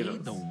 a.k.a.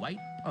 the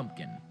White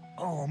Pumpkin.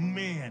 Oh,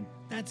 man.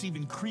 That's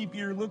even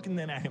creepier looking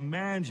than I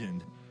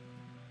imagined.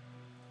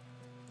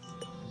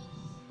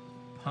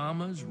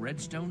 Palma's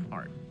Redstone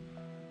Heart.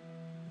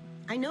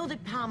 I know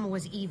that Palma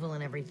was evil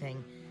and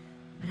everything,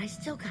 but I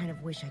still kind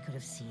of wish I could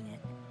have seen it.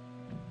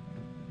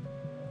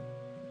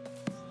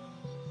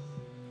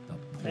 The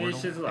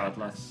portal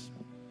Atlas.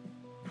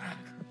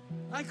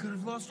 I could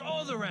have lost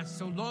all the rest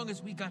so long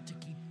as we got to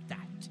keep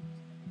that.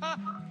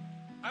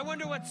 I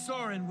wonder what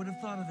Soren would have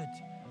thought of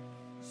it.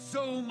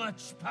 So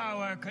much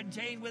power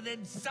contained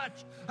within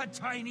such a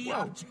tiny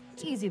object.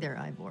 Easy there,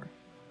 Ivor.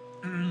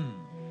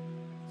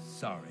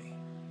 Sorry.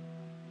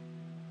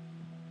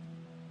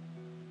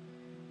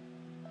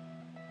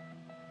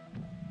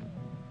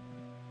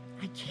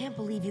 I can't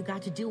believe you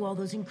got to do all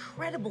those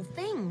incredible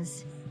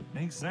things.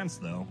 Makes sense,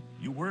 though.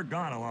 You were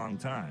gone a long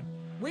time.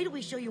 Wait till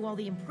we show you all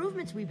the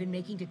improvements we've been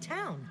making to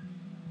town.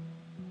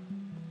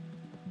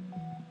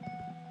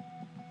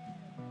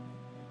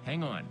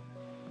 Hang on.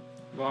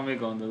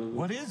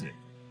 What is it?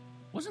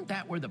 Wasn't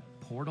that where the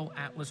portal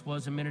atlas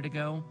was a minute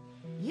ago?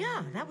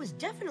 Yeah, that was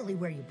definitely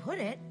where you put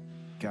it.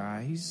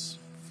 Guys,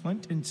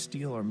 Flint and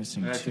Steel are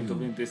missing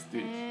too.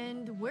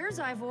 And where's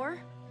Ivor?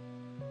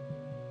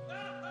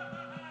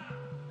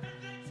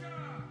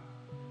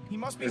 He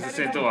must be Is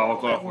heading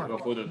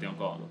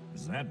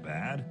that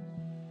bad?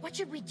 What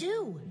should we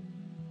do?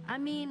 I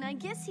mean, I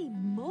guess he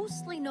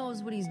mostly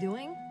knows what he's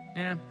doing.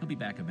 Yeah, he'll be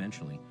back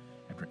eventually.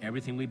 After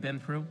everything we've been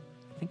through,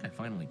 I think I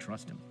finally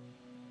trust him.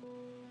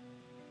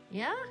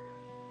 Yeah?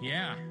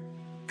 Yeah.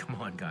 Come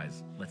on,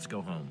 guys. Let's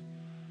go home.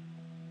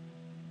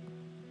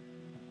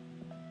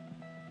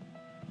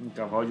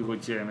 Inkább hagyjuk,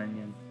 hogy Jill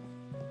menjen.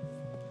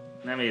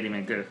 Nem éri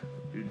meg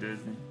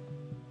üldözni.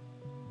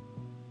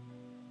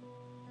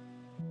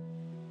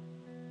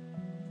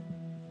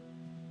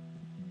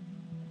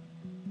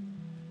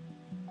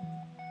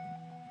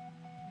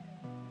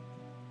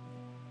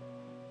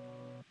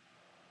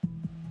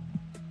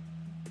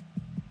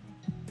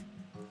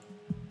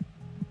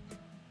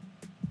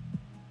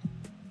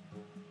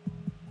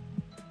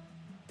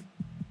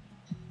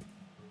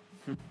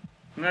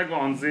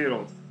 Megvan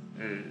Zero.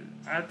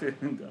 Hát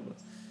inkább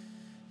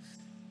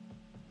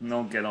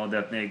non-canon,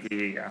 de még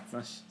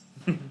végigjátszás.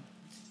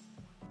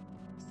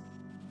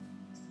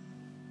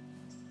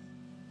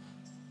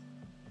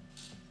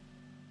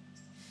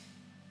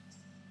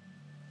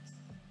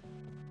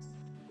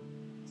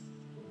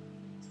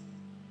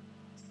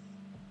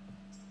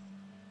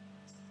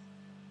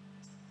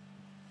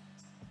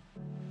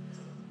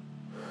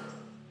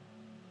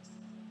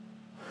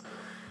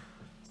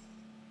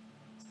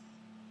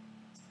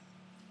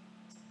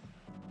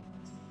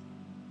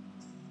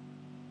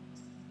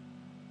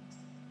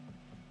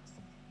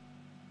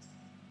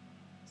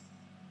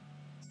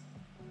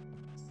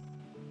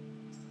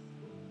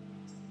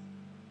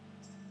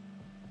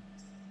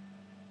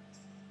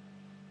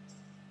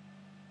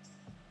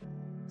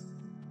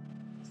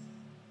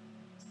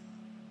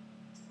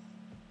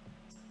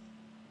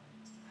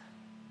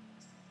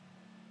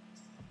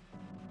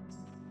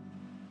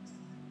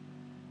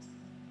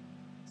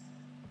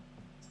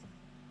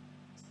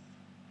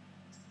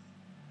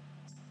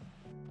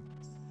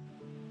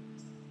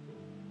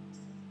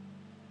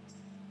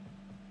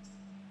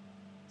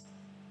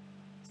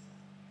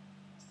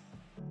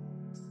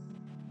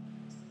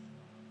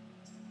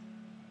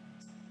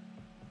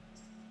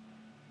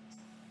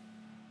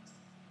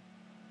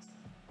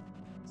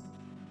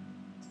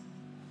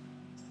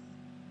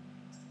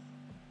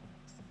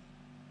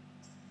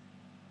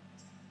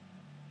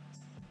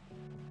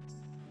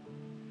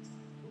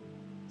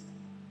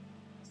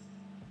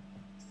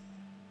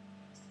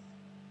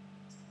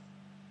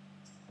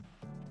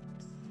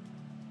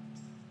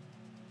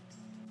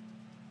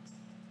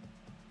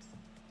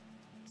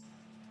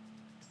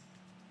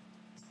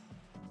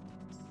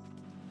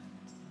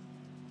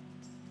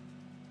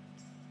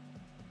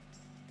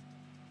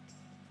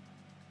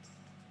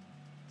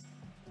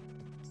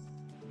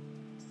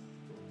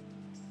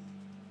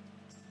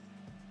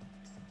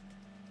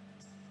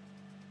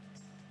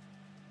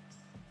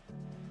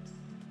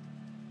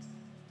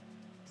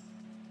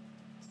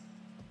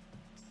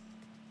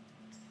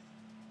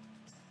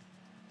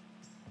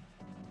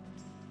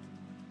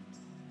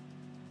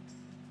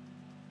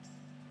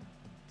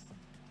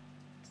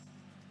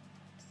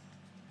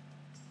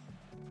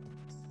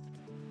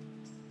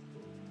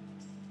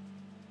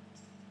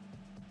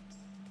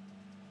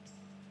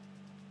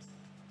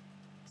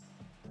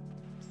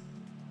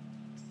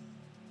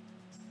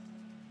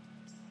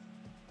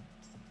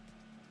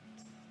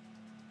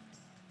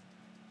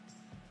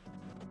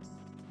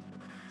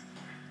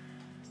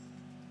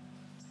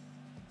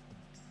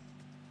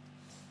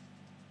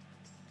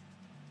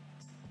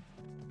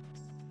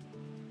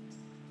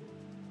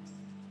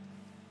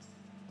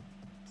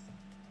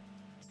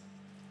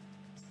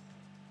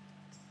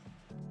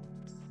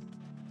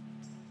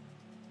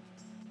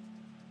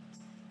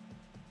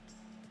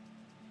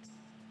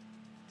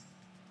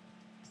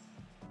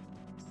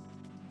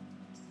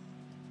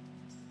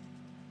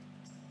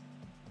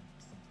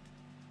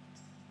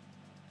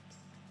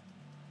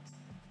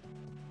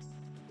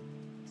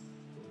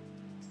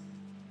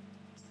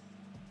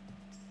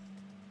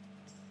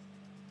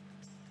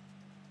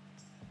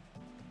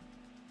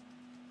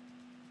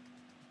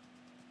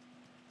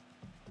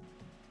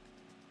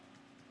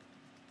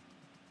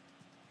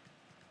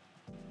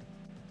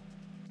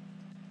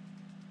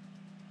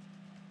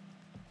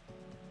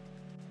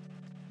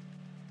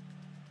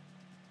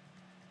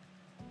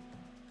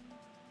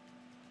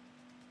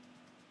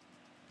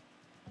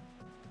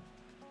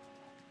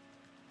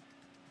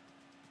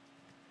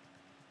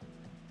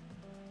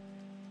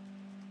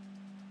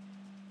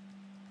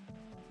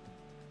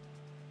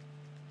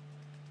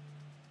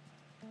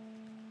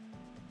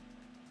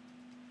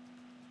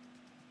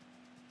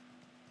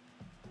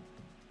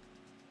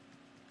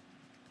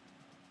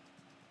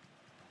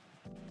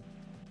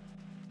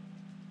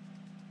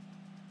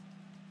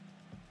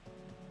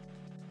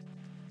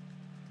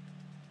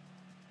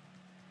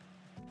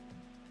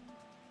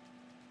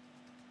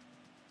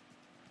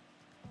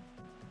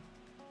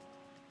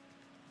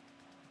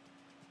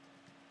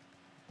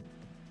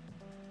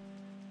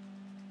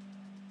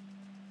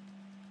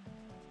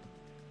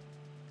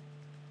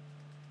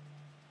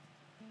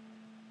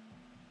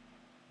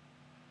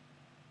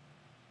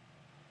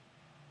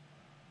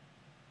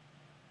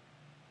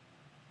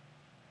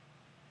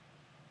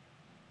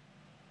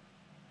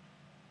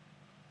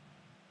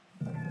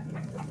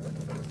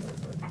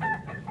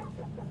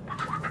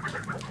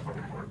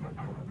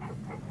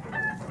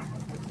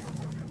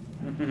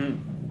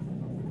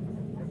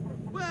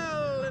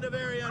 Well, in a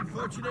very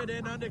unfortunate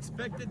and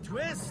unexpected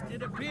twist,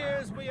 it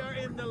appears we are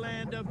in the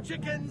land of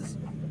chickens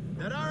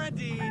that are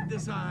indeed the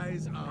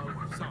size of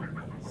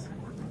zombies.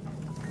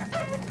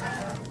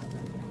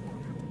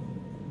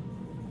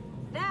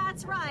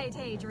 That's right,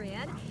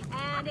 Hadrian.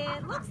 And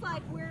it looks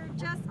like we're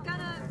just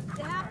gonna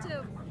have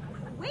to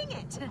wing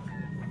it.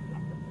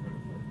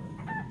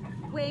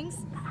 Wings.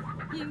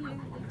 You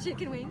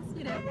chicken wings,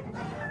 you know.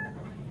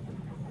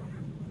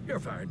 You're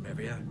fired,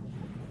 Mevia.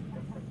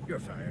 You're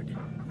fired.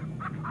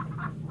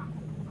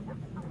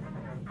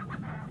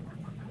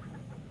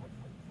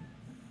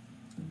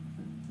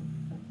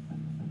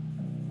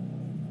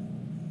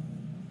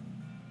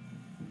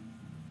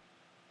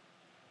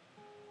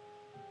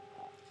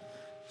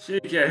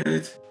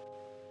 Sikerült!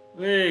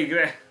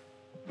 Végre!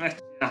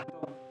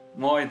 Megcsináltam!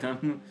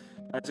 Majdnem!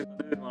 Hát csak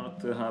a nő van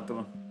ott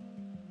hátalon.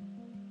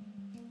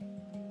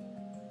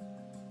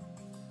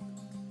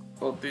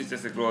 Ott is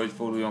teszek róla, hogy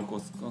forduljon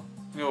kocka.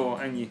 Jó,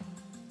 ennyi.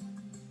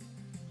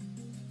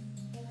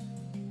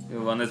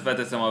 Jó van, ezt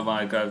beteszem a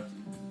Minecraft.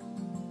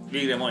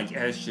 Végre van egy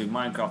első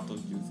Minecraftos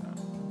győzelem.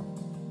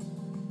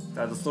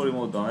 Tehát a story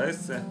móddal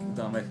össze,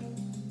 utána meg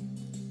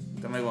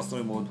van a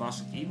story mód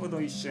másik évada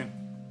is.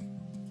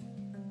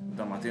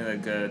 Utána már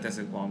tényleg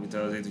teszek valamit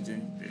azért,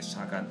 hogy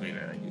sárkányt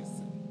végre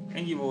legyőzzem.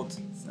 Ennyi volt,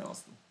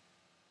 szevasztok!